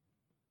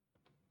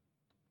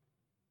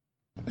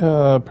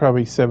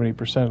probably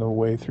 70% of the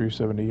way through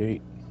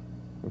 78.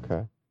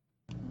 Okay.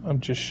 I'm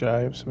just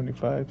shy of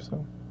 75,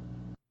 so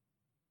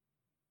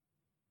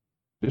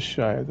just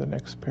shy of the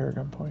next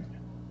Paragon point.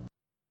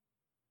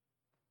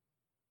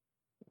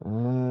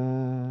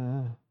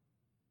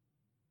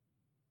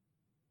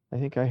 I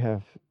think I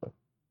have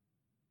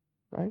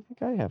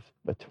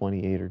a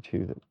 28 or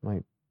 2 that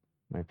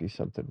might be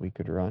something we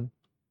could run.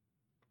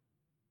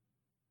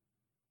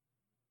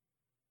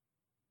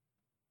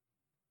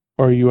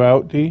 Are you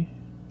out, D?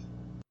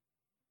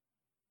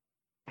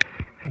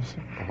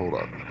 Hold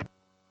on.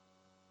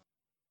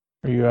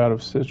 Are you out of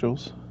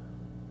sigils?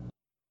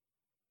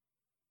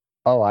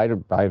 Oh, I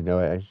have no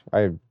idea.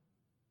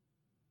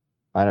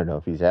 I don't know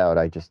if he's out.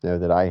 I just know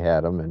that I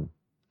had him, and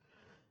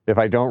if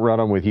I don't run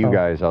them with you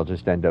guys, I'll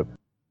just end up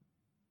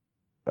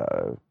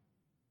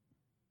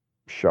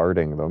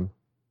sharding them.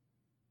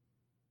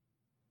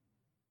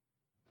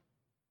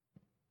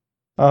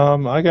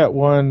 I got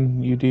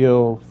one. You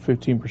deal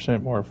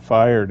 15% more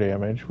fire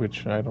damage,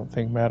 which I don't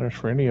think matters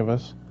for any of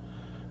us.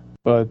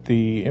 But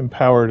the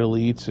empowered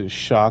elites is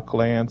Shock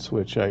Lance,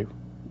 which I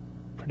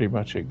pretty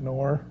much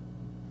ignore.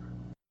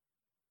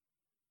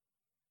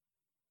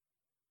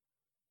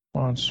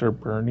 Monster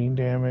burning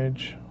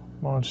damage.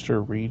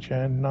 Monster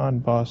regen.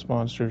 Non-boss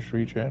monsters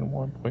regen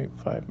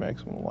 1.5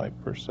 maximum life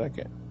per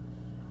second.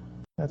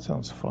 That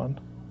sounds fun.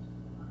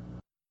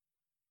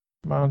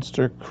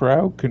 Monster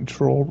crowd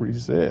control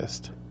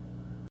resist.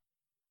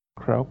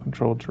 Crowd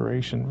control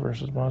duration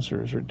versus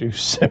monster is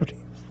reduced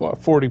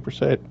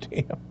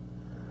 40%. Damn.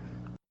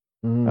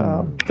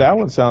 That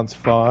one sounds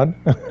fun.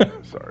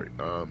 Sorry.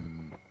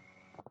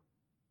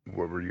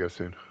 What were you guys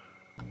saying?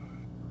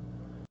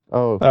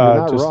 Oh, you're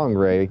not wrong,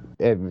 Ray.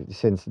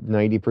 Since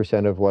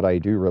 90% of what I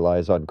do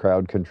relies on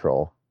crowd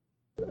control.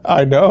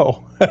 I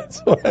know. That's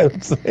what I'm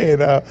saying.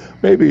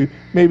 Maybe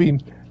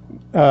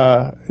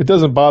it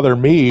doesn't bother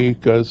me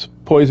because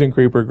Poison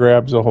Creeper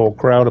grabs a whole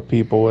crowd of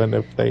people, and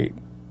if they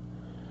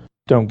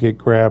don't get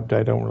grabbed,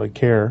 I don't really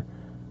care.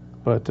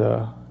 But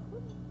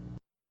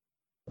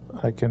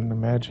I can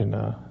imagine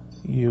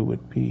you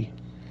would be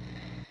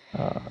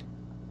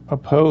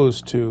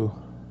opposed to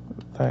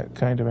that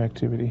kind of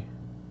activity.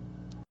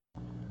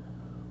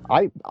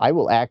 I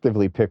will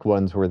actively pick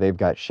ones where they've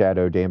got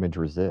shadow damage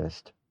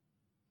resist.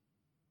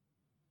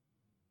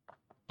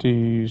 Do you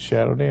use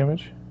shadow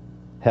damage?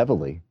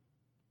 Heavily.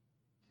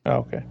 Oh,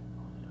 okay.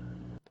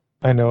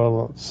 I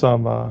know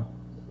some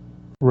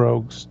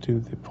rogues do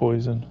the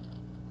poison.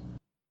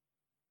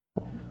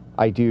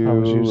 I do.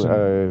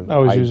 I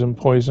was using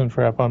poison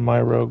trap on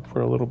my rogue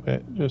for a little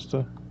bit just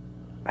to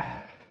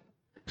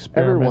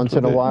experiment. Every once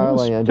in a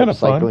while, I end up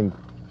cycling. Fun.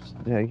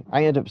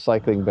 I end up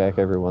cycling back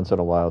every once in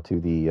a while to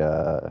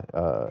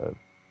the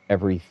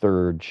every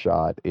third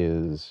shot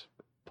is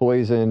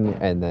poison,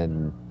 and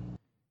then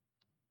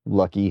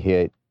lucky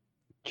hit,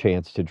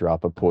 chance to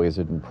drop a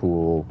poison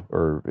pool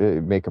or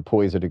make a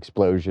poison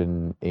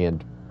explosion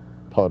and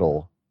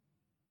puddle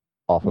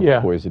off of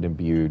poison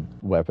imbued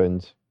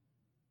weapons.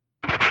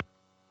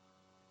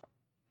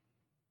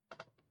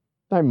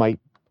 I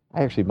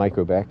actually might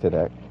go back to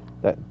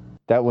that.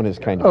 That one is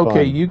kind of fun.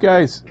 Okay, you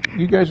guys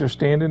are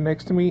standing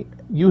next to me.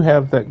 You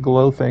have that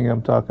glow thing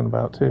I'm talking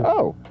about too.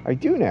 Oh, I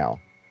do now.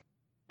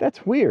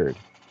 That's weird.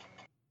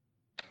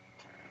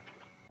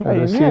 I I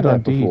didn't see have it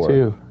on that D before.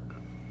 too.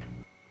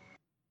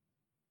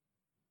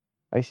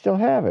 I still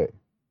have it.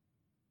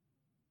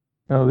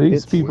 No,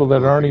 these It's- people What that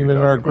glow aren't thing you even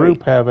in our talking group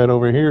about? have it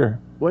over here.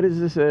 What is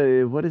this?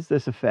 What is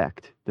this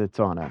effect that's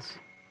on us?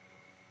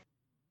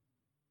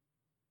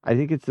 I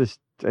think it's this.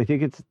 I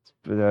think it's.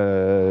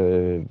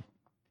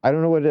 I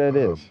don't know what that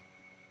is.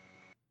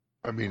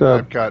 I mean, The-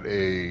 I've got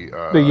a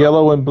The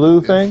yellow and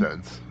blue thing.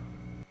 incense.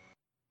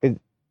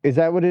 Is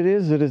that what it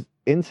is? It is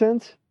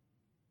incense.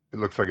 It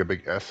looks like a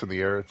big S in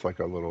the air. It's like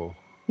a little.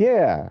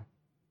 Yeah.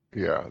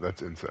 Yeah,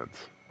 that's incense.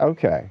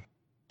 Okay.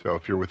 So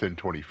if you're within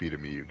 20 feet of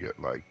me, you get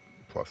like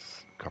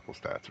plus a couple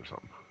stats or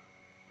something.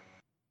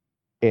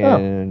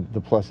 And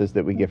the pluses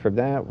that we get from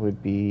that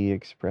would be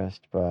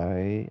expressed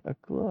by a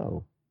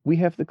glow. We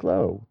have the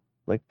glow,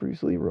 like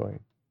Bruce Leroy.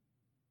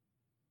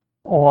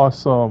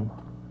 Awesome.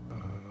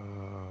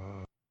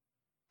 Uh,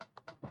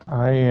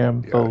 I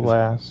am yeah, the it's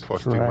last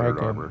plus 200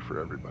 dragon. armor for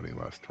everybody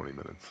last 20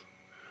 minutes.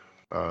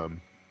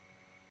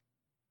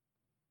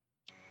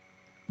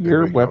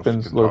 Your Anybody else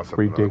weapons can look toss up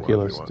another one if they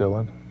ridiculous, want.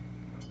 Dylan.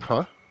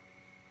 Huh?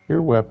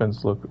 Your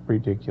weapons look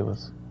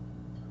ridiculous.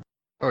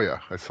 Oh yeah,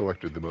 I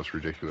selected the most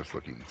ridiculous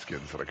looking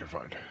skins that I could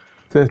find.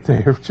 That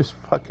they're just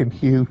fucking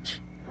huge.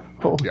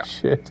 Holy Yeah.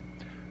 shit.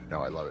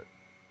 Now I love it.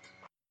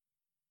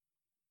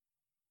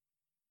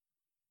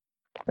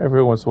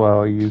 Every once in a while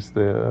I use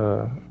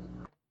the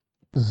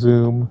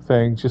Zoom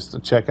thing just to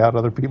check out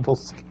other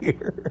people's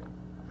gear.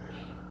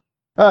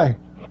 Hi.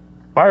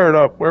 Fire it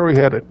up. Where are we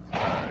headed?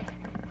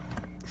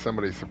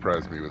 Somebody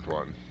surprised me with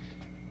one.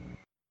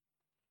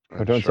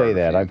 Oh, don't say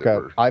that. I've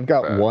got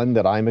bad. one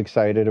that I'm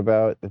excited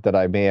about that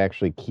I may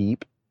actually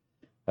keep.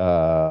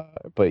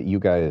 But you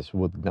guys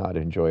would not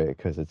enjoy it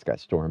because it's got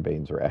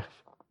Stormbane's Wrath.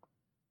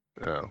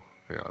 Oh,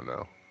 yeah,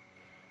 no.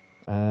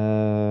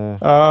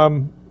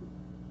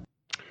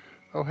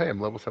 Oh, hey,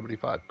 I'm level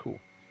 75. Cool.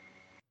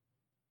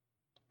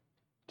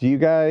 Do you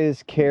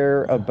guys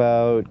care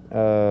about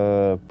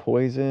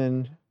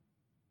poison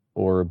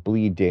or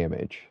bleed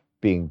damage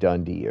being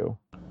done to you?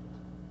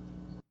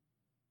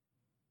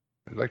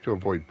 I'd like to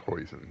avoid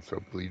poison, so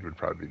bleed would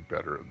probably be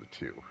better of the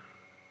two.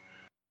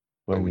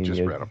 Well, But we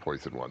just ran a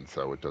poison one,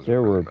 so it doesn't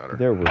really matter.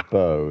 There were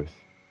both.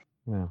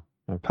 Well,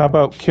 okay. How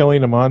about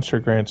killing a monster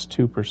grants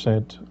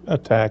 2%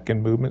 attack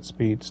and movement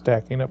speed,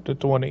 stacking up to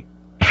 20?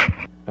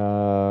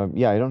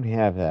 Yeah, I don't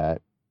have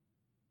that.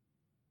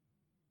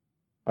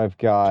 I've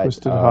got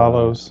Twisted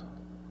Hollows.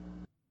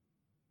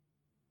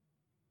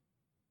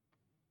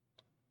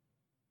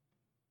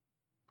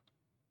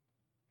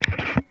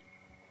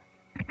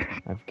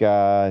 I've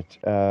got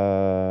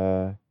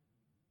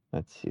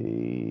let's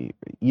see.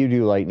 You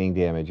do lightning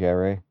damage, yeah,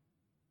 Ray?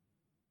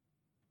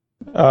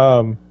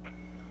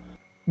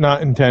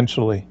 Not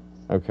intentionally.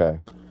 Okay.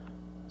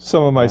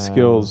 Some of my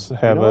skills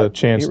have you know a what?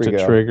 chance Here we to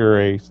go.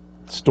 trigger a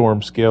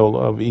storm skill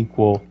of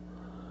equal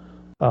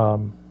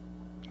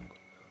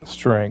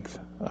strength.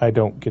 I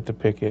don't get to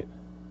pick it.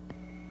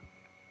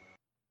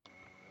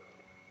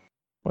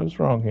 What is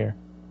wrong here?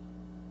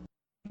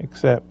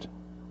 Accept.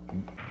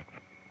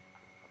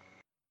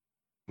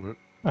 What?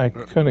 I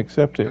couldn't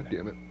accept it. God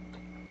damn it.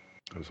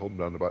 I was holding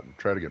down the button.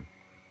 Try it again.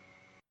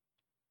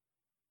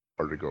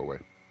 Or did it go away?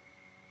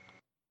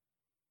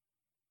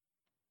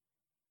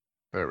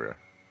 There we are.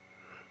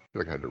 I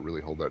feel like I had to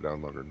really hold that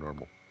down longer than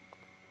normal.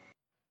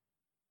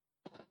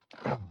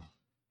 I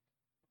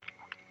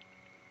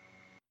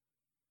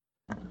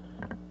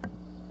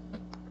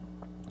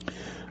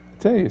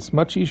tell you, it's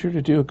much easier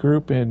to do a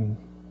group in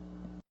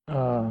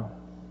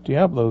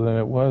Diablo than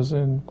it was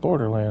in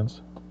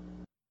Borderlands.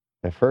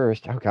 At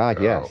first, oh god,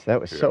 yes,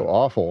 that was so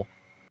awful.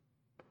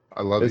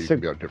 I love that you can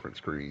be on different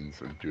screens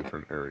and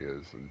different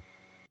areas and.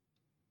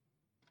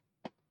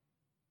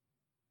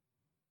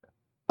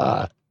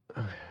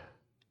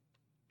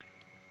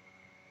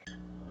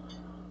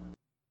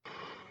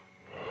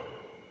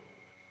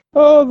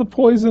 Oh, the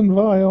poison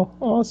vial.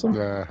 Awesome.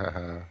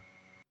 Hey,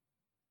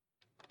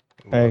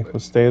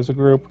 let's stay as a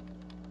group.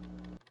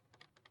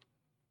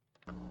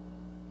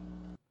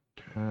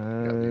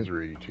 Yeah, these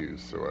are 82,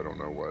 so I don't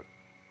know what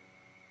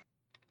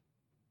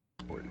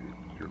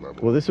your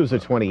level. Well, this was a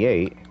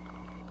 28.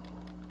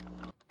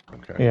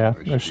 Okay. Yeah,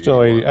 they're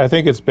still 80. I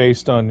think it's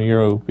based on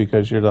you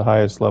because you're the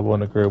highest level in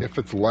the group. If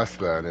it's less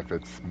than, if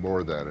it's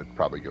more than, it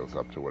probably goes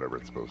up to whatever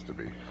it's supposed to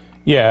be.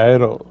 Yeah,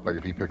 it'll. Like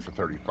if he picks a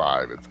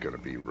 35, it's going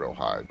to be real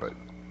high, but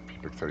if he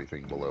picks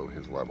anything below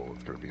his level,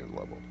 it's going to be his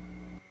level.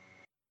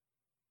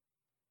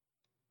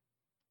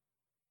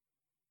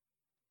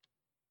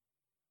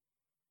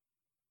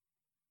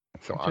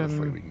 So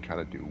honestly, we can kind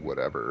of do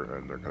whatever,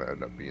 and they're going to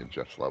end up being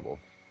Jeff's level.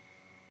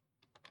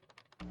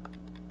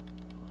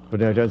 But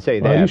no, don't say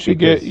that. You should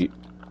get.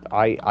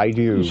 I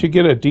do. You should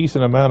get a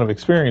decent amount of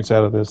experience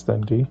out of this,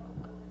 then, D.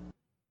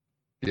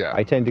 Yeah.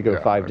 I tend to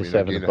go 5 to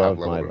 7 above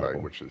my level,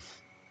 tonight, which is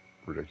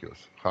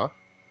ridiculous. Huh?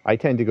 I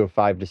tend to go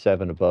 5 to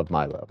 7 above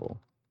my level.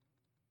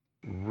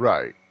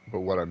 Right, but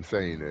what I'm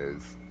saying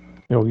is,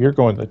 Yo, you're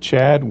going the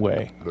Chad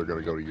way. They're going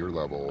to go to your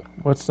level.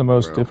 What's the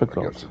most Well, I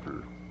difficult? guess if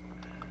you're.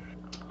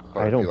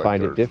 I don't feel like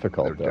find it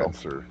difficult, they're though.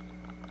 denser.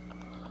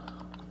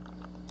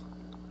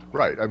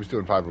 Right, I was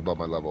doing 5 above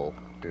my level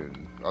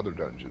in other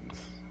dungeons,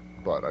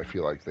 but I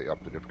feel like they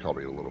up the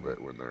difficulty a little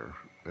bit when they're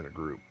in a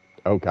group.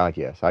 Oh God,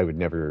 yes. I would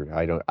never.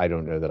 I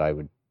don't know that I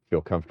would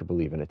feel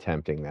comfortable even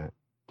attempting that.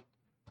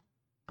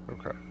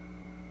 Okay.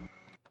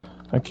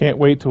 I can't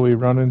wait till we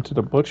run into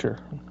the butcher.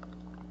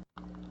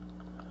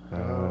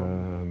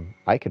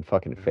 I can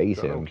fucking face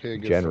Done him okay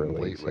against them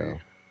generally. lately.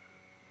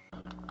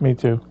 So Me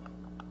too.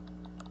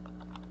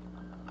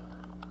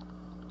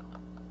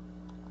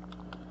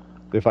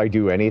 if I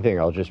do anything,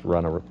 I'll just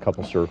run a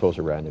couple circles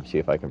around him, see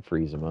if I can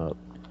freeze him up.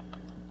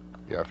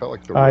 Yeah, I felt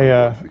like the I,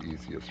 road was the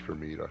easiest for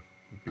me to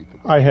beat the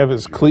butcher. I have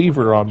his because you have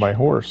more cleaver on my damage.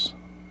 horse.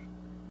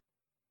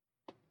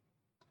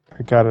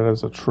 I got it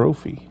as a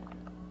trophy.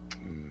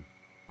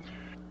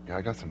 Yeah,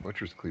 I got some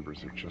butcher's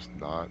cleavers. They're just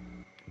not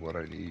what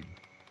I need.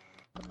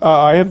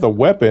 I have the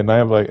weapon. I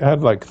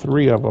had like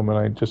 3 of them, and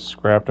I just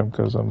scrapped them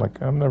because I'm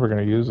like, I'm never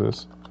gonna use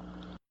this.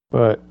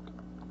 But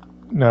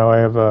now I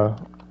have a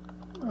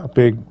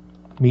big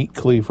meat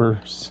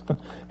cleaver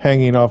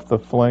hanging off the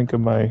flank of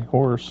my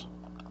horse.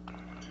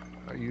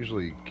 I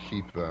usually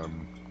keep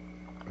them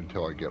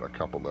until I get a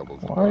couple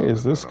levels Why above,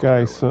 is and this then I'll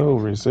guy go so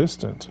and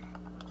resistant?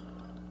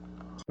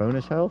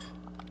 Bonus health?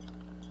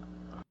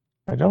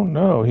 I don't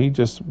know. He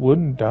just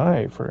wouldn't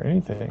die for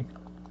anything.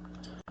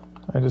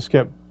 I just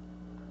kept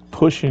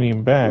pushing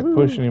him back,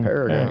 pushing him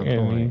Paragon back,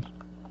 and point.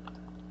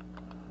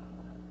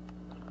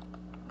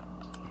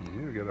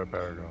 You get a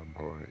Paragon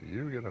point.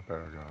 You get a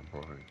Paragon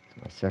point.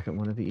 My second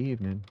one of the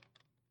evening.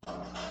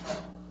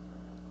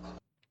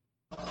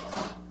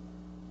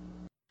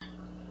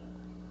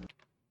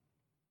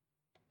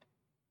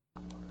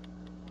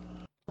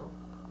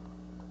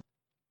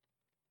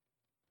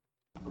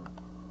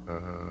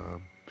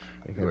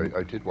 Anyway,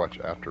 I did watch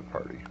After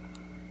Party,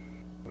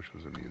 which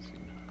was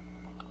amusing.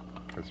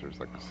 Because there's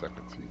like a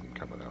second season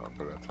coming out,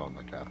 but that's on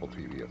like Apple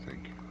TV, I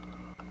think.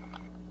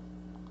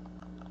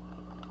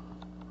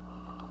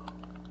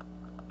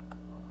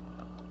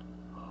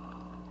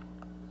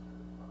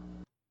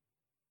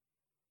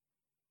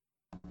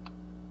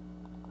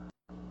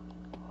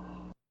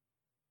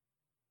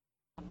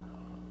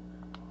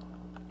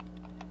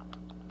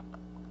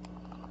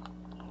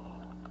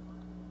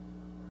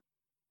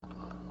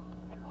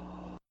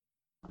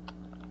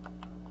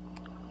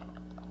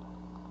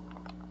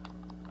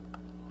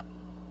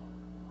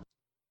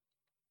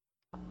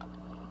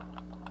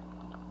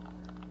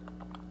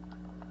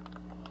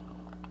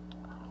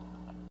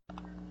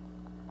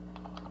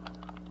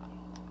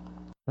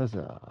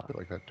 Huzzah. I feel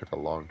like that took a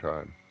long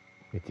time.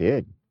 It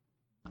did.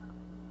 And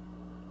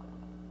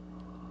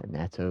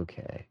that's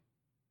okay.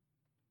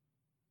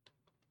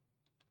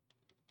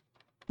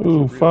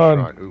 ooh, fun.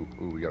 Shrine.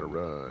 Ooh, we gotta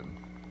run.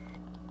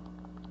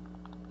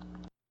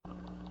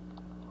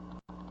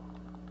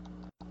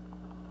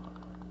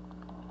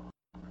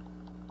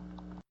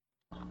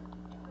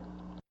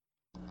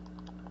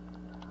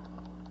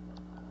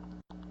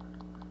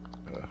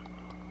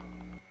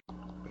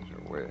 These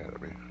are way ahead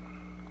of me.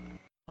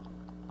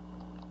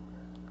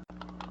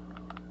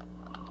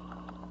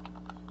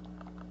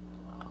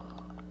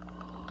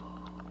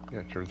 Yeah,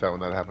 it turns out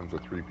when that happens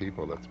with 3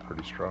 people, that's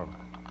pretty strong.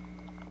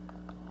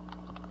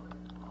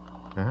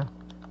 Uh-huh.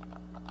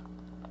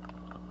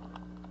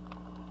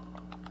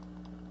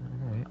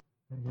 Alright.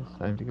 I guess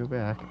time to go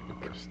back.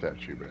 Get my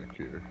statue back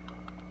here.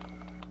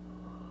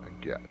 I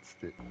got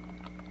it.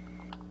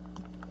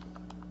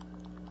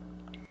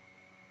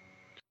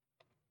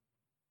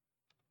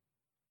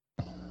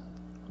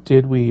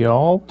 Did we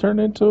all turn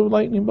into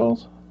lightning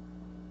bolts?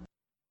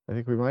 I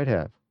think we might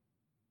have.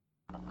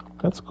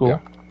 That's cool. Yeah,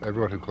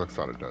 everyone who clicks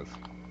on it does.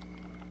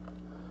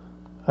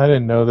 I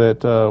didn't know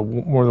that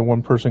more than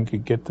one person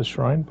could get the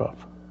shrine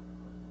buff.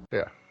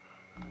 Yeah.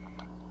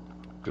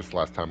 Just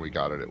last time we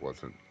got it, it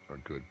wasn't a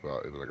good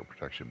buff. It was like a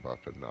protection buff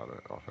and not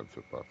an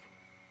offensive buff.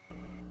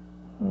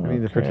 I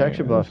mean, the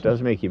protection buff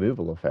does make you move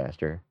a little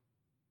faster.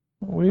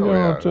 We Oh,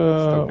 yeah, it's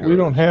still don't. We good,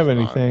 don't it's have just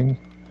not anything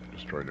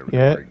Destroying everything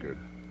yet. very good.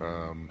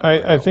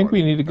 I think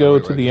we need to go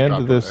to the end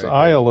of this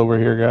aisle over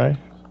here, guy.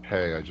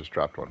 Hey, I just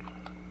dropped one.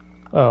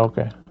 Oh,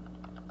 okay.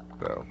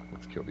 So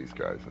let's kill these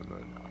guys and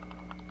then.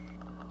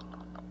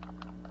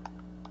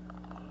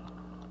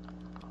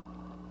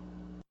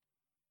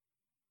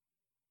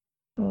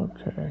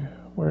 Okay.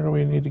 Where do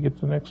we need to get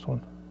the next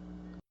one?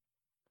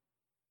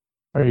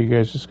 Are you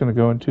guys just going to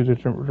go in 2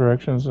 different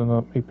directions and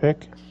let me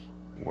pick?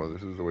 Well,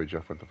 this is the way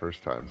Jeff went the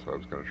first time, so I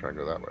was going to try and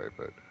go that way,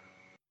 but.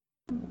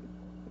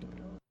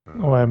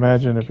 Well, I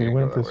imagine if he can't go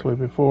went that this way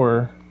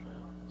before,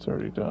 it's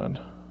already done.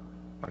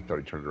 I thought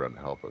he turned around to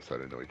help us. I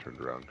didn't know he turned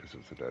around because it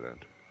was a dead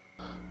end.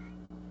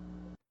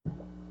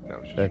 Now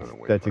it's just running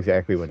away. That's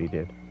exactly what he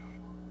did.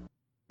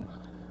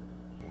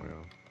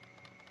 Well,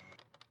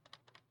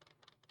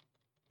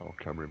 I'll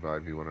come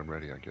revive you when I'm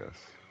ready, I guess.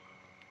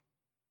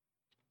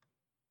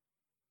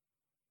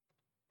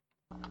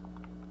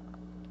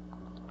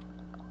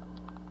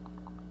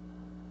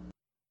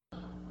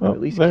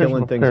 least There's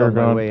killing my things on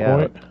my Paragon way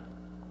point. out.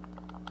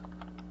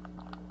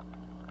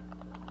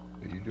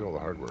 You do all the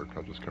hard work.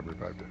 I'll just come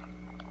revive you.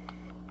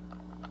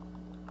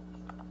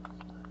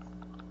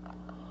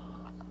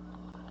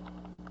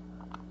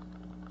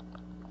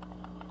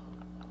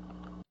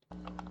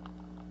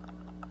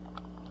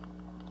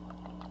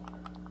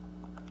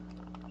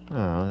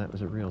 Oh, that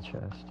was a real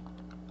chest.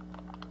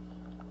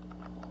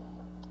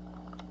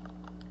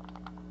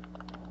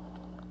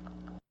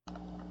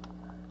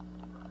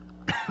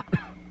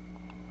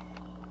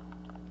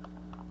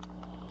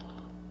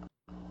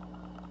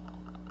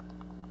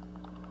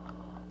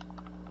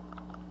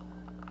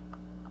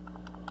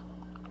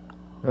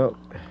 Oh,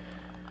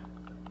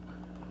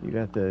 you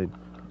got the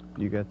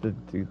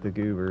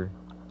goober.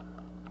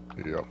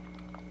 Yep.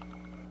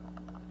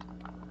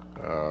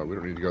 We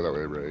don't need to go that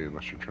way, Ray,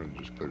 unless you're trying to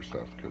just clear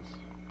stuff, because...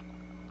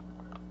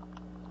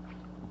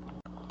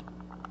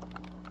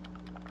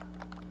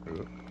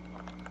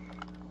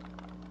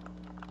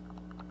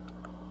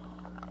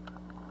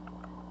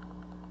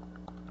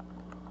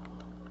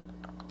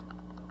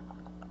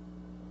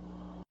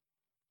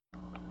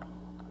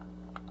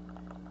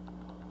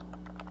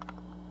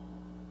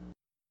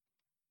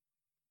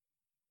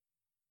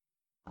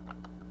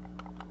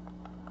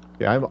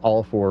 Yeah, I'm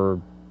all for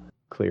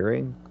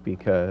clearing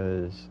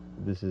because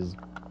this is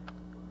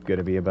going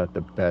to be about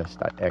the best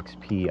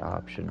XP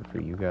option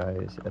for you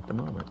guys at the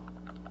moment.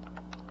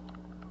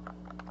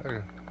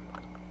 Okay.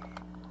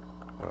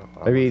 Well,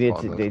 I'm I mean, gonna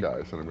it's spawn those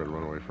guys, and I'm going to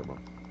run away from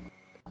them.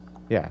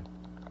 yeah.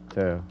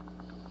 So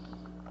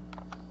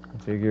I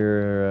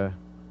figure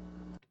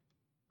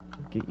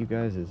get you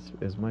guys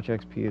as much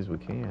XP as we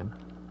can.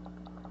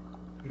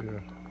 Yeah.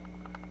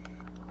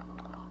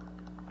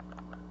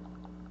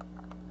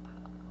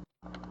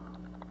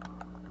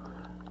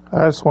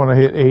 I just want to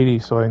hit 80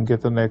 so I can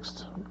get the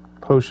next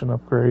potion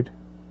upgrade.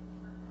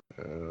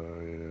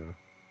 Yeah.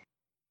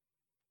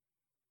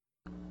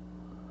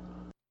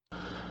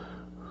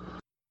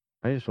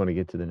 I just want to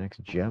get to the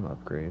next gem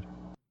upgrade.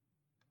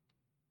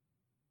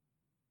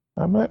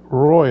 I'm at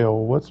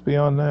Royal. What's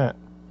beyond that?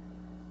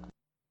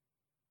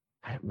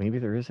 Maybe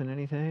there isn't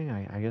anything.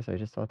 I guess I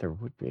just thought there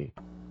would be.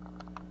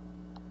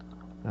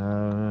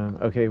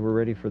 Okay, we're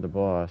ready for the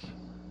boss.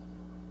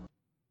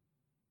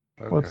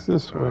 Okay. What's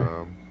this way?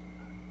 Oh.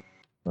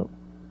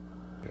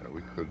 Yeah,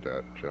 we cleared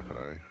that, Jeff and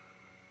I.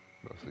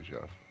 Mostly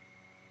Jeff.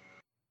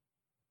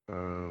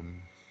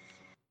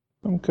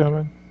 I'm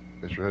coming.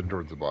 As you're heading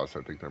towards the boss,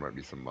 I think there might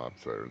be some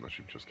mobs there, unless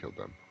you've just killed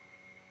them.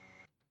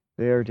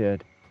 They are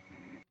dead.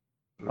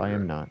 Okay. I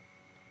am not.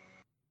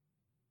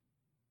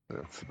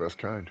 That's the best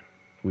kind.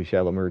 We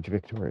shall emerge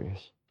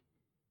victorious.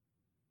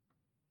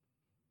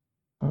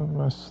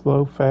 My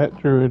slow fat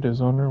druid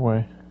is on her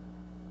way.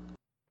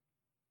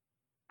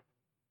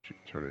 She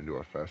turned into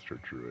a faster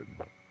druid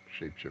and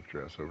shapeshift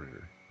your ass over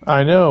here.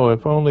 I know.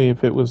 If only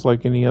if it was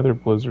like any other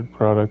Blizzard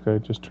product,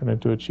 I'd just turn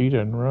into a cheetah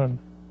and run.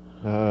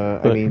 I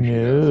But mean,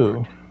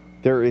 no.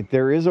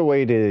 there is a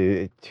way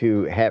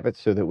to have it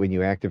so that when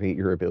you activate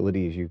your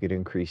abilities, you get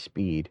increased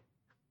speed.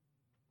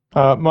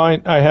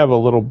 Mine, I have a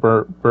little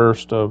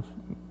burst of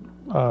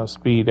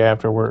speed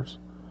afterwards.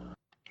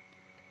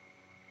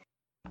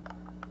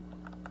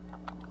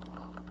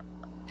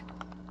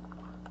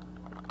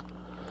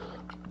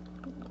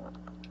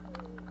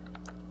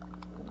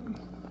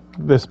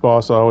 This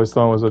boss I always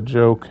thought was a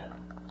joke.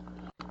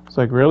 It's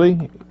like,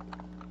 really?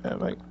 I'm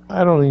like,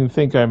 I don't even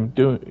think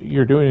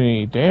you're doing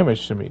any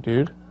damage to me,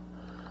 dude.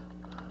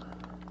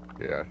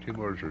 Yeah, Team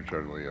Lords are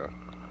generally a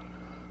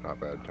not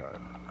bad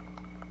time.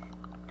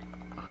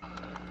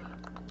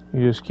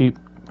 You just keep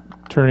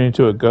turning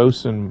into a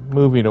ghost and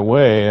moving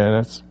away, and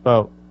that's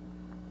about...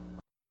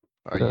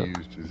 I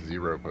used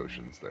 0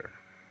 potions there.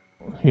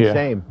 Yeah.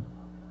 Same.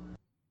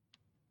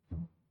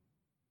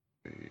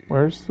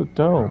 Where's the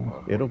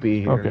dome? It'll be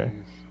here. Okay.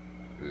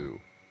 Ooh.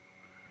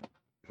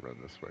 Run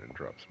this way and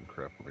drop some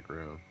crap on the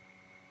ground.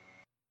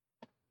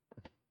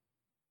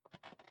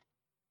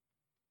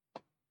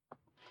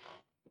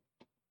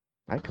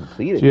 I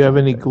completed. Do you have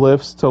any something.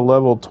 glyphs to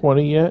level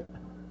 20 yet?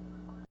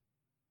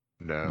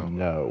 No.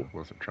 No.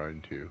 Wasn't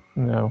trying to.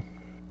 No.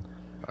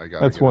 I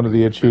got. That's one of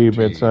the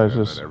achievements. I was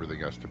and just... then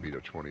everything has to be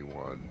to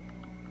 21.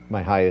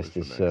 My highest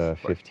Is is the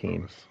next, 15.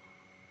 bonus.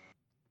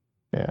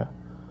 Yeah.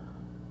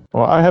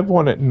 Well, I have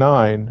one at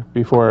 9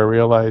 before I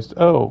realized,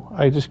 oh,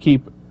 I just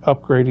keep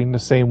upgrading the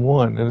same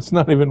one, and it's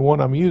not even one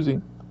I'm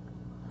using.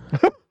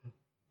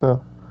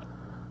 So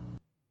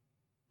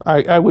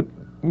I would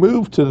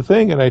move to the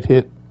thing, and I'd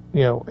hit,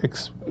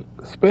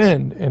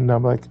 expend, and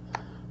I'm like,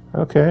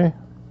 okay.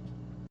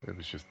 It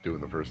was just doing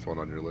the first one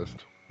on your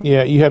list.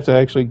 Yeah, you have to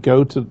actually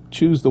go to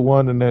choose the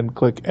one and then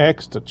click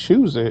X to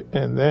choose it,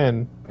 and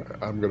then...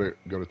 I'm going to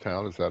go to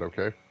town. Is that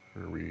okay?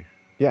 Or are we...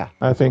 Yeah.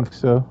 I think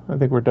so. I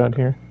think we're done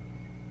here.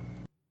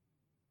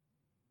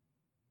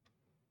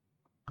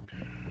 Do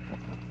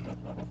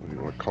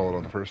you want to call it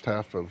on the first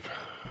half of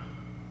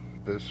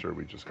this, or are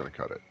we just going to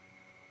cut it?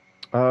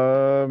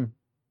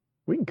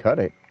 We can cut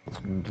it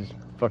and just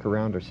fuck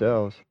around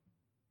ourselves.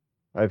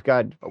 I've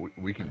got... Oh,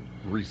 we can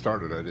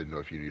restart it. I didn't know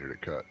if you needed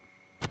it cut.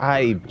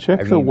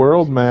 Check I the mean,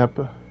 world map.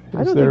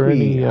 I Is don't think there we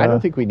any? I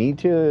don't think we need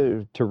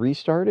to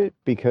restart it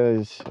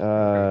because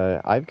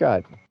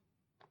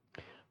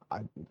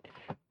I-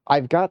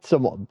 I've got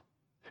some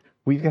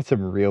we've got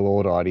some real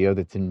old audio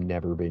that's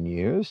never been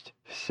used.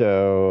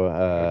 So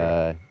Okay.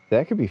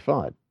 that could be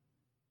fun.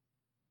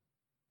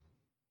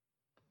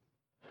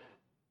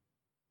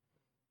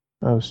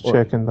 I was Or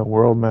checking the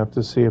world map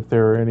to see if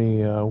there are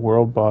any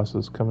world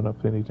bosses coming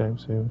up anytime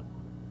soon.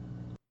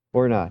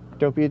 or not.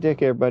 Don't be a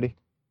dick, everybody.